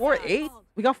got a 4-8.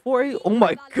 We got 4-8. Oh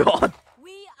my god.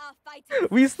 We are fighting.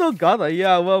 We still got it.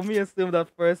 Yeah, well, me assumed that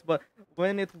first, but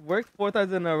when it worked 4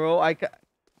 times in a row, I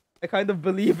kind of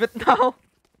believe it now.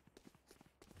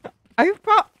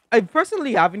 I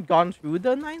personally haven't gone through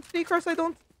the 9 sneakers.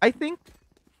 I think.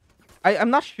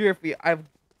 I'm not sure if I've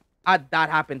had that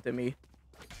happen to me.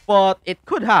 But it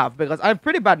could have, because I have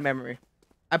pretty bad memory.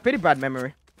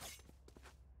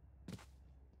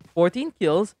 14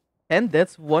 kills, 10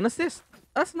 deaths, 1 assist.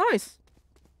 That's nice.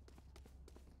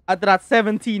 At that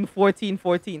 17, 14,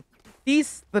 14.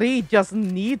 These 3 just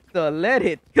need to let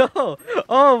it go.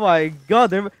 Oh my god,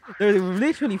 they're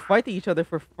literally fighting each other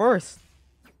for first.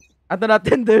 After that,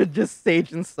 then they're just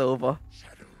Sage and Sova.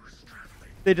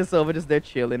 They just over just there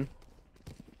chilling.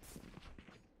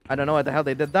 I don't know why the hell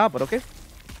they did that, but okay.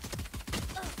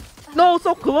 No,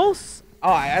 so close.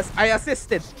 Oh, I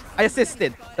assisted. I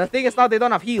assisted. The thing is now they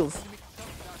don't have heals.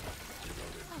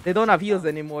 They don't have heals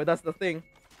anymore. That's the thing.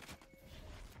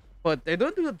 But they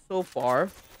don't do it so far.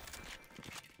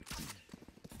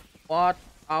 Watch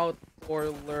out for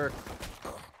lurk.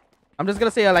 I'm just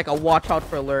gonna say like a watch out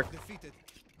for lurk.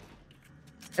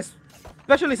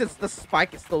 Especially since the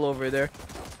spike is still over there.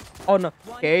 Oh no,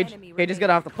 Cage. Cage is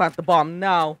gonna have to plant the bomb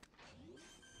now.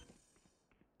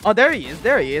 Oh, there he is.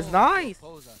 There he is. Nice.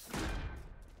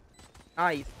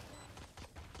 Nice.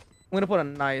 I'm gonna put a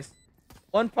nice.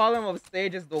 One problem of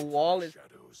stage is the wall is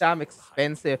damn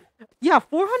expensive. Yeah,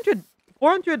 400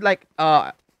 like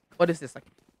what is this, like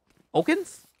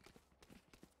tokens?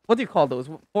 What do you call those?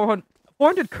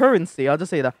 400 currency. I'll just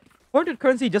say that 400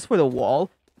 currency just for the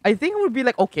wall. I think it would be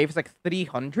like okay if it's like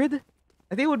 300.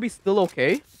 I think it would be still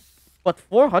okay, but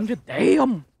 400,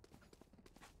 damn.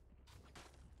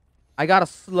 I got a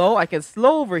slow. I can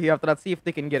slow over here after that. See if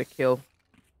they can get a kill.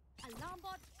 Alarm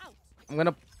bot out. I'm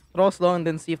gonna throw slow and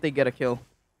then see if they get a kill.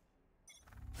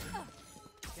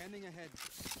 Scanning ahead.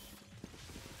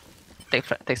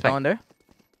 Takes Down back. there.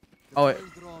 Oh wait.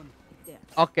 Drone.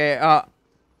 Okay.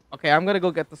 Okay. I'm gonna go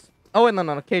get this. Oh wait,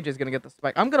 no. Cage is gonna get the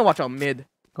spike. I'm gonna watch out mid.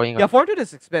 Going Yeah, up. 400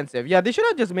 is expensive. Yeah, they should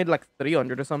have just made like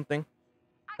 300 or something.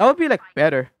 That would be like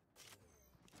better.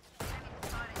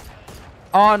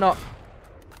 Oh no.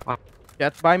 Wow.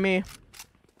 Jet by me.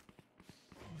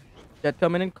 Jet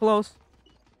coming in close.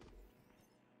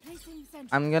 Placing sentry.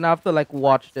 I'm gonna have to like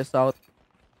watch this out.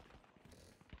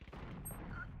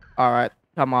 Alright.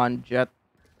 Come on, Jet.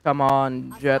 Come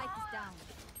on, Our Jet. spike is down.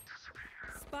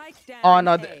 Spike down. Oh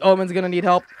no, A. Omen's gonna need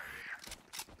help.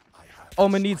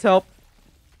 Omen needs help.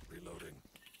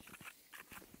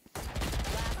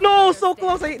 No, so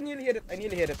close. I nearly hit it. I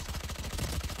nearly hit it.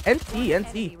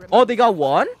 NT. Oh, they got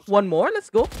one? One more? Let's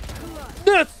go.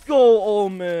 Let's go,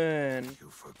 Omen.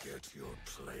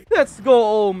 Let's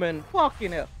go, Omen.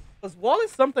 Fucking hell. Because wall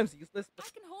is sometimes useless I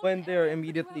can hold when the they're area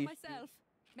pretty well immediately... myself.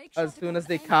 Make as sure to soon go as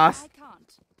they anywhere cast. I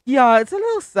can't. Yeah, it's a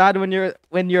little sad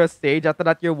when you're a stage. After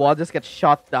that, your wall just gets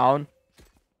shot down.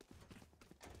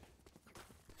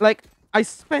 Like, I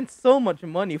spent so much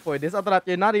money for this. After that,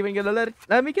 you're not even gonna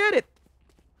let me get it.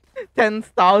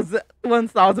 10,000,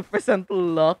 1,000%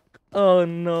 luck. Oh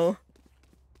no.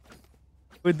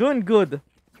 We're doing good.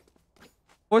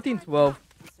 14-12.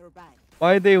 We survive.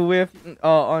 Why they whiff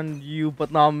on you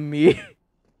but not me?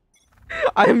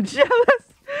 I'm jealous.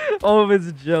 Oh,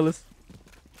 it's jealous.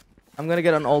 I'm gonna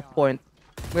get an ult point.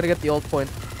 I'm gonna get the ult point.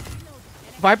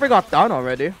 Viper got down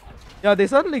already. Yeah, they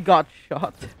suddenly got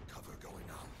shot.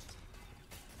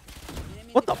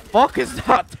 What the fuck is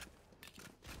that?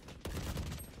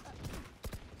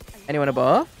 Anyone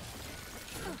above?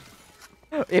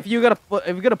 If you're gonna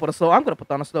put a slow, I'm gonna put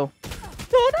down a slow.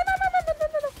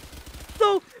 No.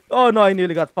 So, oh no, I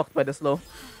nearly got fucked by the slow.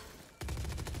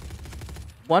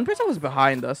 One person was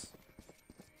behind us.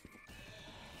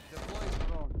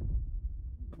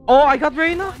 Oh, I got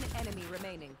Reina. One enemy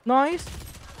remaining. Nice.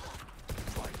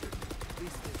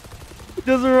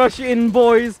 Just rush in,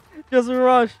 boys. Just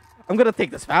rush. I'm gonna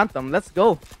take this Phantom. Let's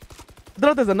go.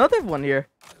 There's another one here.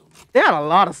 They had a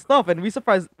lot of stuff, and we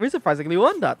surprisingly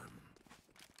won that.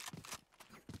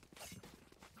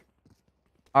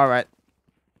 All right.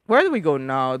 Where do we go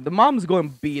now? The mom's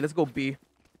going B. Let's go B.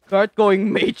 Start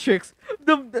going Matrix.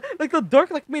 The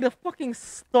Dark like made a fucking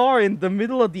star in the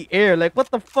middle of the air. Like,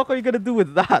 what the fuck are you gonna do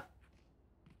with that?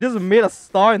 Just made a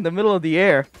star in the middle of the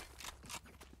air.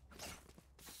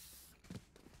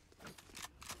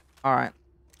 All right.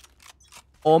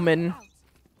 Omen,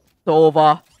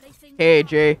 Sova,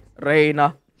 KJ,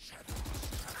 Reina.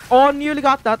 Oh, nearly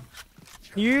got that.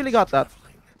 Nearly got that.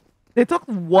 They took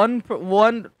one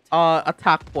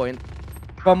attack point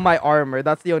from my armor.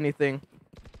 That's the only thing.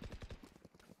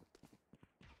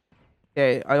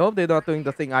 Okay, I hope they're not doing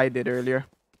the thing I did earlier.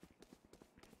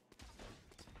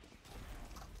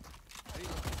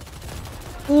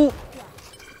 Ooh,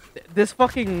 this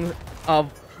fucking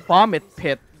vomit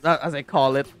pit, as I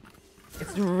call it,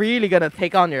 it's really gonna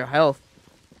take on your health.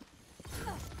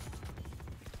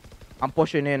 I'm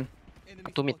pushing in.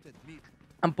 To mid.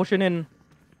 I'm pushing in.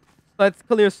 Site's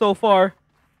clear so far.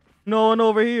 No one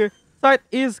over here. Site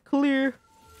is clear.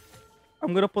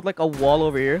 I'm gonna put like a wall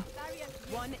over here.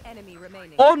 One enemy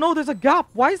remaining. Oh no, there's a gap.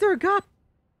 Why is there a gap?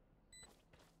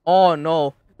 Oh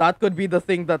no, that could be the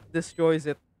thing that destroys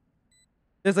it.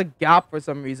 There's a gap for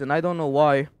some reason. I don't know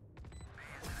why.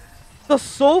 The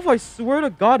Sova, I swear to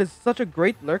God, is such a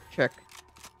great lurk check.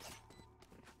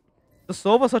 The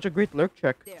Sova's such a great lurk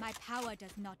check. My power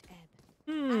does not ebb.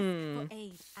 Hmm. Ask for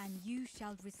aid, and you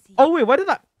shall receive. Oh wait, why did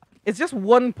that? It's just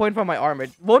 1 point for my armor.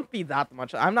 It won't be that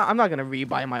much. I'm not gonna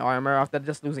rebuy my armor after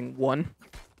just losing 1.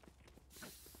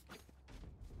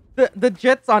 The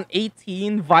Jet's on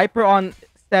 18, Viper on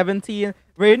 17,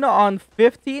 Reyna on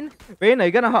 15. Reyna,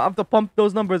 you're gonna have to pump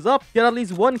those numbers up. Get at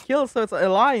least 1 kill so it's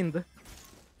aligned. Then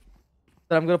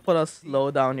I'm gonna put a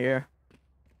slow down here.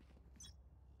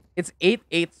 It's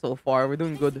 8-8 so far. We're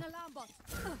doing good.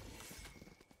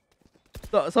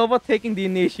 So about taking the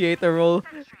initiator role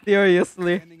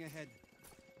seriously. Standing ahead.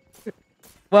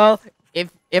 Well,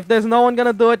 if there's no one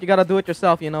gonna do it, you gotta do it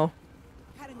yourself, you know.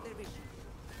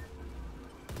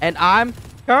 And I'm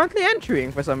currently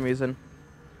entering for some reason.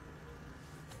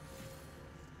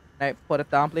 Can I put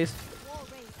it down, please?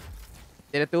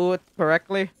 Did it do it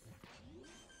correctly?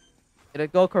 Did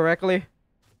it go correctly?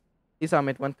 Please tell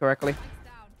me it went correctly.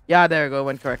 Yeah, there we go. It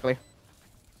went correctly.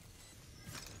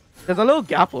 There's a little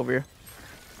gap over here.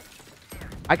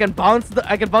 I can bounce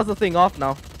the thing off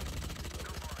now.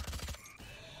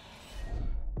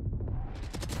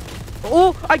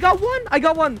 Oh, I got one! I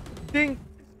got one! Ding!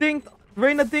 Ding!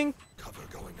 Reyna ding! Cover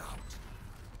going out.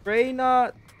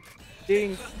 Reyna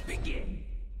ding!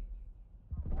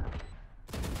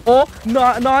 Oh,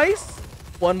 nice!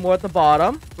 One more at the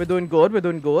bottom. We're doing good. We're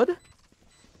doing good.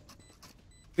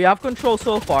 We have control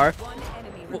so far. One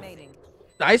enemy remaining.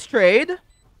 Nice trade.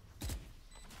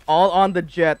 All on the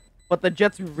Jet. But the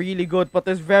Jet's really good. But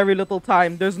there's very little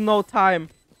time. There's no time.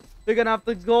 They're gonna have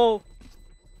to go.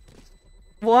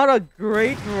 What a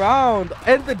great round.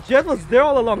 And the Jet was there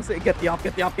all along. Say, get the up,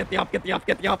 get the up, get the up, get the up,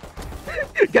 get the up.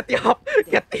 Get the up,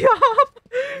 get the up.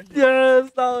 Yes,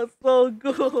 that was so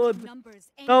good.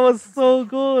 That was so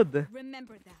good.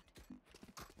 Remember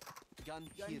that. Gun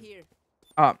here.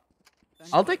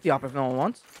 I'll take the op if no one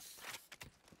wants.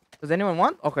 Does anyone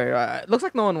want? Okay, looks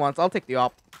like no one wants. I'll take the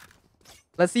op.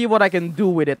 Let's see what I can do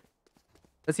with it.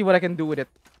 Let's see what I can do with it.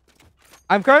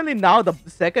 I'm currently now the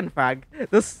second frag.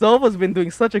 The Sova's been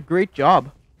doing such a great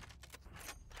job.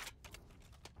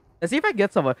 Let's see if I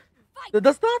get someone.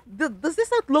 Does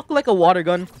this not look like a water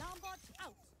gun?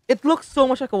 It looks so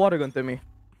much like a water gun to me.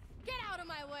 Get out of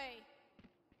my way.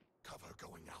 Cover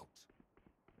going out.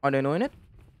 Are they knowing it?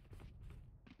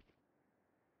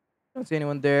 Don't see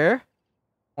anyone there.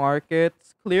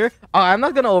 Market's clear. Oh, I'm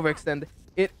not gonna overextend.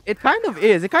 It kind of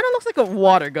is. It kind of looks like a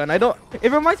water gun.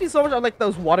 It reminds me so much of like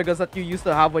those water guns that you used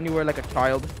to have when you were like a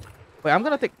child. Wait, I'm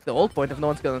gonna take the old point if no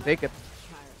one's gonna take it.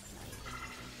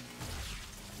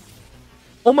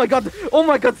 Oh my god! Oh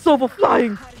my god! Sova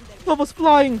flying! Sova's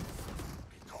flying!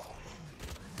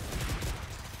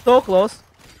 So close.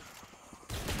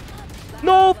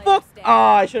 No, fuck!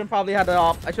 Ah, I shouldn't probably had the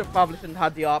op. I probably shouldn't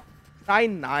have the op.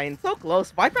 9-9. So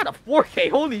close. Viper had a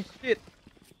 4K. Holy shit.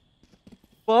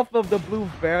 Buff of the blue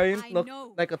variant looked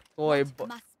like a toy. But...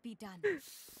 Must be done.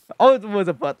 Oh, it was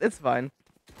a butt. It's fine.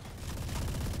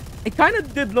 It kind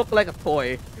of did look like a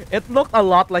toy. It looked a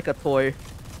lot like a toy.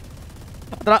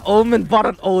 That Omen bought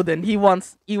an Odin. He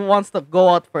wants to go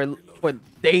out for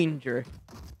danger.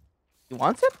 He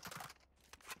wants it?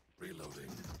 Reloading.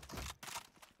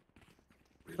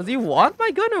 Does he want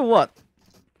my gun or what?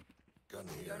 Gun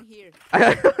here.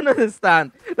 I don't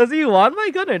understand. Does he want my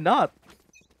gun or not?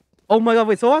 Oh my god,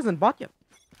 wait, Sova hasn't bought yet.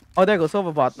 Oh, there goes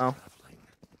Sova bought now.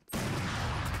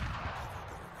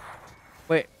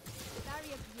 Wait.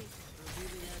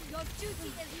 Your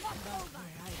duty is not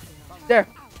over. There.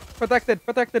 Protected,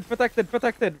 protected, protected,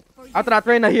 protected. After that,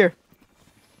 Reyna here.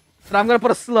 And I'm gonna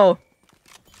put a slow.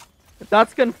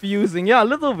 That's confusing. Yeah, a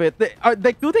little bit.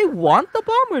 Do they want the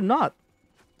bomb or not?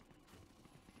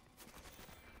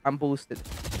 I'm boosted.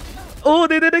 Oh,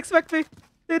 they didn't expect me.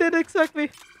 They didn't expect me.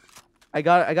 I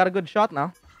got a good shot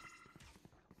now.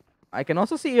 I can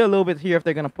also see a little bit here if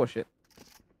they're gonna push it.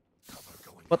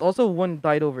 But also one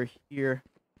died over here.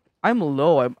 I'm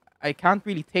low. I can't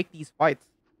really take these fights.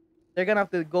 They're gonna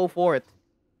have to go for it.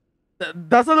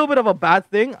 That's a little bit of a bad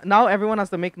thing. Now everyone has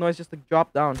to make noise just to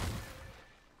drop down.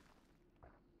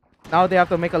 Now they have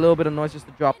to make a little bit of noise just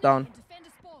to drop down.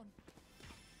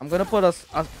 I'm gonna put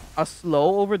a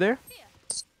slow over there.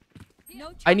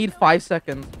 I need 5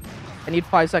 seconds. I need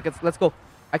 5 seconds. Let's go.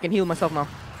 I can heal myself now.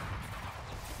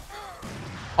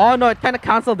 Oh no, it kind of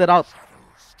canceled it out.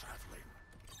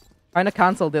 Kind of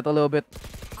canceled it a little bit.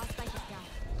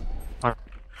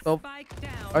 So,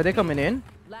 are they coming in?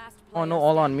 Oh no,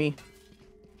 all on me.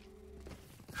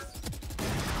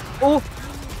 Oh!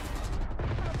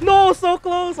 No, so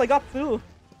close! I got 2.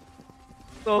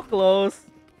 So close.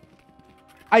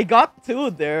 I got 2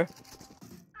 there.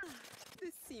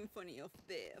 The symphony of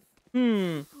death.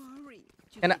 Hmm. Hurry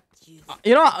to Can the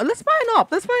You know what? Let's buy an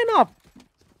op. Let's buy an op.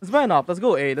 Let's buy an op. Let's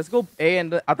go A. Let's go A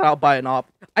and after I'll buy an op.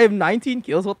 I have 19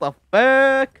 kills. What the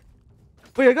fuck?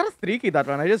 Wait, I got a 3K that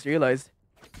run. I just realized.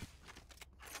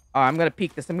 I'm gonna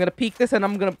peek this. I'm gonna peek this and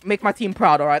I'm gonna make my team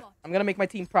proud, alright? I'm gonna make my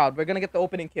team proud. We're gonna get the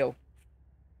opening kill.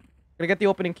 We're gonna get the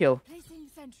opening kill.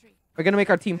 We're gonna make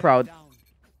our team proud.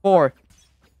 4,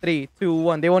 3, 2,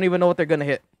 1. They won't even know what they're gonna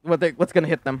hit. What's gonna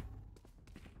hit them.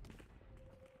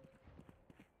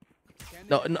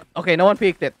 No, okay, no one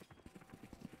peeked it.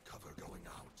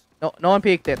 No one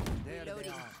peeked it.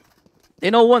 They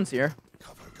know one's here.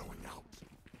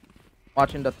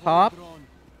 Watching the top.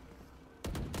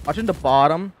 Watching the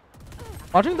bottom.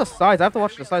 Watching the sides. I have to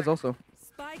watch the sides also.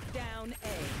 Spike down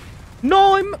A.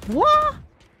 No, what?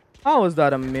 How was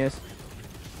that a miss?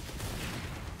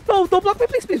 No, don't block me,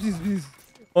 please, please, please, please.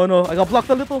 Oh no, I got blocked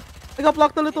a little. I got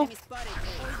blocked a little.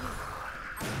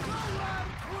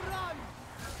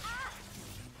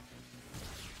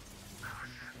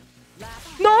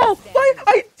 No!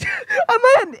 Why?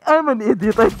 I'm an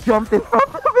idiot. I jumped in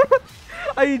front of it.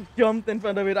 I jumped in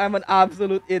front of it. I'm an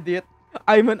absolute idiot.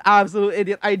 I'm an absolute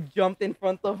idiot. I jumped in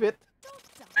front of it.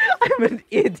 I'm an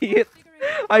idiot.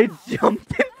 I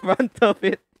jumped in front of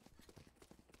it.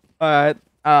 Alright.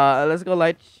 Let's go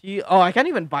light shield. Oh, I can't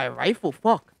even buy a rifle.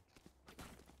 Fuck.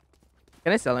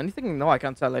 Can I sell anything? No, I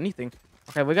can't sell anything.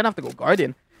 Okay, we're gonna have to go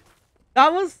Guardian.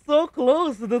 That was so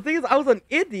close. The thing is, I was an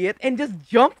idiot and just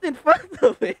jumped in front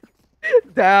of it.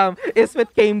 Damn,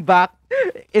 Ismet came back.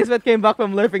 Ismet came back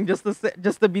from lurking just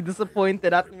to be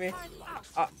disappointed at me.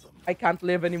 I can't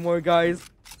live anymore, guys.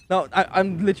 No,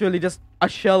 I'm literally just a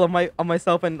shell of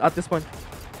myself, and at this point,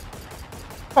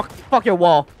 fuck your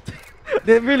wall.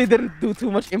 They really didn't do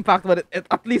too much impact, but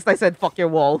at least I said fuck your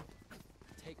wall.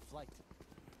 Take flight.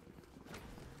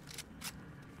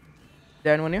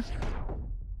 There anyone here?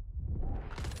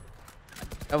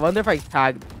 I wonder if I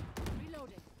tagged.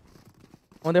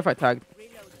 I wonder if I tagged.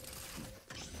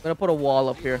 I'm gonna put a wall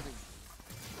up here.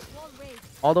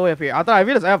 All the way up here. I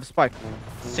realized I have a spike.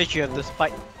 Since you have the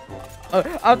spike.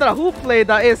 After who played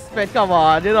that Ismet? Come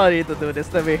on, you don't need to do this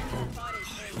to me.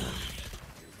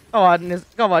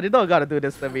 Come on, you don't gotta do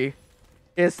this to me.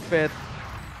 Ismet.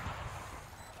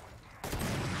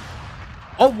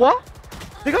 Oh, what?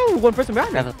 They got one person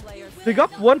behind me. They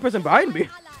got one person behind me.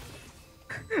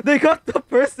 They got the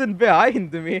person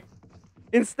behind me.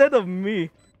 Instead of me.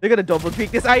 They're gonna double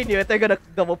peek this. I knew it. They're gonna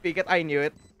double peek it. I knew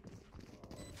it.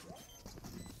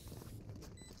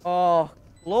 Oh,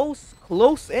 close,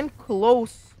 close, and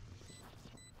close.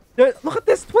 Look at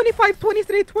this. 25,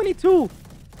 23, 22.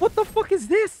 What the fuck is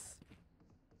this?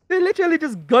 They're literally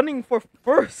just gunning for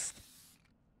first.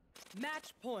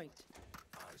 Match point.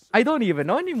 I don't even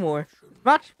know anymore.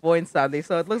 Match point, sadly.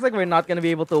 So it looks like we're not gonna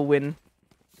be able to win.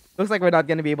 Looks like we're not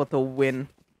gonna be able to win.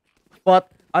 But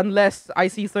unless I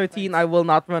see 13, I will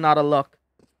not run out of luck.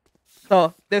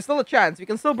 So there's still a chance. We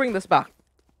can still bring this back.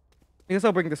 We can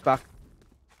still bring this back.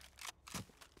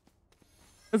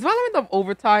 Is Valorant of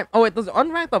overtime? Oh wait, does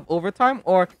unranked of overtime,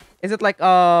 or is it like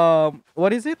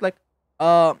what is it like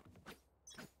the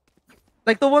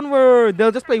one where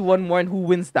they'll just play one more and who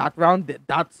wins that round?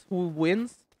 That's who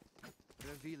wins.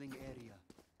 Revealing area.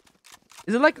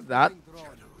 Is it like that?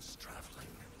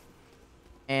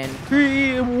 And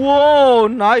 3. Whoa,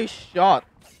 nice shot.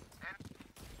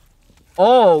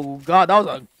 Oh god, that was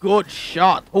a good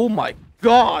shot. Oh my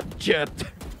god, Jet.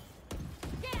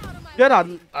 Jet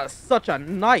had such a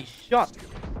nice shot.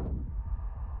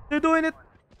 They're doing it.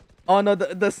 Oh no,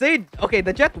 the Sage. Okay,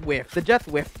 the Jet whiffed. The Jet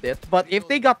whiffed it. But if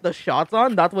they got the shots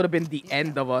on, that would have been the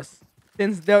end of us.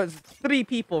 Since there's 3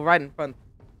 people right in front.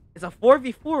 It's a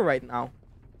 4v4 right now.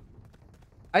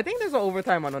 I think there's an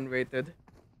overtime on unrated.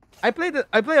 I play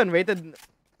unrated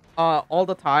all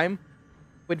the time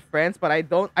with friends, but I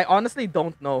honestly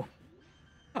don't know.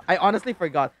 I honestly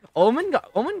forgot. Omen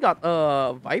got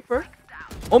Viper.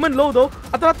 Omen low though.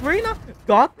 I thought Reina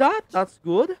got that. That's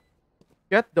good.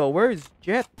 Jet though, where is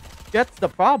Jet? Jet's the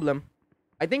problem.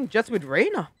 I think Jet's with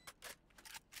Reina.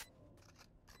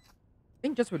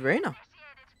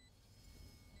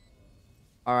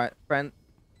 Alright, friend.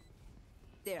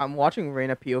 I'm watching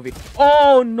Reina POV.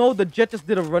 Oh no, the Jet just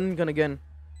did a run and gun again.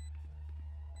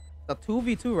 It's a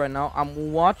 2v2 right now.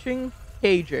 I'm watching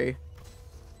KJ.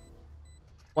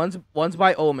 One's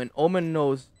by Omen. Omen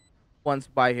knows one's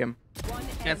by him.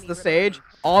 Gets the Sage.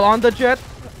 All on the Jet.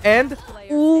 And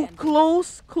ooh,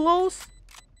 close.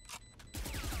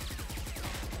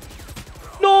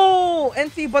 No!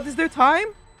 NC, but is there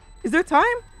time?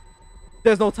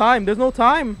 There's no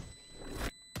time.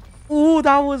 Ooh,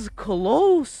 that was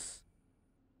close.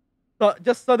 So,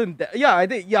 just sudden death. Yeah, I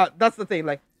think. Yeah, that's the thing.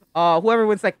 Like, whoever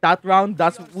wins like that round,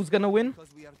 that's who's gonna win.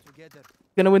 Because we are together.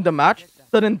 Gonna win the match.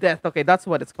 Sudden death. Okay, that's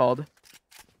what it's called.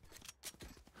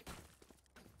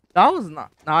 That was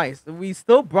not nice. We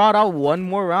still brought out one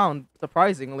more round,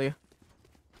 surprisingly.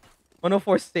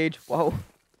 104 stage. Wow.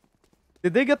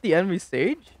 Did they get the enemy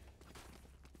stage?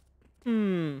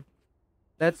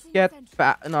 Let's get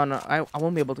fat. No, I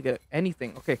won't be able to get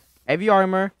anything. Okay, heavy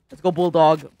armor. Let's go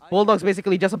bulldog. Bulldog's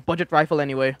basically just a budget rifle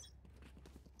anyway.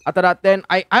 After that, then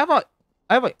I have a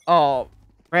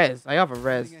res. I have a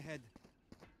res. Moving ahead.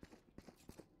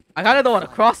 I kind of don't want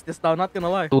to cross this now. Not gonna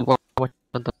lie. Two, one.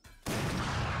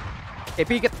 Okay,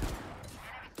 peek it.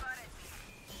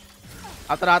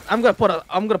 After that, I'm gonna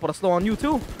put a slow on you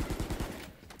too.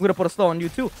 I'm gonna put a slow on you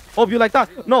too. Hope you like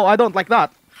that. No, I don't like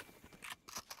that.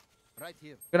 Right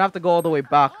here. Gonna have to go all the way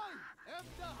back.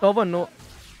 Tova, no.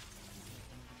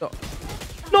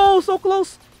 No, so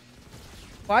close.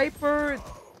 Viper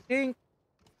dink.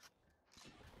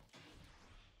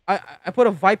 I put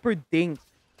a Viper dink.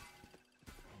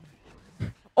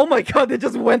 Oh my god, it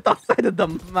just went outside of the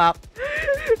map.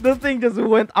 The thing just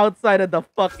went outside of the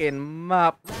fucking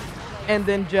map. And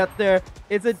then Jet there.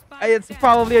 It's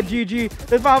probably a GG.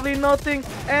 There's probably nothing.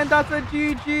 And that's a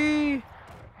GG.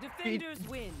 Defenders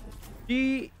win.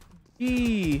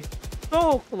 GG.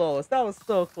 So close. That was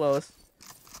so close.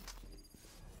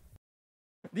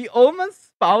 The Omen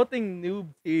spouting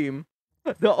noob team.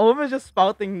 The Omen just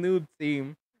spouting noob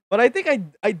team. But I think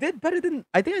I did better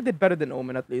than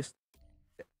Omen at least.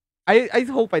 I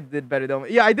hope I did better than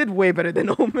Omen. Yeah, I did way better than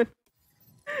Omen.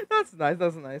 That's nice.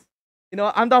 That's nice. You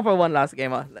know, I'm down for one last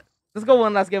game. Let's go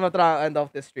one last game after I end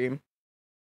off this stream.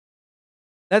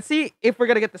 Let's see if we're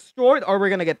gonna get destroyed or we're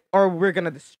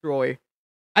gonna destroy.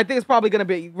 I think it's probably gonna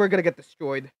be we're gonna get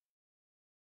destroyed.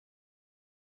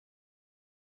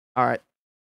 All right.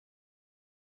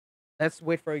 Let's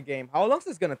wait for a game. How long is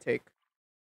this gonna take?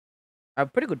 I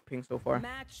have pretty good ping so far.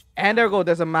 Match. And there we go.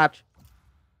 There's a match.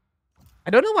 I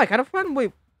don't know why. I kind of want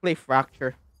to play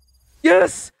Fracture.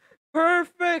 Yes,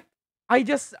 perfect. I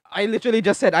literally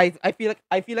just said I feel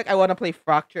like I want to play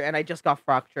Fracture, and I just got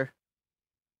Fracture.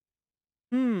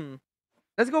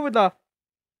 Let's go with the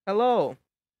hello.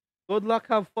 Good luck,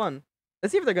 have fun.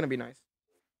 Let's see if they're gonna be nice.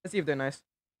 Let's see if they're nice.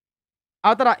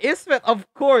 After that, Ismet, of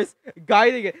course,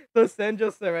 guiding it to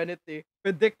Senjo Serenity.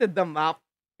 Predicted the map.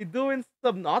 He's doing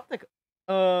Subnautica.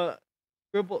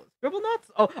 Scribble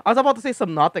Knots? Oh, I was about to say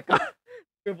Subnautica.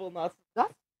 Scribble Knots.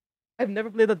 I've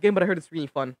never played that game, but I heard it's really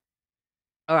fun.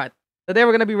 Alright. Today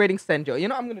we're gonna be rating Senjo. You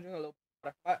know, I'm gonna drink a little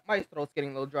water. My throat's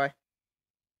getting a little dry.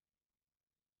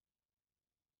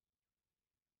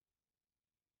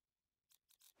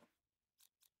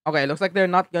 Okay, looks like they're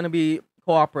not gonna be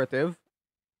cooperative.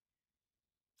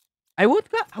 I would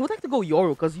like to go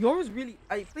Yoru, because Yoru's really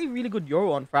I play really good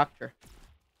Yoru on Fracture.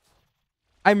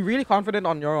 I'm really confident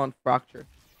on Yoru on Fracture.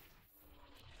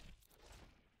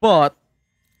 But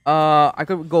I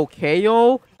could go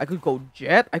KO, I could go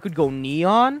Jet, I could go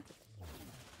Neon.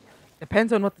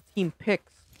 Depends on what the team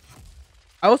picks.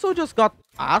 I also just got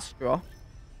Astra,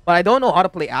 but I don't know how to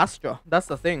play Astra. That's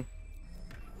the thing.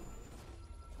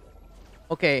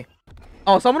 Okay.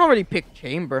 Oh, someone already picked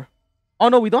Chamber. Oh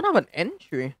no, we don't have an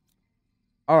entry.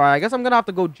 Alright, I guess I'm gonna have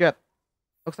to go Jet.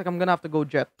 Looks like I'm gonna have to go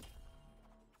Jet.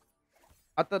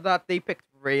 After that, they picked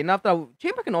Rain. After that,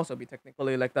 Chamber can also be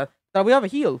technically like that. Now we have a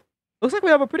heal. Looks like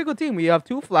we have a pretty good team. We have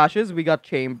 2 flashes. We got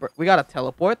Chamber. We got a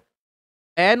teleport.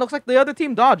 And looks like the other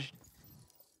team dodged.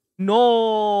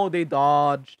 No, they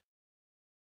dodged.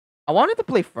 I wanted to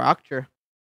play Fracture.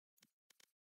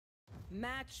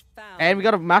 Match found. And we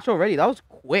got a match already. That was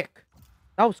quick.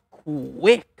 That was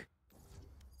quick.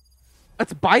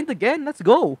 Let's bind again. Let's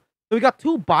go. So we got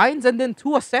 2 binds and then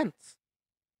 2 ascents.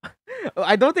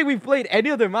 I don't think we've played any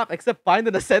other map except bind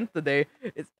and ascent today.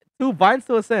 It's 2 binds,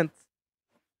 2 ascents.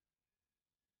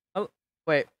 Oh,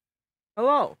 wait.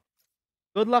 Hello.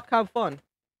 Good luck. Have fun.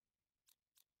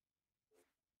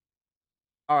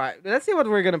 All right. Let's see what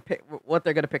we're gonna pick. What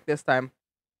they're gonna pick this time.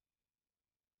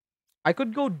 I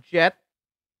could go Jet.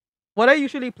 What I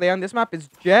usually play on this map is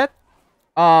Jet,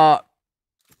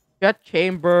 Jet,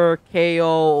 Chamber,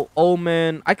 KO,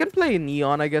 Omen. I can play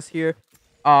Neon, I guess, here.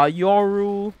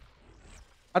 Yoru.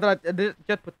 I thought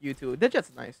Jet put you two. The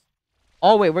Jet's nice.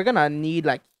 Oh wait, we're gonna need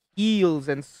like heals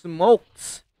and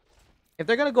smokes. If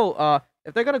they're gonna go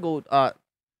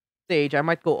Sage, I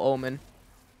might go Omen.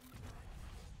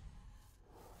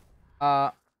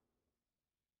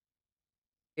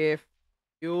 If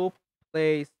you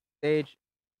play Sage,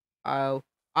 I'll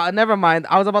never mind.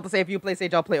 I was about to say if you play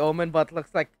Sage, I'll play Omen, but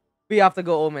looks like we have to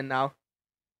go Omen now.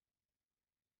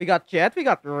 We got Jet, we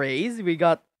got Raze, we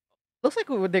got Looks like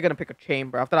they're gonna pick a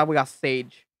chamber. After that, we got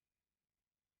Sage.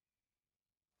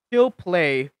 He'll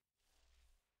play.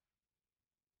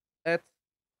 Let's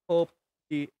hope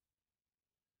he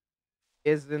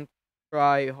isn't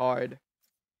try hard.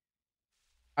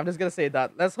 I'm just gonna say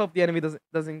that. Let's hope the enemy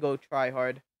doesn't go try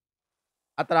hard.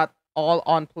 After that, all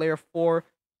on player 4,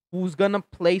 who's gonna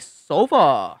play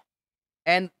Sova.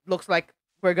 And looks like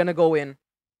we're gonna go in.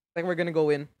 Like we're gonna go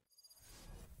in.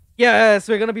 Yes,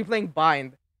 we're gonna be playing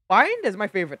Bind. Bind is my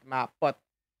favorite map, but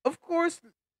of course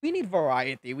we need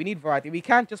variety. We need variety. We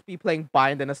can't just be playing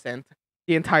Bind and Ascent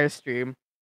the entire stream.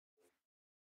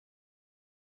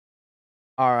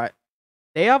 Alright.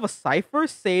 They have a Cypher,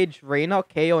 Sage, Reyna,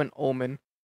 KO, and Omen.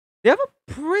 They have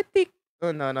a pretty...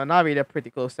 Oh, no, not really a pretty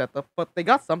close setup, but they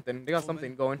got something. They got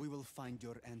something going.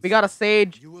 We got a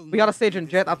Sage. We got a Sage and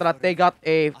Jet. After that, they got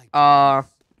a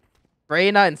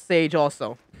Reyna and Sage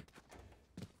also.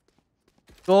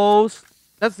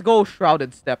 Let's go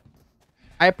Shrouded Step.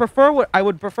 I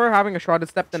would prefer having a Shrouded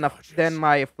Step than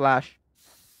my Flash.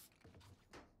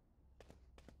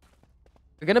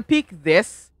 We're gonna peek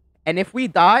this, and if we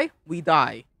die, we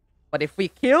die. But if we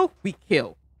kill, we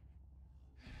kill.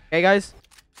 Okay, guys.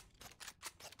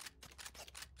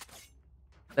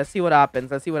 Let's see what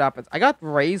happens. Let's see what happens. I got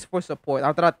Raze for support.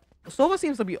 After that, Sova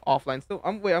seems to be offline. So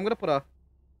I'm gonna put a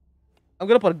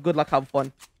good luck, have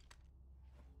fun.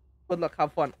 Good luck,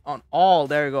 have fun on all.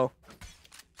 There you go.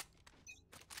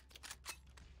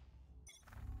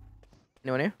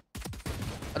 Anyone here?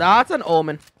 That's an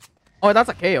Omen. Oh, that's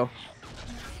a KO.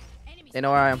 They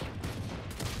know where I am.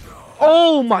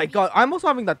 Oh my god. I'm also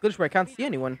having that glitch where I can't see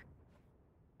anyone.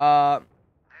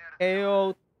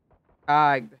 KO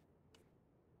tagged.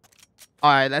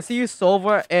 Alright, let's see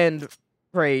Sova and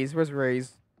Raze. Where's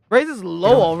Raze? Raze is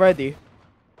low already.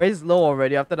 Raze is low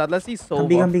already. After that, let's see Sova.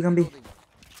 Gambi.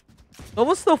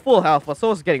 Sova's still full health, but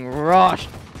Sova's getting rushed.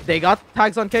 They got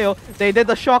tags on KO. They did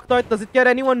the shock dart. Does it get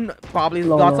anyone? Probably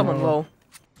got someone low.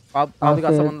 Probably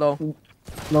got someone low.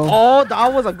 Oh,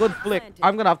 that was a good flick.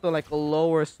 I'm gonna have to like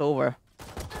lower Sova.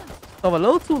 Sova a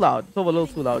little too loud. Sova a little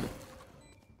too loud.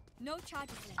 No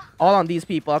charges left. All on these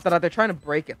people. After that, they're trying to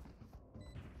break it.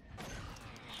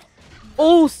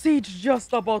 Oh, Sage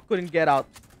just about couldn't get out.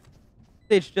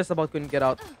 Sage just about couldn't get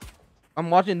out. I'm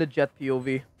watching the Jet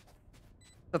POV.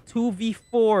 The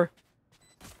 2v4.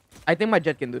 I think my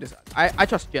Jet can do this. I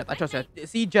trust Jet. I trust Jet.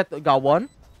 See, Jet got one.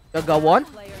 Got one.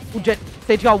 Ooh, Jet.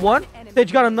 Sage got one.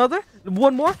 Sage got another.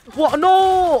 One more. What?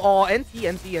 No! Oh, NT.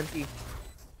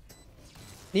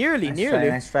 Nearly.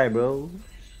 Nice try, bro.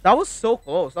 That was so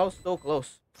close. That was so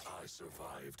close. I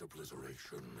survived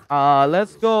obliteration.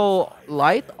 Let's go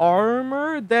light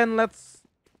armor. Then let's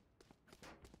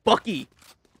Bucky.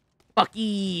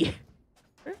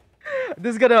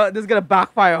 This is gonna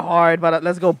backfire hard, but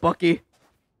let's go Bucky.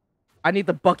 I need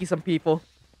to Bucky some people.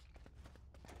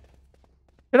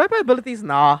 Should I buy abilities?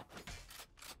 Nah.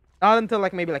 Not until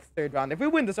like maybe like 3rd round. If we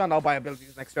win this round, I'll buy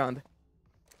abilities next round.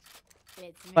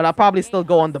 But I'll probably still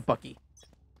go on the Bucky.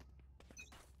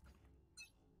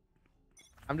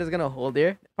 I'm just gonna hold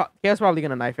here. Chaos probably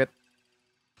gonna knife it.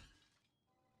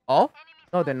 Oh?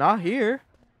 No, they're not here.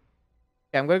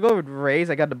 Okay, I'm gonna go with Raze.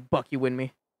 I got the Bucky win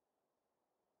me.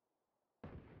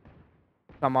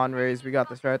 Come on, Raze. We got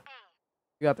this, right?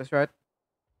 We got this, right?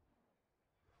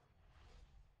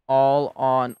 All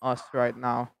on us right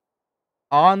now.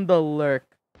 On the lurk.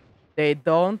 They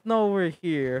don't know we're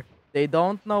here. They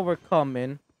don't know we're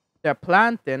coming. They're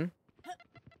planting.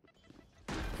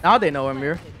 Now they know I'm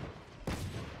here.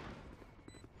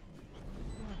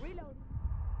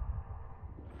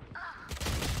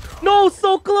 No,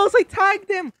 so close. I tagged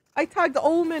him. I tagged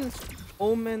Omen.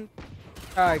 Omen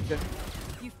tagged.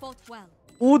 You fought well.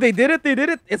 Ooh, they did it. They did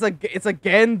it. It's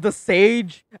again the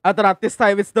Sage. After that, this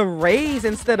time it's the Raze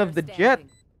instead of the Jet.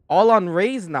 All on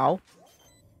Raze now.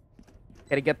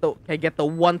 Can I get the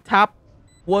one tap?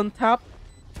 One tap.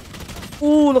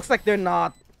 Ooh, looks like they're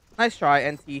not. Nice try,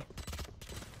 NT.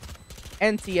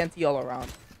 NT all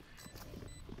around.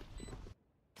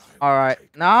 Alright,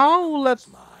 now let's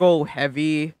go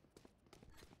heavy.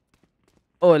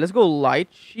 Oh, let's go light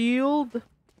shield.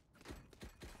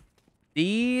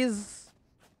 These.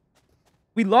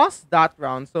 We lost that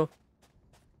round, so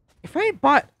if I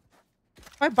buy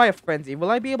a frenzy, will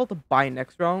I be able to buy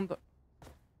next round?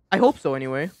 I hope so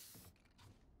anyway.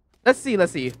 Let's see.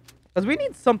 Because we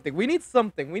need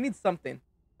something.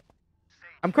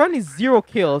 I'm currently 0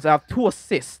 kills. I have 2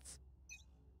 assists.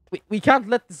 We can't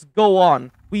let this go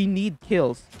on. We need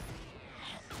kills.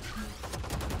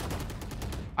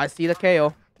 I see the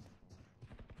KO.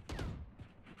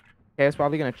 KO's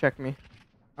probably gonna check me.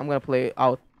 I'm gonna play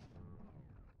out.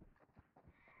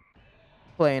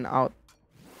 playing out.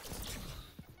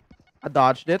 I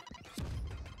dodged it.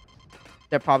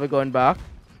 They're probably going back.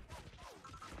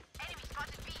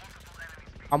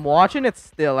 I'm watching it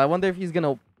still. I wonder if he's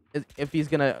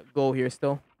gonna go here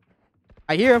still.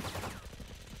 I hear him.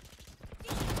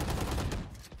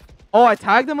 Oh, I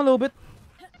tagged him a little bit.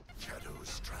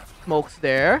 Smoke's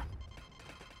there.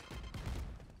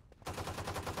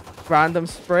 Random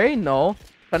spray? No.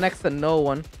 Connects to no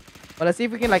one. But let's see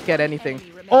if we can like get anything.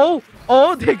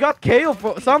 Oh, they got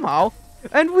KO somehow.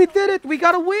 And we did it. We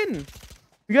gotta win.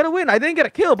 We gotta win. I didn't get a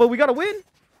kill, but we gotta win.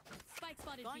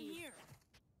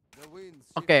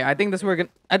 Okay, I think this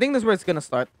is where it's gonna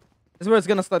start. This is where it's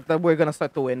gonna start that we're gonna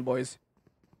start to win, boys.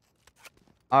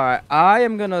 Alright,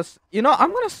 I'm gonna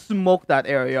smoke that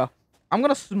area. I'm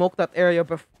gonna smoke that area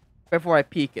before I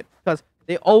peek it. Because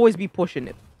they always be pushing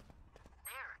it.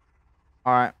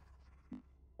 Alright.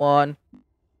 1,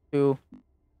 2.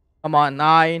 Come on.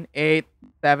 9, 8,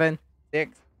 7,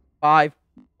 6, 5,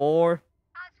 4,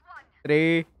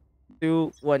 3,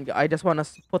 2, 1. I just want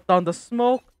to put down the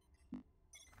smoke.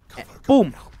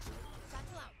 Boom.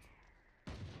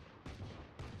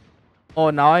 Oh,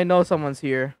 now I know someone's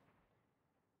here.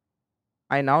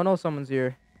 I now know someone's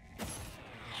here.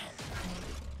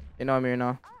 You know I'm here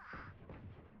now.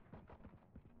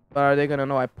 But are they gonna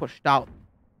know I pushed out?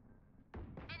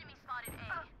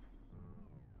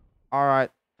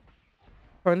 Alright.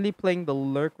 Currently playing the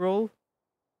lurk role.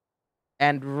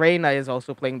 And Reyna is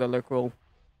also playing the lurk role.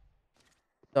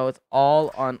 So it's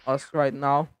all on us right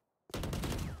now.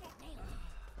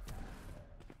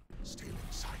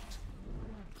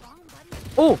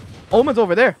 Oh! Omen's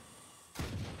over there.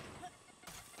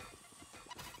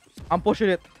 I'm pushing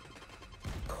it.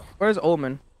 Where's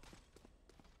Omen?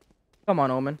 Come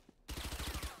on, Omen.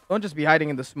 Don't just be hiding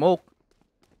in the smoke.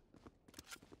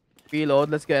 Reload.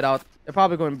 Let's get out. They're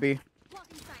probably going to be.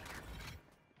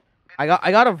 I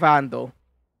got a van though.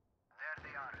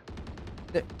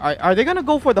 Are they gonna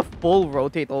go for the full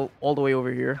rotate all the way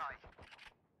over here?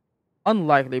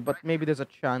 Unlikely, but maybe there's a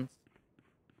chance.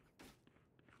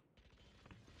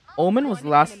 Omen was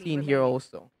last seen here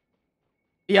also.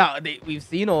 Yeah, we've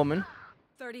seen Omen.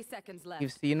 30 seconds left.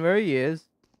 We've seen where he is.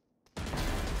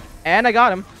 And I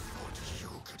got him.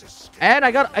 And I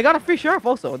got a free sheriff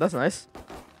also. That's nice.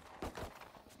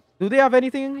 Do they have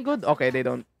anything good? Okay, they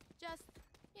don't. Just,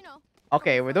 you know.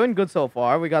 Okay, we're doing good so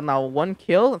far. We got now 1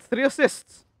 kill, 3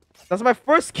 assists. That's my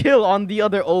first kill on the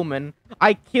other Omen.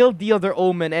 I killed the other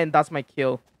Omen and that's my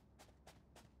kill.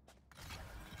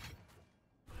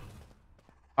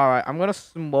 Alright, I'm gonna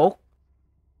smoke.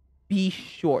 Be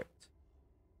short.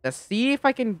 Let's see if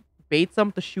I can bait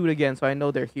some to shoot again so I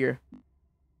know they're here.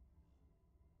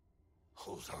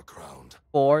 Hold our ground.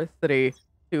 4, 3,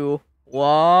 2,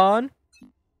 1.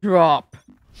 Drop.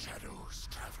 Shadows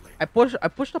traveling. I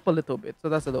pushed up a little bit, so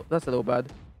that's a little bad.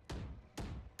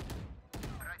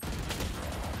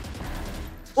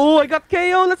 Oh, I got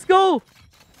KO. Let's go.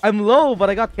 I'm low, but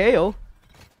I got KO.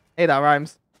 Hey, that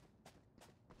rhymes.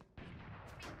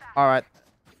 All right.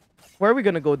 Where are we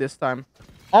gonna go this time?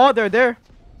 Oh, they're there.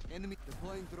 Enemy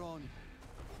deploying drone.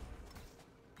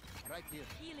 Right here.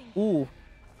 Ooh.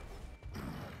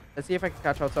 Let's see if I can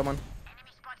catch out someone.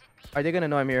 Are they gonna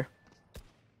know I'm here?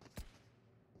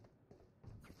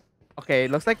 Okay,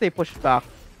 looks like they pushed back.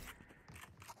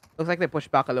 Looks like they pushed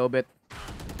back a little bit.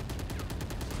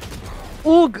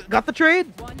 Ooh, got the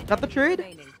trade. Got the trade.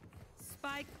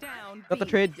 Spike down. Got the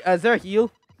trade. Is there a heal?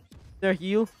 Is there a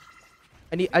heal?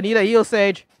 I need a heal,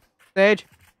 Sage. Sage,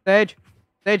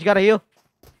 got a heal.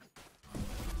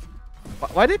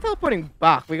 Why are they teleporting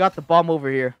back? We got the bomb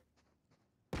over here.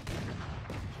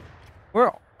 Where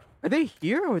are they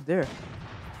here or there?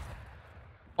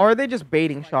 Or are they just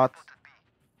baiting shots?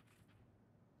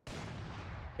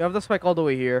 You have the spike all the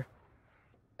way here.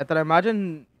 And then I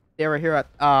imagine they were here at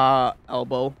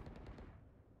elbow.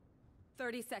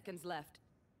 30 seconds left.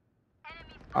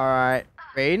 Alright.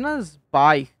 Reyna's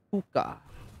by hookah.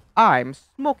 I'm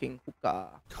smoking hookah.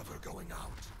 Cover going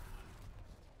out.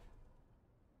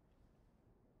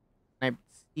 I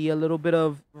see a little bit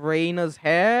of Reyna's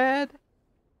head.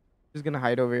 Just gonna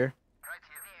hide over here.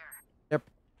 Yep.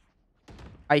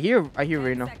 I hear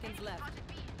Reyna. Seconds left.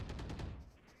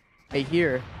 I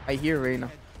hear Reyna.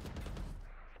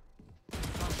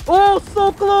 Oh,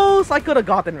 so close! I could have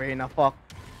gotten Reyna. Fuck.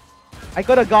 I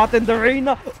could have gotten the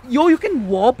Reyna. Yo, you can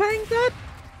wallbang that?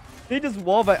 They just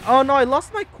wallbang. Oh no, I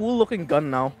lost my cool looking gun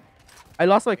now. I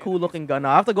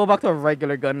have to go back to a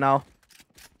regular gun now.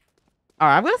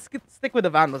 Alright, I'm gonna stick with the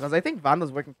Vandal because I think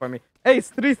Vandal's working for me. Hey,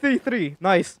 it's 3-3-3.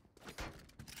 Nice.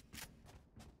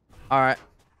 Alright.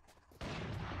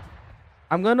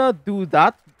 I'm gonna do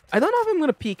that. I don't know if I'm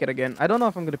gonna peek it again. I don't know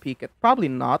if I'm gonna peek it. Probably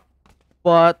not.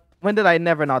 But when did I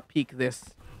never not peek this?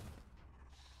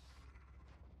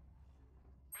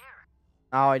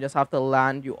 Now I just have to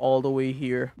land you all the way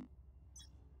here.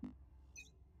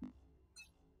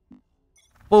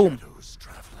 Boom.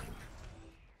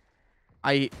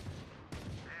 That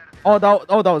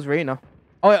was Reyna.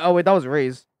 Wait, that was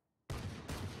Raze.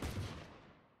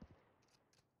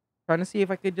 Trying to see if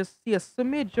I could just see a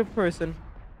smidge of person.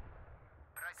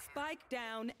 Spike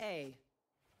down A.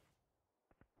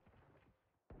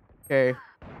 Okay,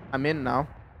 I'm in now.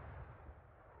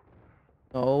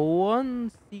 No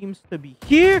one seems to be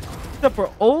here except for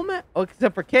Omen,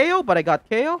 except for KO, but I got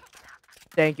KO.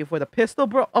 Thank you for the pistol,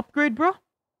 bro. Upgrade, bro.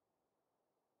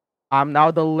 I'm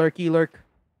now the lurky lurk.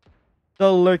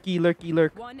 The lurky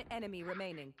lurk. One enemy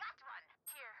remaining.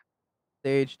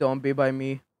 Sage, don't be by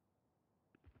me.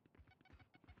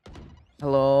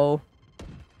 Hello.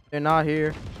 They're not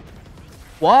here.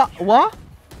 What?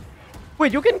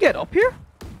 Wait, you can get up here?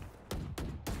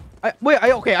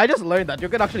 Okay, I just learned that you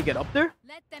can actually get up there.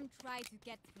 Let them try to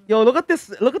get through. Yo, look at this.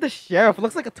 Look at the sheriff.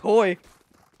 Looks like a toy.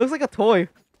 Looks like a toy.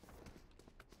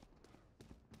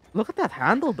 Look at that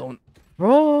handle, don't.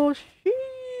 Bro, shit.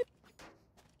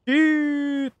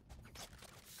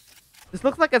 This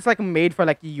looks like it's like made for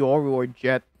like Yoru or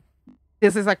Jet.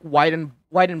 This is like white and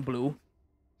blue.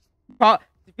 It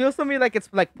feels to me like it's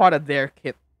like part of their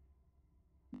kit.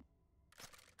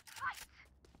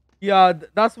 Yeah,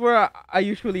 that's where I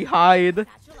usually hide.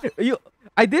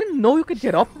 I didn't know you could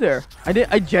get up there.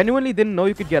 I genuinely didn't know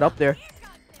you could get up there.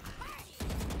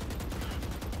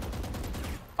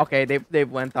 Okay, they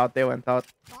went out. They went out.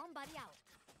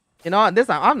 You know what? This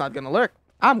time I'm not gonna lurk.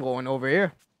 I'm going over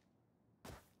here.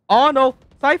 Oh no,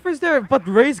 Cypher's there, but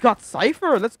Ray's got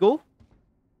Cypher. Let's go.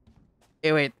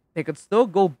 Hey, wait. They could still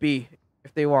go B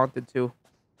if they wanted to.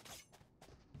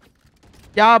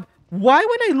 Yeah. Why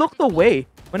when I looked away?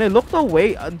 When I looked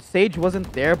away, Sage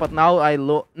wasn't there, but now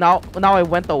now I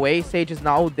went away. Sage is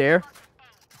now there.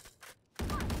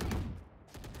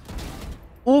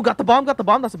 Ooh, got the bomb. That's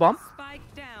a bomb.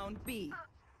 Spike down B.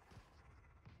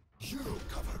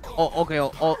 Oh, okay.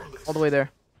 All the way there.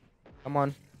 Come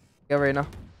on. Get Reyna.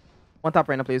 One top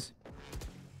Reyna, please.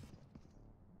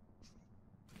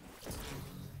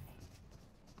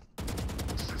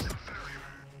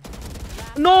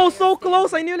 No, so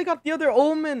close. I nearly got the other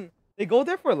Omen. They go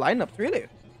there for lineups, really.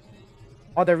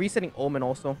 Oh, they're resetting Omen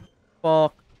also.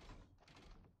 Fuck.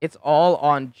 It's all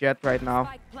on Jet right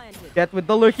now. Jet with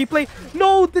the lurky play.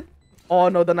 No, oh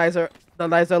no, the knives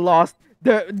are lost.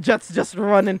 The Jet's just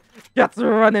running. Jet's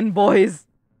running, boys.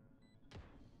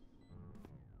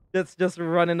 Jet's just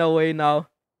running away now.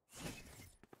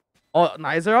 Oh,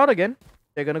 knives are out again.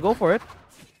 They're gonna go for it.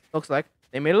 Looks like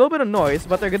they made a little bit of noise,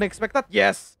 but they're gonna expect that.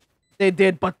 Yes, they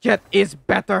did. But Jet is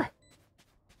better.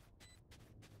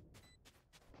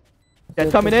 Jet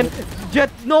coming in.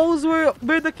 Jet knows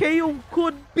where the KO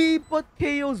could be, but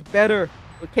KO's better.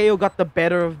 But KO got the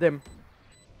better of them.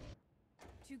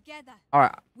 Together. All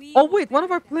right. Oh wait, one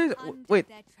of our players. Wait,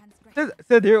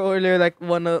 said here earlier like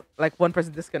one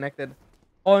person disconnected.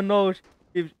 Oh no,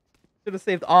 should have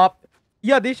saved op.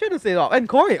 Yeah, they should have saved op. And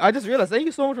Corey, I just realized. Thank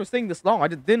you so much for staying this long. I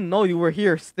just didn't know you were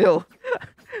here still.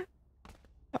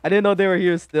 I didn't know they were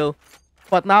here still.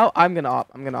 But now I'm gonna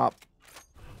op. Can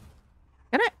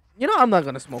I? You know, I'm not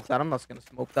gonna smoke that. I'm not gonna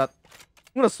smoke that.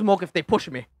 I'm gonna smoke if they push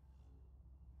me.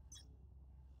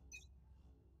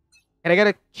 Can I get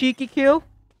a cheeky kill?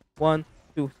 1,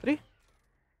 2, 3.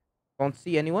 Don't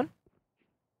see anyone.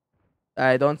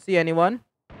 I don't see anyone.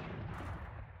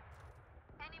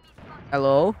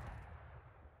 Hello?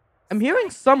 I'm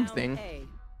hearing something.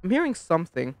 I'm hearing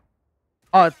something.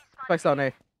 Oh, it's Spike's down A.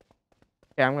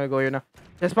 Okay, I'm gonna go here now.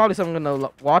 There's probably someone gonna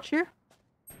watch here.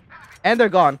 And they're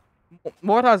gone.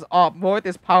 Mort has op. Mort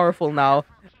is powerful now.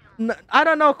 I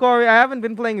don't know, Corey. I haven't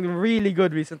been playing really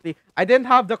good recently. I didn't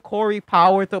have the Corey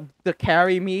power to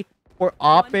carry me for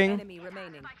opping.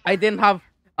 I didn't have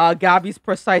Gabby's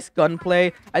precise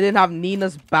gunplay. I didn't have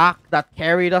Nina's back that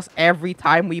carried us every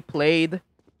time we played.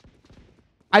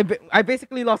 I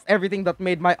basically lost everything that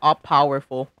made my op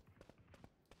powerful.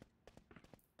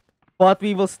 But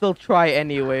we will still try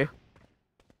anyway.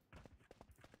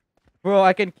 Bro,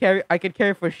 I can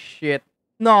carry for shit.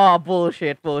 Nah,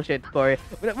 bullshit, Corey.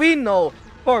 We know,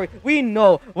 Corey. We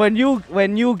know when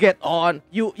you get on,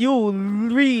 you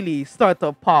really start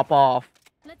to pop off.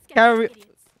 Let's get Carry, these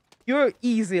idiots. you're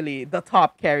easily the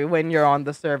top carry when you're on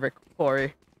the server,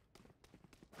 Corey.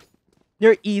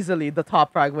 You're easily the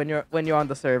top frag when you're on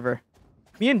the server.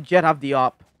 Me and Jet have the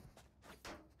op.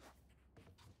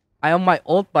 I have my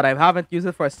ult, but I haven't used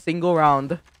it for a single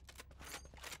round.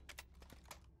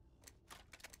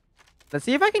 Let's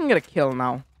see if I can get a kill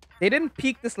now. They didn't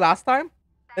peek this last time.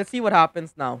 Let's see what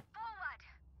happens now.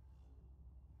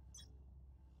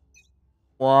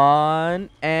 One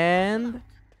and...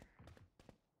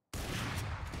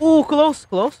 Ooh, close,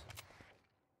 close.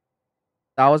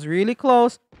 That was really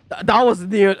close. That was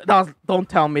near. That was, don't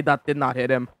tell me that did not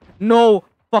hit him. No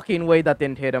fucking way that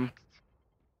didn't hit him.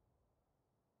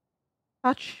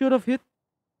 That should have hit,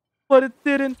 but it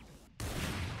didn't.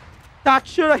 That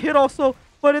should have hit also,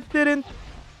 but it didn't.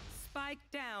 Spike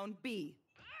down B.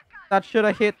 That should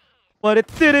have hit, but it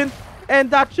didn't.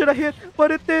 And that should have hit, but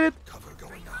it didn't.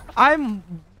 I'm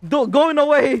going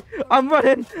away. I'm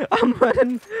running. I'm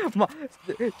running.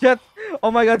 Jet.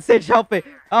 Oh my god, Sage, help me.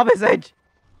 Help me, Sage.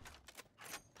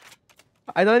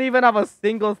 I don't even have a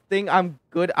single thing I'm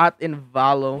good at in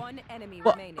Valo. One enemy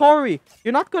But remaining. Corey,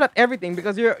 you're not good at everything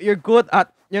because you're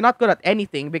not good at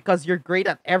anything because you're great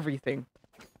at everything.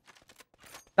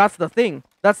 That's the thing.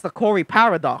 That's the Corey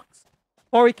paradox.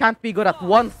 Corey can't be good at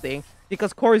one thing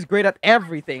because Corey's great at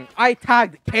everything. I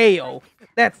tagged KO.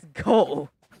 Let's go.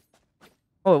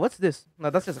 Oh, what's this? No,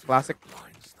 that's just a classic.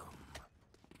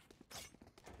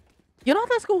 You know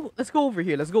what? Let's go over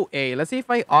here. Let's go A. Let's see if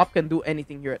my op can do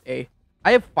anything here at A.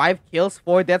 I have 5 kills,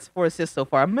 4 deaths, 4 assists so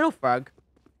far. I'm middle frag.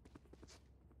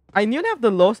 I nearly have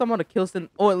the lowest amount of kills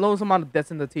lowest amount of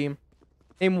deaths in the team.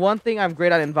 Name one thing I'm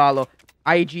great at in Valo.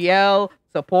 IGL,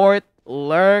 support,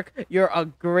 lurk. You're a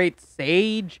great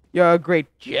Sage. You're a great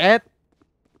Jet.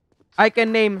 I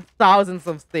can name thousands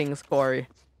of things, Corey,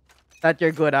 that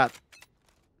you're good at.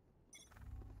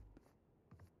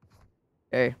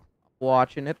 Okay,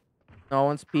 watching it. No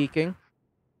one's peeking.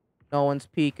 No one's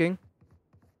peeking.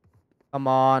 Come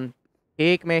on,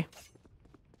 peek me.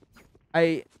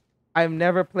 I've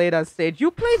never played as Sage.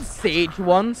 You played Sage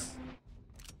once.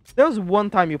 There was one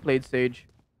time you played Sage,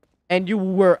 and you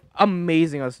were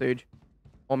amazing as Sage.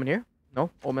 Omen here? No,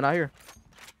 Omen not here.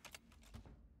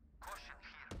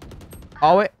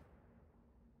 Oh wait.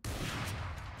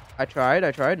 I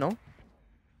tried. No.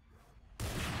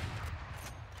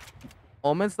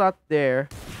 Omen's not there.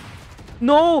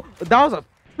 No, that was a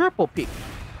triple peek.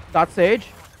 Got Sage.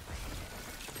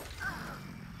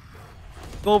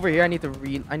 Go over here. I need to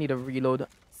reload.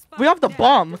 We have the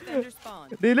bomb. Defender spawn.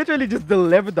 They literally just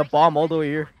delivered the bomb all the way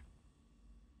here.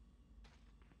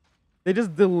 They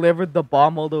just delivered the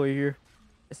bomb all the way here.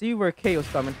 I see where KO's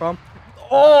coming from.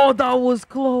 Oh, that was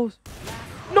close.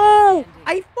 No,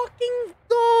 I fucking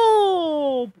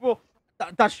no, bro.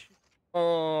 That's.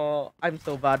 Oh, I'm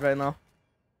so bad right now.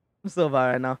 I'm so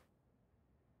bad right now.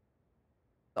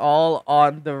 All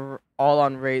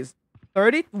on raise.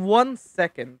 31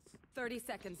 seconds. 30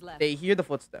 seconds left. They hear the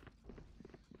footstep.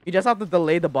 You just have to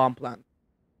delay the bomb plant.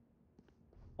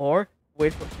 Or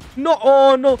wait for... No!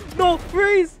 Oh, no! No!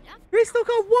 Raze! Raze still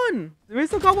got 1! Raze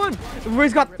still got 1!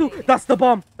 Raze got 2! That's the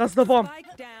bomb! That's the bomb!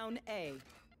 Spike down A.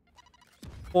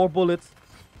 4 bullets.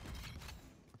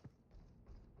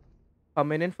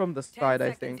 Coming in from the side,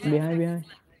 I think. seconds Behind.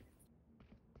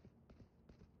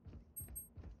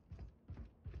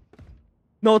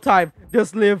 No time.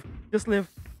 Just live. Just live.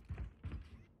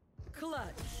 Clutch.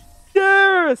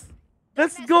 Yes!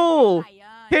 Let's go!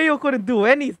 KO couldn't do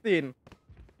anything.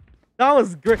 That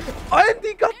was great. And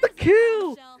he got the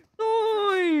kill!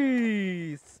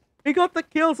 Nice! He got the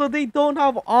kill so they don't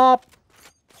have op.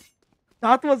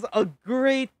 That was a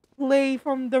great play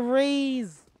from the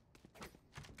Raze.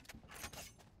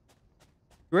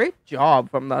 Great job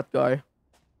from that guy.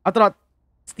 I thought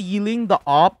stealing the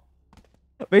op.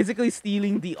 Basically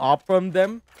stealing the op from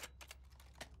them.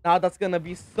 Now that's gonna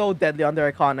be so deadly on their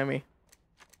economy.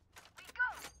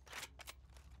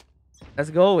 Let's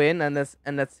go in and let's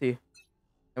see.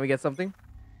 Can we get something?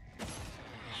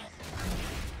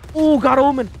 Oh, got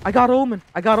Omen. I got Omen.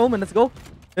 Let's go.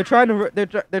 They're trying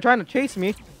to chase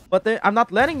me, but I'm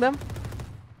not letting them.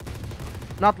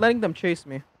 Not letting them chase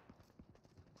me.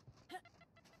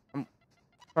 I'm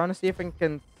trying to see if I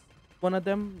can one of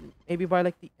them maybe by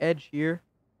like the edge here.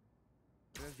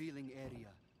 Revealing area.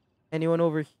 Anyone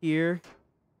over here?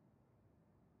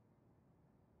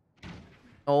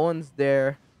 No one's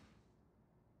there.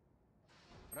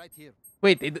 Right here.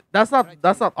 Wait, that's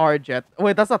not our jet.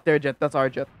 Wait, that's not their jet. That's our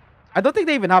jet. I don't think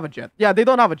they even have a jet. Yeah, they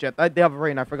don't have a jet. They have a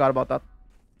rain. I forgot about that.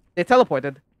 They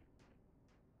teleported. Is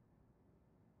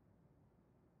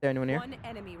there anyone here? One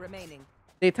enemy remaining.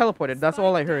 They teleported. That's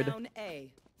all I heard. Down A.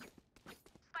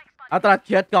 I thought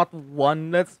jet got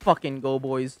 1. Let's fucking go,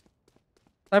 boys.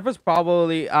 Cypher's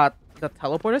probably at the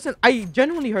teleporters. And I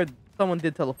genuinely heard someone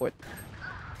did teleport.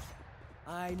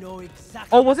 I know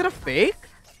exactly. Oh, was it a fake?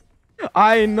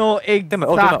 I know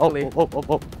exactly.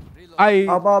 Oh. I...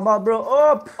 Up, bro,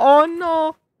 up! Oh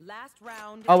no! Last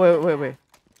round. Oh wait, and a wait, half. wait.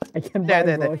 I can There, buy,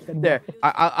 there, bro. there, I can there.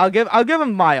 buy. I'll give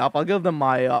him my up. I'll give them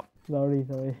my up. Sorry.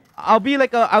 I'll be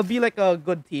like a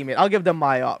good teammate. I'll give them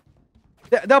my up.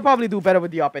 They'll probably do better with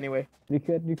the up anyway.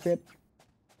 Regret.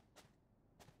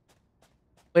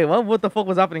 Wait, what the fuck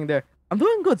was happening there? I'm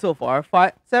doing good so far.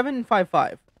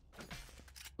 7-5-5.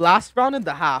 Last round and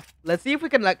a half. Let's see if we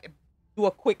can like do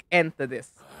a quick end to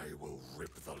this. I will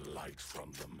rip the light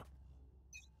from them.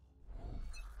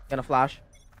 Gonna flash.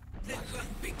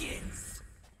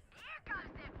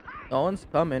 No one's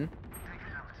coming.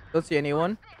 Don't see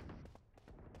anyone.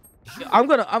 I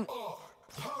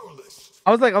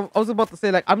was about to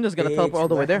say like I'm just gonna teleport all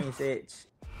the way there.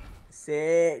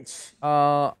 Sage.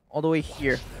 All the way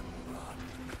here.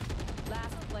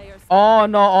 Last player standing. Oh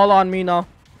no, all on me now.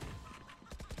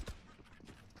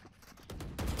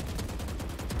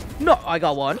 No, I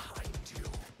got one.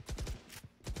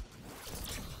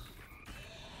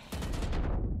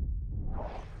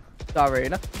 Sorry.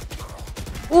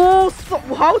 Oh, so,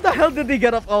 how the hell did he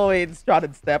get up? Oh wait,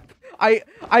 Stratton step. I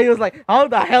was like, how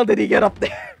the hell did he get up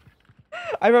there?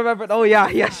 I remembered. Oh yeah,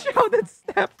 shrouded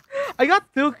step. I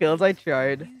got 2 kills. I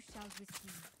tried. You shall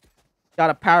receive. Got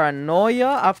a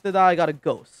paranoia. After that, I got a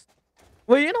ghost.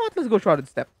 Well, you know what? Let's go shrouded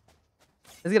step.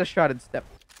 Let's get a shrouded step.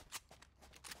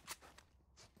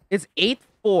 It's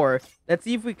 8-4. Let's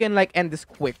see if we can like end this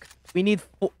quick. We need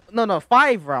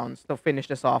 5 rounds to finish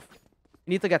this off.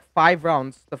 We need to get 5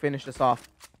 rounds to finish this off.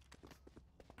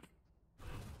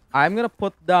 I'm gonna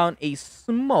put down a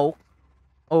smoke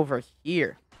over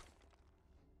here.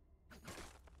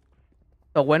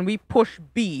 So when we push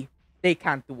B, they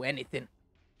can't do anything.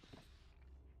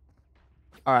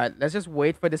 Alright, let's just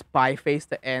wait for this pie phase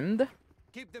to end.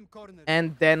 Keep them cornered.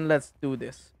 And then let's do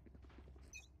this.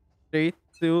 3,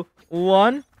 2,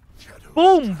 1.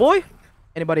 Boom, boy!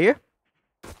 Anybody here?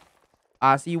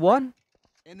 I see one.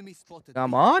 Enemy spotted.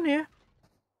 Come on here.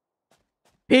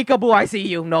 Peekaboo, I see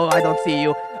you. No, I don't see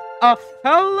you.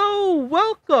 Hello,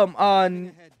 welcome,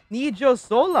 Nijo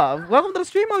Sola. Welcome to the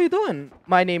stream. How you doing?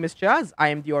 My name is Chaz. I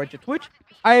am the Orange at Twitch.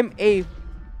 I am a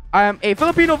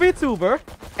Filipino VTuber,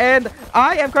 and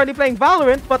I am currently playing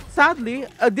Valorant. But sadly,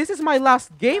 this is my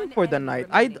last game for the night.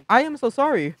 I am so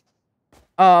sorry.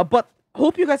 But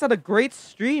hope you guys had a great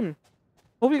stream.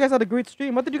 What did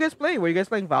you guys play? Were you guys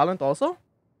playing Valorant also?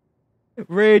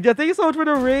 Raid. Yeah, thank you so much for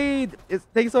the raid.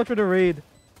 Thank you so much for the raid.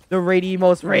 The raid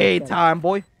emos raid time,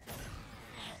 boy.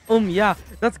 Yeah,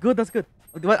 that's good.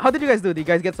 How did you guys do? Did you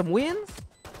guys get some wins?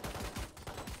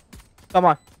 Come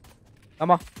on.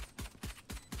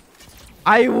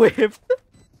 I whipped.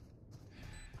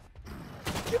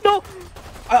 No.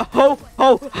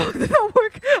 How did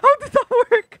that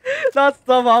work? That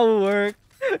somehow worked.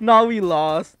 Now we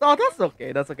lost. Oh, that's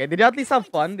okay. Did you at least have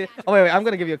fun? Oh, wait. I'm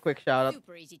gonna give you a quick shout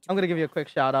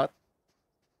out.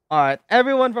 All right,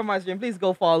 everyone from my stream, please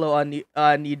go follow on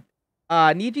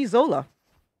Niji Zola.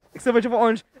 Except for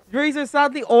Orange. Razor,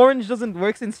 sadly, Orange doesn't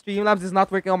work since Streamlabs is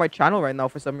not working on my channel right now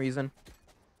for some reason.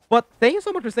 But thank you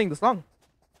so much for singing the song.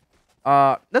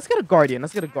 Let's get a Guardian.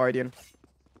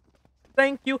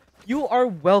 Thank you. You are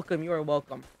welcome.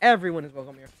 Everyone is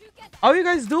welcome here. How are you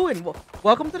guys doing?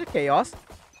 Welcome to the Chaos.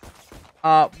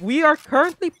 We are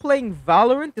currently playing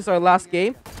Valorant. This is our last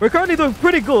game. We're currently doing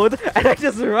pretty good. And I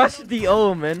just rushed the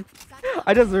Omen.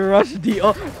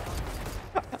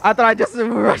 I thought I just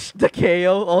rushed the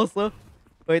KO also.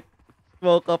 Wait.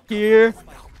 Smoke up here.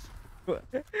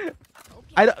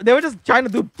 They were just trying to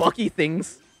do Bucky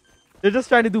things.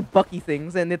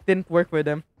 And it didn't work for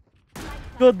them.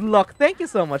 Good luck. Thank you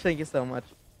so much.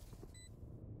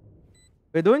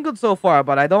 We're doing good so far,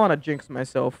 but I don't want to jinx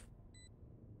myself.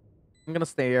 I'm gonna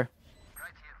stay here.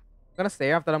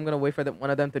 After I'm gonna wait for one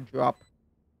of them to drop.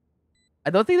 I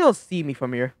don't think they'll see me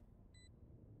from here.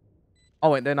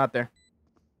 Oh wait, they're not there.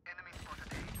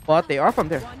 But they are from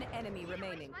there. One enemy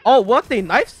remaining. Oh, what? They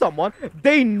knifed someone?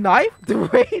 They knifed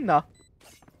Reyna.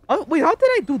 Oh, wait, how did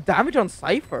I do damage on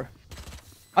Cypher?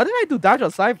 I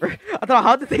thought,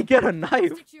 how did they get a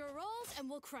knife? Stick to your roles and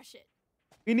we'll crush it.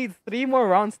 We need 3 more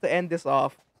rounds to end this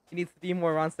off. I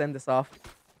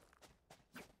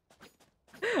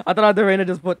thought the Reyna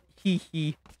just put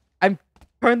hee. I'm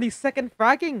currently second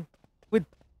fragging with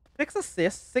 6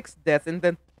 assists, 6 deaths, and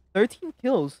then 13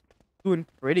 kills. Doing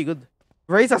pretty good.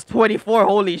 Raze has 24.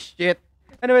 Holy shit.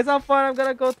 Anyways, have fun. I'm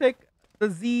gonna go take the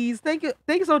Z's. Thank you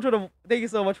so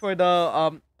much for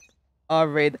the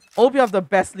raid. Hope you have the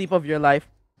best sleep of your life.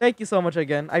 Thank you so much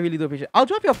again. I really do appreciate it. I'll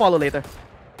drop you a follow later.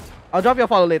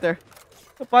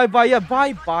 Bye. Yeah,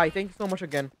 bye. Thank you so much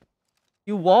again.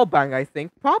 You wallbang, I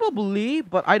think. Probably,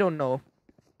 but I don't know.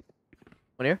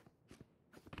 One here?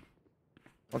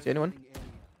 Don't see anyone.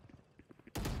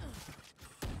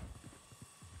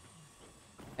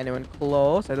 Anyone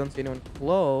close? I don't see anyone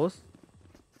close.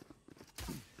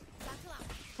 Battle out.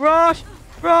 Rush!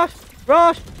 Rush!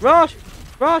 Rush! Rush!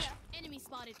 Rush! Enemy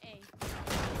spotted A.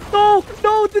 No!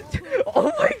 No!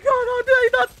 Oh my god! How did I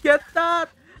not get that?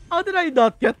 How did I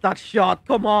not get that shot?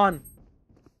 Come on!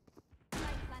 Spike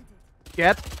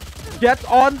planted. Get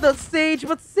on the Sage,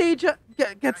 but Sage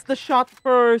gets the shot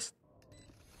first.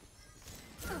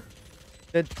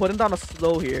 Then putting down a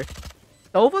slow here.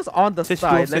 Sova's on the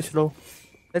side.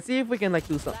 Let's see if we can like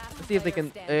do something. Let's see if they can.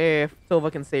 If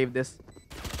Sova can save this.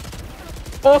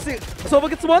 Oh, see, Sova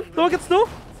gets one. Sova gets two.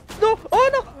 No. Oh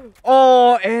no.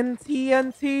 Oh, NT.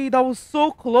 That was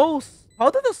so close. How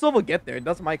did the Sova get there?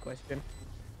 That's my question.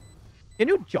 Can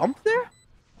you jump there?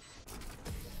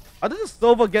 How did the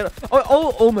Sova get?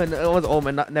 Oh, Omen. It was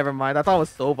Omen. Never mind. I thought it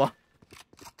was Sova.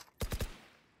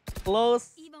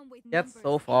 Close. Even with Yet numbers,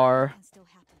 so far. anything can still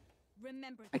happen.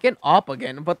 Remember I can op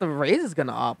again, but the Raze is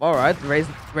gonna op. All right,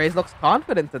 Raze looks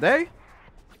confident today.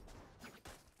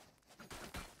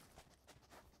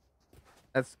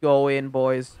 Let's go in,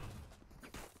 boys.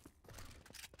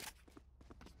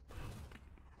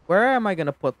 Where am I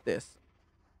gonna put this?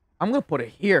 I'm gonna put it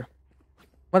here.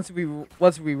 Once we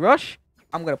rush,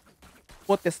 I'm gonna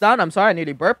put this down. I'm sorry, I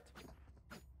nearly burped.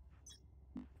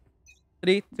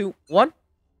 3, 2, 1.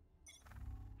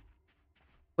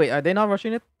 Wait, are they not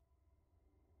rushing it?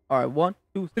 Alright, 1,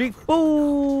 2, 3.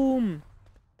 Boom!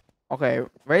 Okay,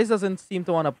 Raze doesn't seem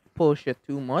to want to push it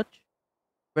too much.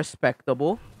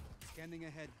 Respectable. Scanning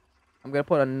ahead. I'm gonna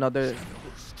put another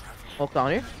smoke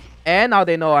down here. And now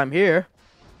they know I'm here.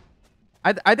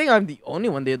 I think I'm the only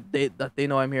one that they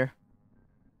know I'm here.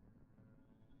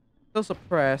 Still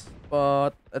suppressed,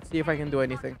 but let's see if I can do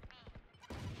anything.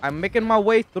 I'm making my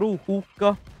way through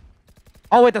hookah.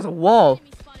 Oh wait, there's a wall.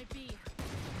 enemy spotted B.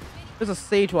 There's a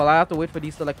Sage wall. I have to wait for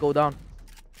these to like go down.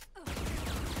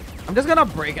 I'm just gonna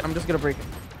break it.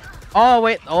 Oh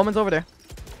wait, the Omen's over there.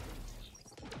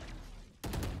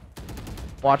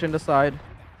 Watching the side.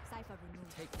 Cypher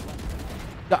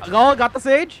removed. Got the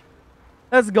Sage.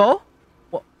 Let's go.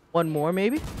 One more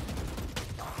maybe.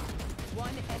 One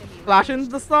enemy. Flashing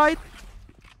the side.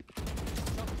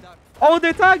 Oh,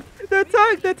 they're tagged. They're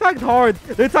tagged hard.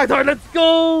 Let's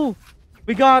go.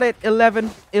 We got it. 11,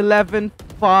 5.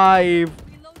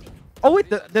 Reloading. Oh wait,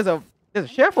 there's a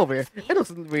sheriff over here. It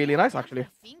looks really nice actually.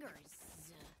 Fingers.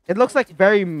 It looks like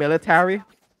very military.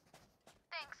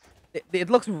 It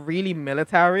looks really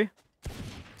military.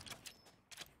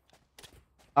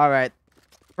 All right.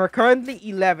 We're currently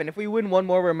 11. If we win one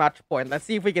more, we're match point. Let's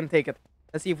see if we can take it.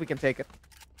 Let's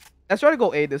try to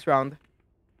go A this round.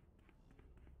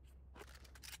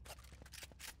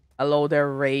 Hello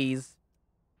there, Raze.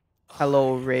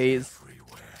 Hello, Raze.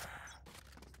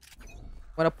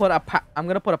 I'm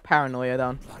gonna put a paranoia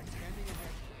down.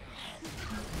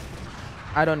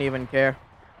 I don't even care.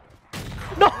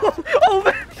 No!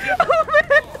 Omen!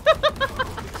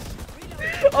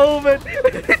 Omen!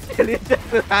 Literally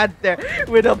just had there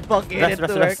with a bucket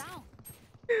into work.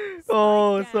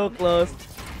 Oh, so close.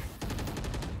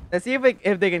 Let's see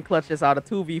if they can clutch this out. A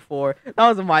 2v4. That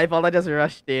was my fault. I just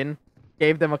rushed in.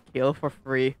 Gave them a kill for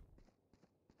free.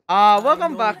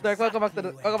 Welcome back, Dirk. Welcome back to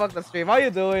the stream. How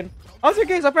you doing? How's your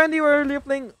case? Apparently you were earlier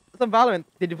playing some Valorant.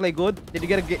 Did you play good? Did you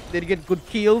get good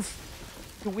kills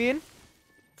to win?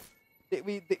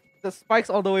 The spike's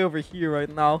all the way over here right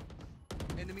now.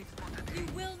 Enemy You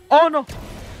will Oh no!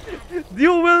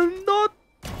 You will not!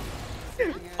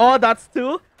 Oh, that's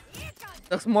two.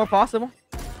 That's more possible.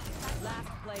 Last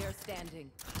player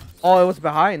standing. Oh, it was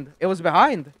behind.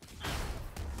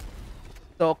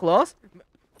 So close.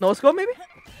 No scope maybe?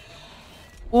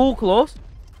 Ooh, close.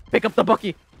 Pick up the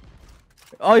Bucky.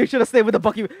 Oh, you should have stayed with the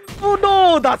Bucky. Oh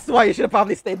no, that's why you should have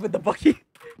probably stayed with the Bucky.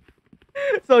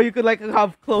 So you could like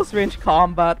have close range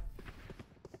combat.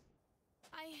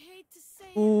 I hate to say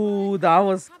it, Ooh, but that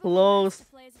was probably close. best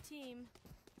to play as a team.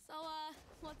 So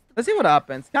what's the Let's see what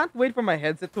happens. Can't wait for my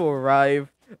headset to arrive.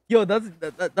 Yo, that's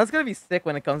gonna be sick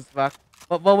when it comes back.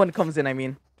 Well, when it comes in, I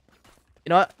mean. You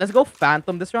know what? Let's go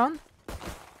Phantom this round.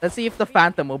 Let's see if the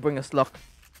Phantom will bring us luck.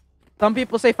 Some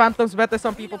people say Phantom's better.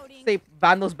 Some people say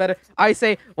Vandal's better. I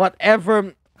say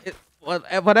whatever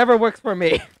works for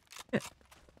me.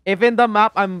 If in the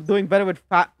map I'm doing better with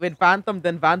Phantom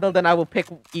than Vandal, then I will pick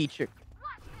each.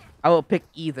 I will pick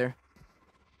either.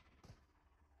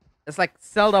 It's like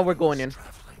Zelda we're going in.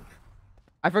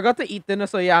 I forgot to eat dinner,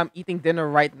 so yeah, I'm eating dinner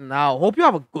right now. Hope you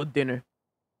have a good dinner.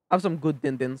 Have some good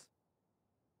din-dins.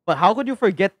 But how could you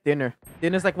forget dinner?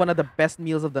 Dinner's like one of the best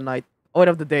meals of the night. Or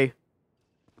of the day.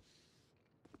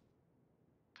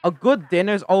 A good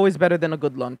dinner is always better than a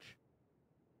good lunch.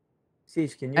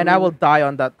 Sis, can you And I will die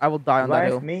on that. I will die on that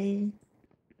hill. revive me?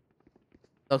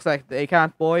 Looks like they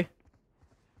can't, boy.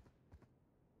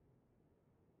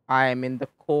 I'm in the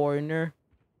corner.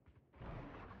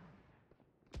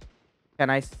 Can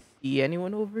I see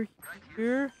anyone over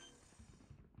here?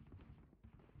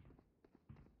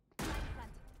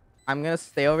 I'm gonna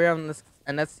stay over here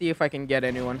and let's see if I can get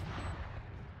anyone.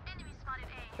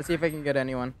 Let's see if I can get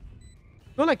anyone.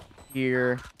 Go like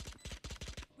here.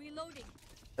 Reloading.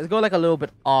 Let's go like a little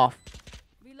bit off.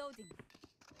 Reloading.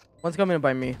 One's coming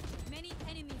by me. Many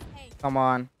enemies. Hey. Come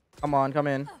on. Come on, come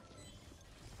in.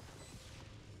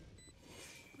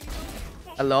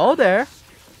 Hello there.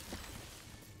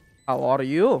 How are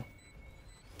you?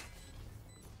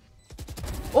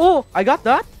 Oh, I got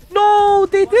that. No,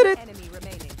 they did it. Enemy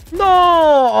remaining. No.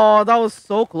 Oh, that was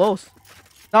so close.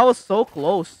 That was so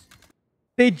close.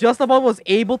 They just about was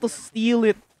able to steal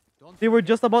it. They were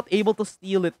just about able to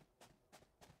steal it.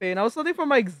 Pain. I was studying for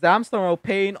my exams tomorrow.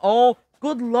 Pain. Oh,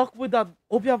 good luck with that.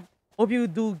 Hope you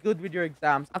do good with your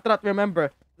exams. After that,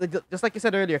 remember, just like you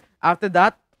said earlier. After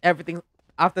that, everything.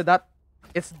 After that,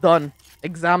 it's done.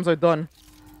 Exams are done.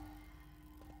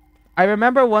 I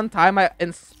remember one time I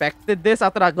inspected this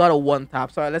after I got a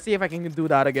 1-tap. So let's see if I can do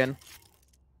that again.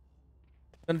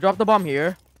 Gonna drop the bomb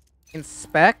here.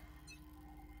 Inspect.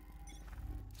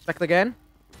 Inspect again.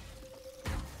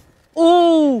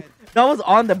 Oh, that was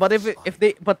on them. But if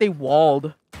they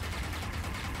walled.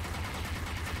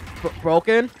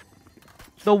 Broken.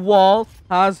 The wall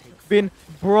has been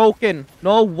broken.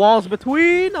 No walls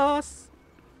between us.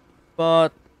 But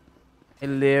it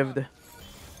lived.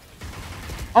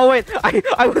 Oh wait,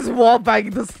 I was wall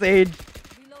banging the stage.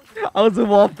 I was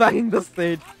wall banging the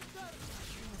stage.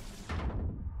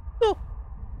 No.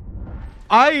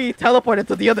 I teleported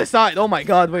to the other side. Oh my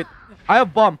god, wait. I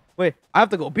have bomb. Wait, I have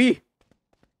to go B.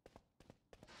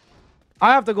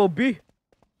 I have to go B.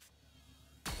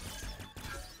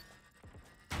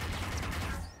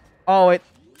 Oh wait.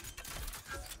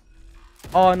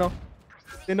 Oh no.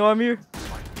 They know I'm here.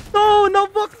 No, no,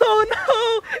 fuck, no,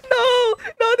 no, no,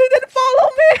 no, they didn't follow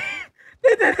me.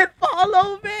 They didn't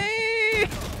follow me.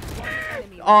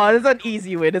 Oh, it's an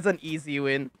easy win. It's an easy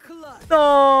win.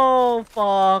 No,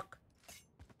 fuck.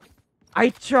 I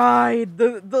tried.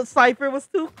 The Cypher was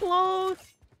too close.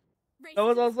 That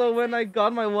was also when I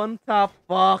got my 1-tap.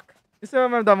 Fuck. You still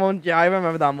remember that moment? Yeah, I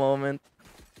remember that moment.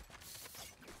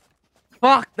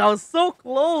 Fuck, that was so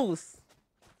close.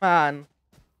 Man.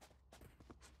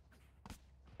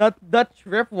 That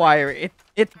tripwire,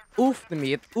 it oofed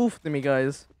me. It oofed me,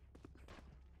 guys.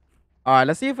 Alright,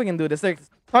 let's see if we can do this. They're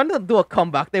trying to do a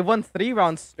comeback. They won 3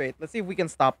 rounds straight. Let's see if we can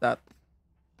stop that.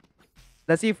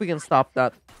 Let's see if we can stop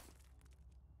that.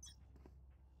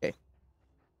 Okay.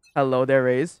 Hello there,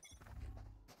 Raze.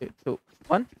 3, 2,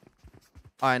 1.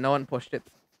 Alright, no one pushed it.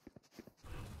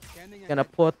 Gonna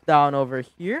put down over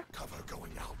here. Cover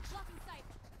going out.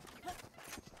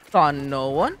 Saw no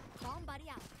one.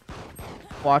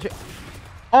 Watch it.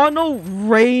 Oh no,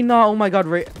 Reyna. Oh my god,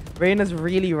 Reyna's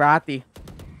really ratty.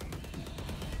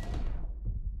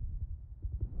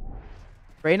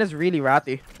 Reyna's really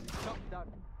ratty.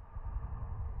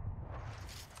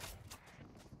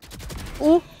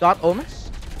 Oh, got Omen.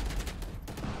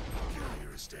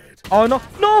 Oh no,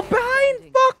 no,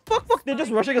 behind! Fuck, fuck, fuck. They're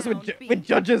just rushing us with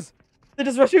judges. They're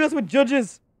just rushing us with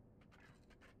judges.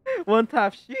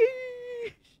 1-tap.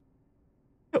 Sheesh.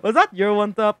 Was that your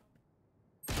 1-tap?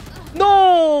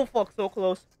 No! Fuck, so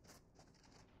close.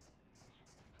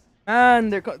 Man,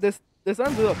 they're this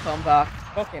one do a comeback.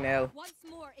 Fucking hell. Once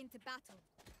more into battle.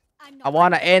 I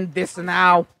wanna end this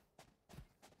now.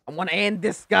 I wanna end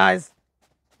this, guys.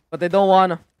 But they don't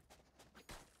wanna.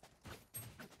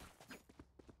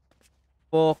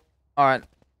 Fuck. Alright.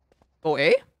 Go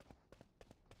A?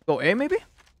 Go A, maybe?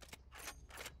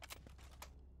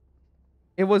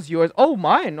 It was yours. Oh,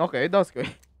 mine. Okay, that's good.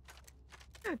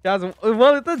 Chaz,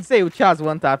 well, it doesn't say Chaz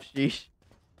 1-tap. Sheesh.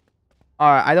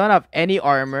 Alright, I don't have any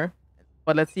armor.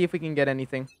 But let's see if we can get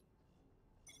anything.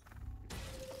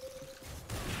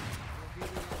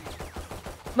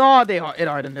 No, it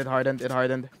hardened. It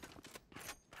hardened.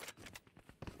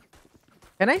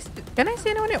 Can I see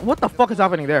anyone here? What the fuck is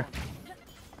happening there?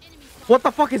 What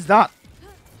the fuck is that?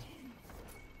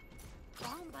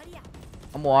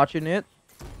 I'm watching it.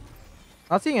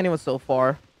 Not seeing anyone so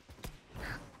far.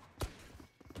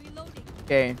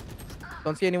 Okay.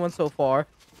 Don't see anyone so far.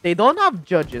 They don't have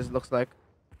judges, looks like.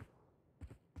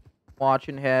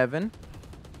 Watching heaven.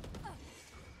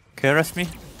 Can you rush me?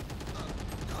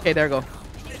 Okay, there we go.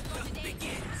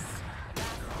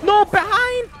 No,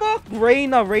 behind! Fuck!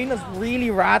 Reyna. Reyna's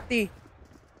really ratty.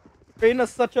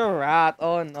 Reyna's such a rat.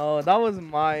 Oh no, that was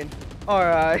mine.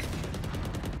 Alright.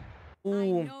 I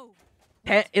Ooh. know.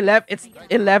 10, 11, it's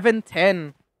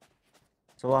 11-10.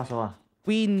 So.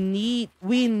 We need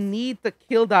to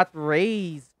kill that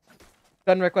raise.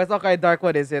 Gun request. Okay, Dark,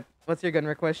 what is it? What's your gun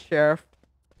request, Sheriff?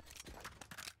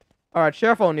 Alright,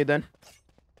 Sheriff only then.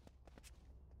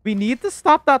 We need to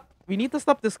stop that. We need to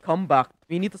stop this comeback.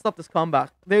 We need to stop this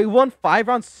comeback. They won 5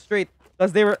 rounds straight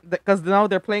because now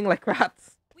they're playing like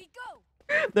rats. We go.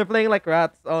 They're playing like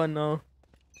rats. Oh no.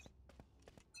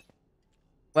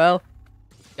 Well,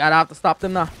 gotta have to stop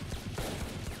them now.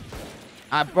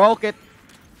 I broke it.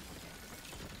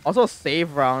 Also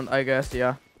save round, I guess,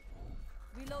 yeah.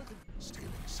 Reloading.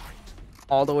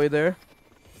 All the way there.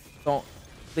 Don't,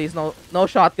 please, no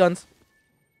shotguns.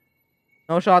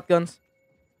 No shotguns.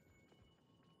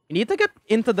 You need to get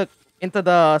into the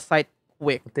site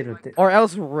quick, Rotate. or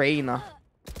else Reyna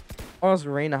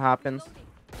happens.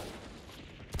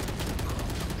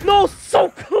 No, so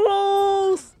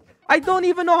close. I don't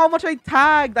even know how much I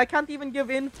tagged. I can't even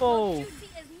give info. Duty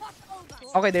is not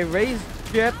over. Okay, they raised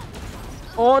Jet.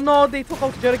 Oh no, they took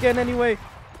out Jet again anyway.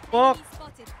 Fuck. Enemy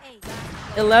spotted.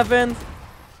 A. 11.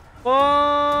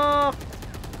 Fuck.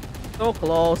 So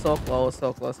close, so close,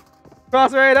 so close.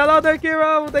 Cross raid. Hello there,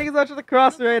 Kira. Thank you so much for the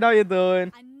cross raid. How you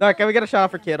doing? Dark, can we get a shout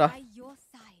out for Kira? By your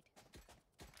side.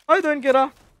 How you doing,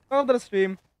 Kira? Welcome to the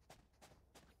stream.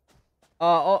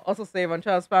 Also save on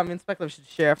child spam inspector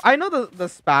sheriff. I know the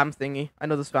spam thingy. I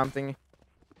know the spam thingy.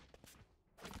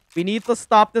 We need to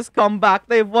stop this comeback.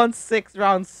 They've won 6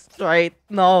 rounds straight.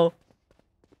 No.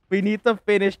 We need to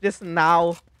finish this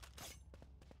now.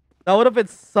 That would have been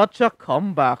such a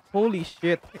comeback. Holy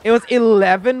shit. It was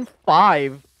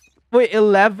 11-5. Wait,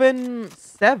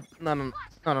 11-7.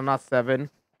 No, not 7.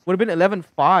 Would have been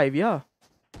 11-5, yeah.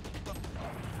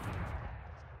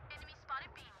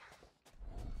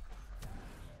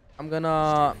 I'm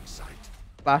gonna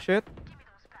flash it.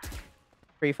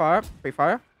 Free fire.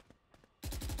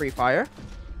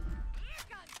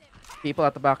 People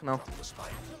at the back now.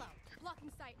 Blocking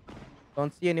sight.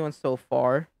 Don't see anyone so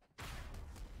far.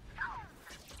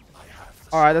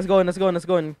 Alright, let's go in.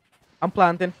 I'm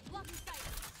planting. Blocking sight.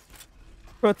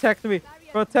 Protect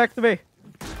me.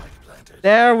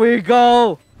 There we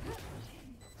go.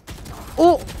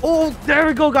 Oh, there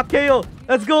we go. Got KO.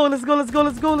 Let's go. Enemy. Someone's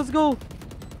vengeance.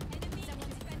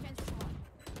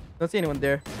 Don't see anyone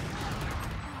there.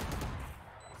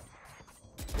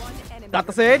 One enemy. Got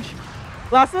the Sage.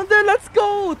 Last one there. Let's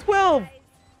go. 12.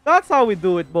 That's how we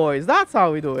do it, boys. That's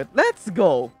how we do it. Let's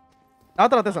go. Now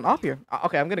that there's an op here.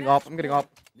 Okay, I'm getting up. Need a drop.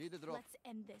 Let's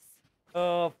end this.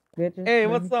 Hey,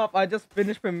 what's up? I just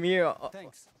finished Premiere.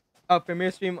 Thanks.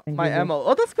 Premiere stream Thank my you, bro. ammo.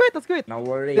 Oh, that's great. No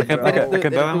worries, I I can, bro. I can, I Did-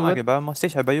 can did- buy one. I did- can buy one more.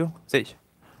 Sage, I buy you. Sage.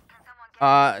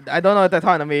 I don't know what they're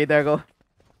talking to me. There you go.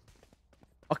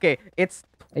 Okay, it's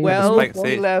Hey, 12, Spike,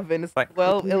 save. 11. It's Spike.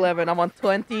 12, 11. I'm on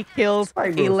 20 kills,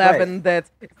 Spike, bro, 11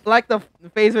 deaths. It's like the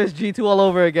phase vs G2 all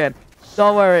over again.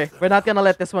 Don't worry. We're not going to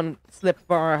let this one slip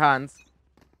from our hands.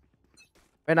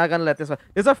 We're not going to let this one.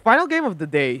 This is our final game of the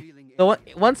day. So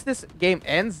once this game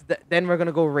ends, then we're going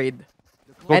to go raid.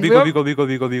 Go And B, we go al- B, go B, go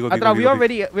B, go B, go B, Atra, go B, go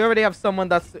B. we already have someone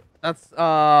that's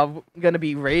gonna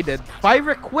be raided. 5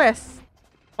 requests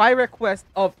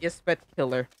of Ispet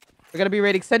Killer. We're gonna be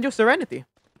raiding Send You Serenity.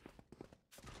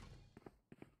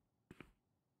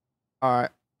 Alright.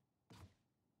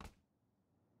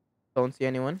 Don't see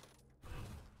anyone.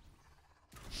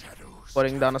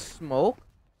 Putting down a smoke.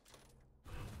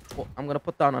 Oh, I'm gonna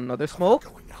put down another smoke.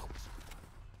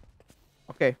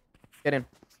 Okay, get in.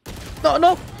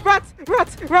 No! Rats!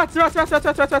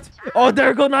 Oh, there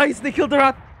we go, nice! They killed the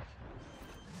rat!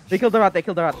 They killed the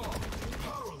rat.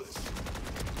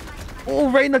 Oh,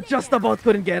 Reyna just about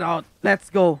couldn't get out. Let's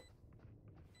go.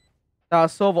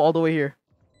 Sova all the way here.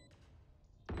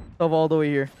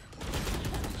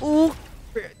 Oh,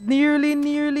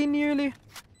 nearly.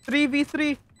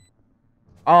 3v3.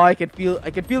 Oh, I can feel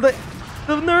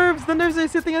the nerves are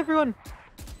hitting everyone.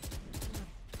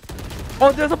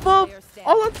 Oh, there's a bomb! Player standing.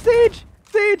 All on Sage!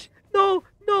 No,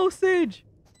 Sage!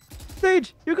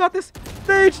 Sage, you got this!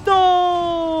 Sage,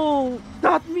 no!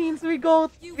 That means we go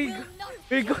to,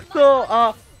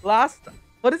 last...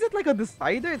 What is it, like a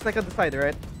decider? It's like a decider,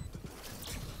 right?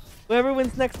 Whoever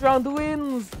wins next round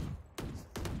wins!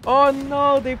 Oh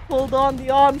no, they pulled on the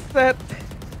onset!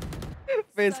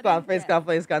 Face clan.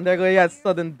 They're going at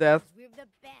sudden death. We're the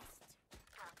best.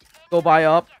 Go buy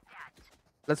up.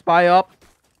 Let's buy up.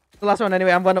 The last one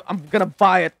anyway. I'm gonna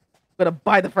buy it. I'm gonna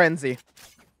buy the frenzy.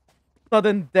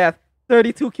 Sudden death.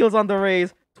 32 kills on the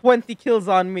Raze. 20 kills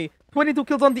on me. 22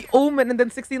 kills on the Omen and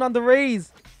then 16 on the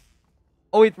Raze.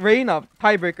 Oh wait, Reyna.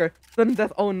 Tiebreaker. Sudden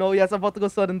death. Oh no, yes, I'm about to go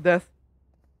sudden death.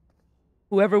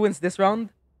 Whoever wins this round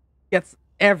gets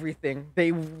everything.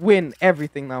 They win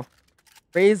everything now.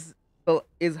 Raze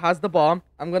has the bomb.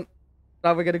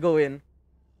 Now we're gonna go in.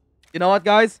 You know what,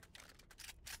 guys?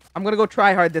 I'm gonna go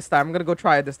try hard this time. You're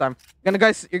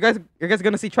guys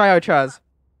gonna see try hard Chaz.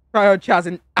 Try hard Chaz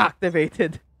and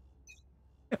activated.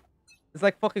 It's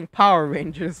like fucking Power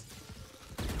Rangers.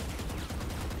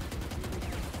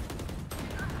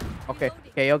 Okay,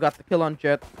 KO got the kill on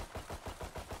Jet.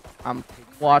 I'm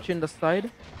watching the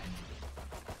side.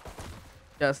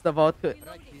 Just about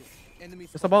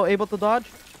able to dodge.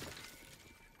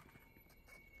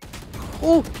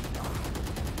 Oh!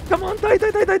 Come on, die.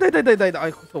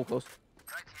 I so close.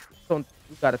 Don't,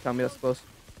 you gotta tell me that's close.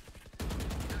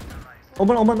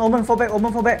 Omen, fall back.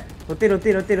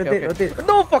 Rotate.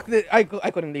 No, fuck this. I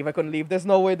couldn't leave. There's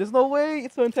no way.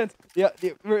 It's so intense. Yeah,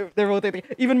 they're rotating.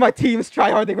 Even my team's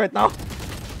tryharding right now.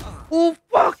 Oh,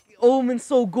 fuck. Omen's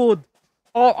so good.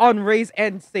 All on Raze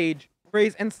and Sage.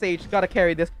 Gotta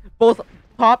carry this. Both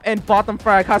top and bottom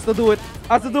frag has to do it.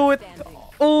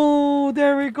 Oh,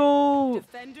 there we go.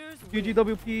 Defenders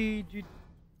GGWP.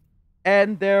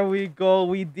 And there we go.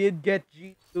 We did get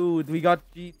G2'd. We got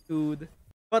G2'd.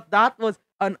 But that was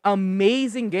an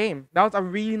amazing game. That was a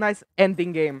really nice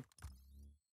ending game.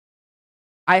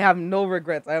 I have no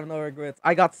regrets.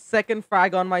 I got second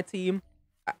frag on my team.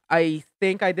 I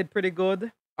think I did pretty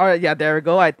good. Alright, yeah, there we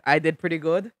go. I did pretty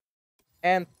good.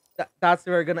 And that's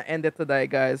where we're gonna end it today,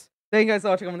 guys. Thank you guys so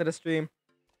much for coming to the stream.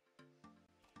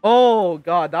 Oh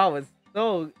god, that was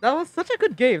such a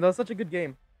good game.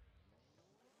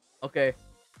 Okay.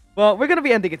 Well, we're gonna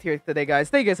be ending it here today, guys.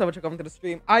 Thank you guys so much for coming to the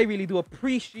stream. I really do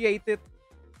appreciate it.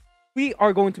 We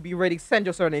are going to be raiding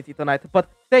Senjo Serenity tonight. But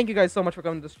thank you guys so much for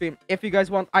coming to the stream. If you guys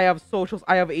want, I have socials.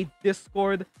 I have a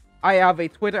Discord. I have a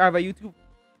Twitter. I have a YouTube.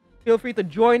 Feel free to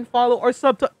join, follow, or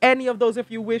sub to any of those if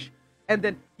you wish. And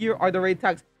then here are the raid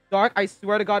tags. Dark, I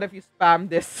swear to God, if you spam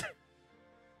this.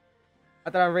 I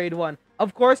thought I raid 1.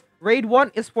 Of course, raid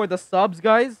 1 is for the subs,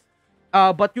 guys.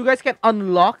 But you guys can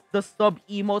unlock the sub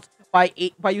emotes by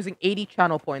using 80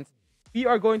 channel points. We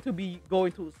are going to be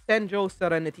going to Senjo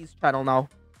Serenity's channel now.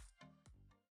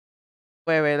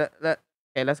 Wait.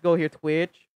 Okay, let's go here.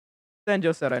 Twitch.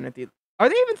 Senjo Serenity. Are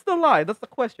they even still live? That's the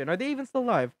question. Are they even still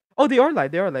live? Oh, they are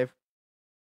live.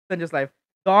 Senjo's live.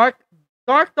 Dark,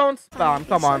 don't spam.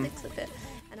 Come on.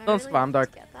 Don't spam,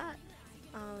 Dark.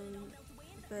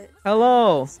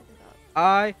 Hello.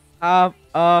 I have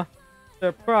a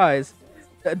surprise.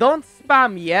 Don't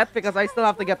spam yet because I still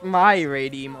have to get my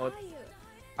raid emote.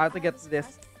 I have to get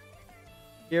this.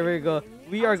 Here we go.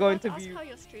 We are going to be.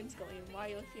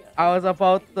 I was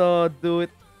about to do it.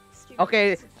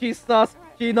 Okay, she's sus.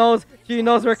 She knows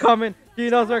we're coming. She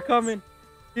knows we're coming.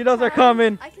 We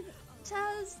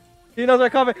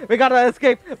gotta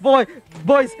escape. Boys,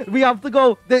 we have to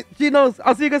go. She knows.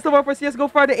 I'll see you guys tomorrow for CSGO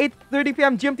Friday, 8:30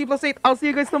 p.m. GMT +8. I'll see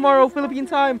you guys tomorrow, Philippine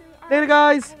time. Later,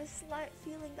 guys.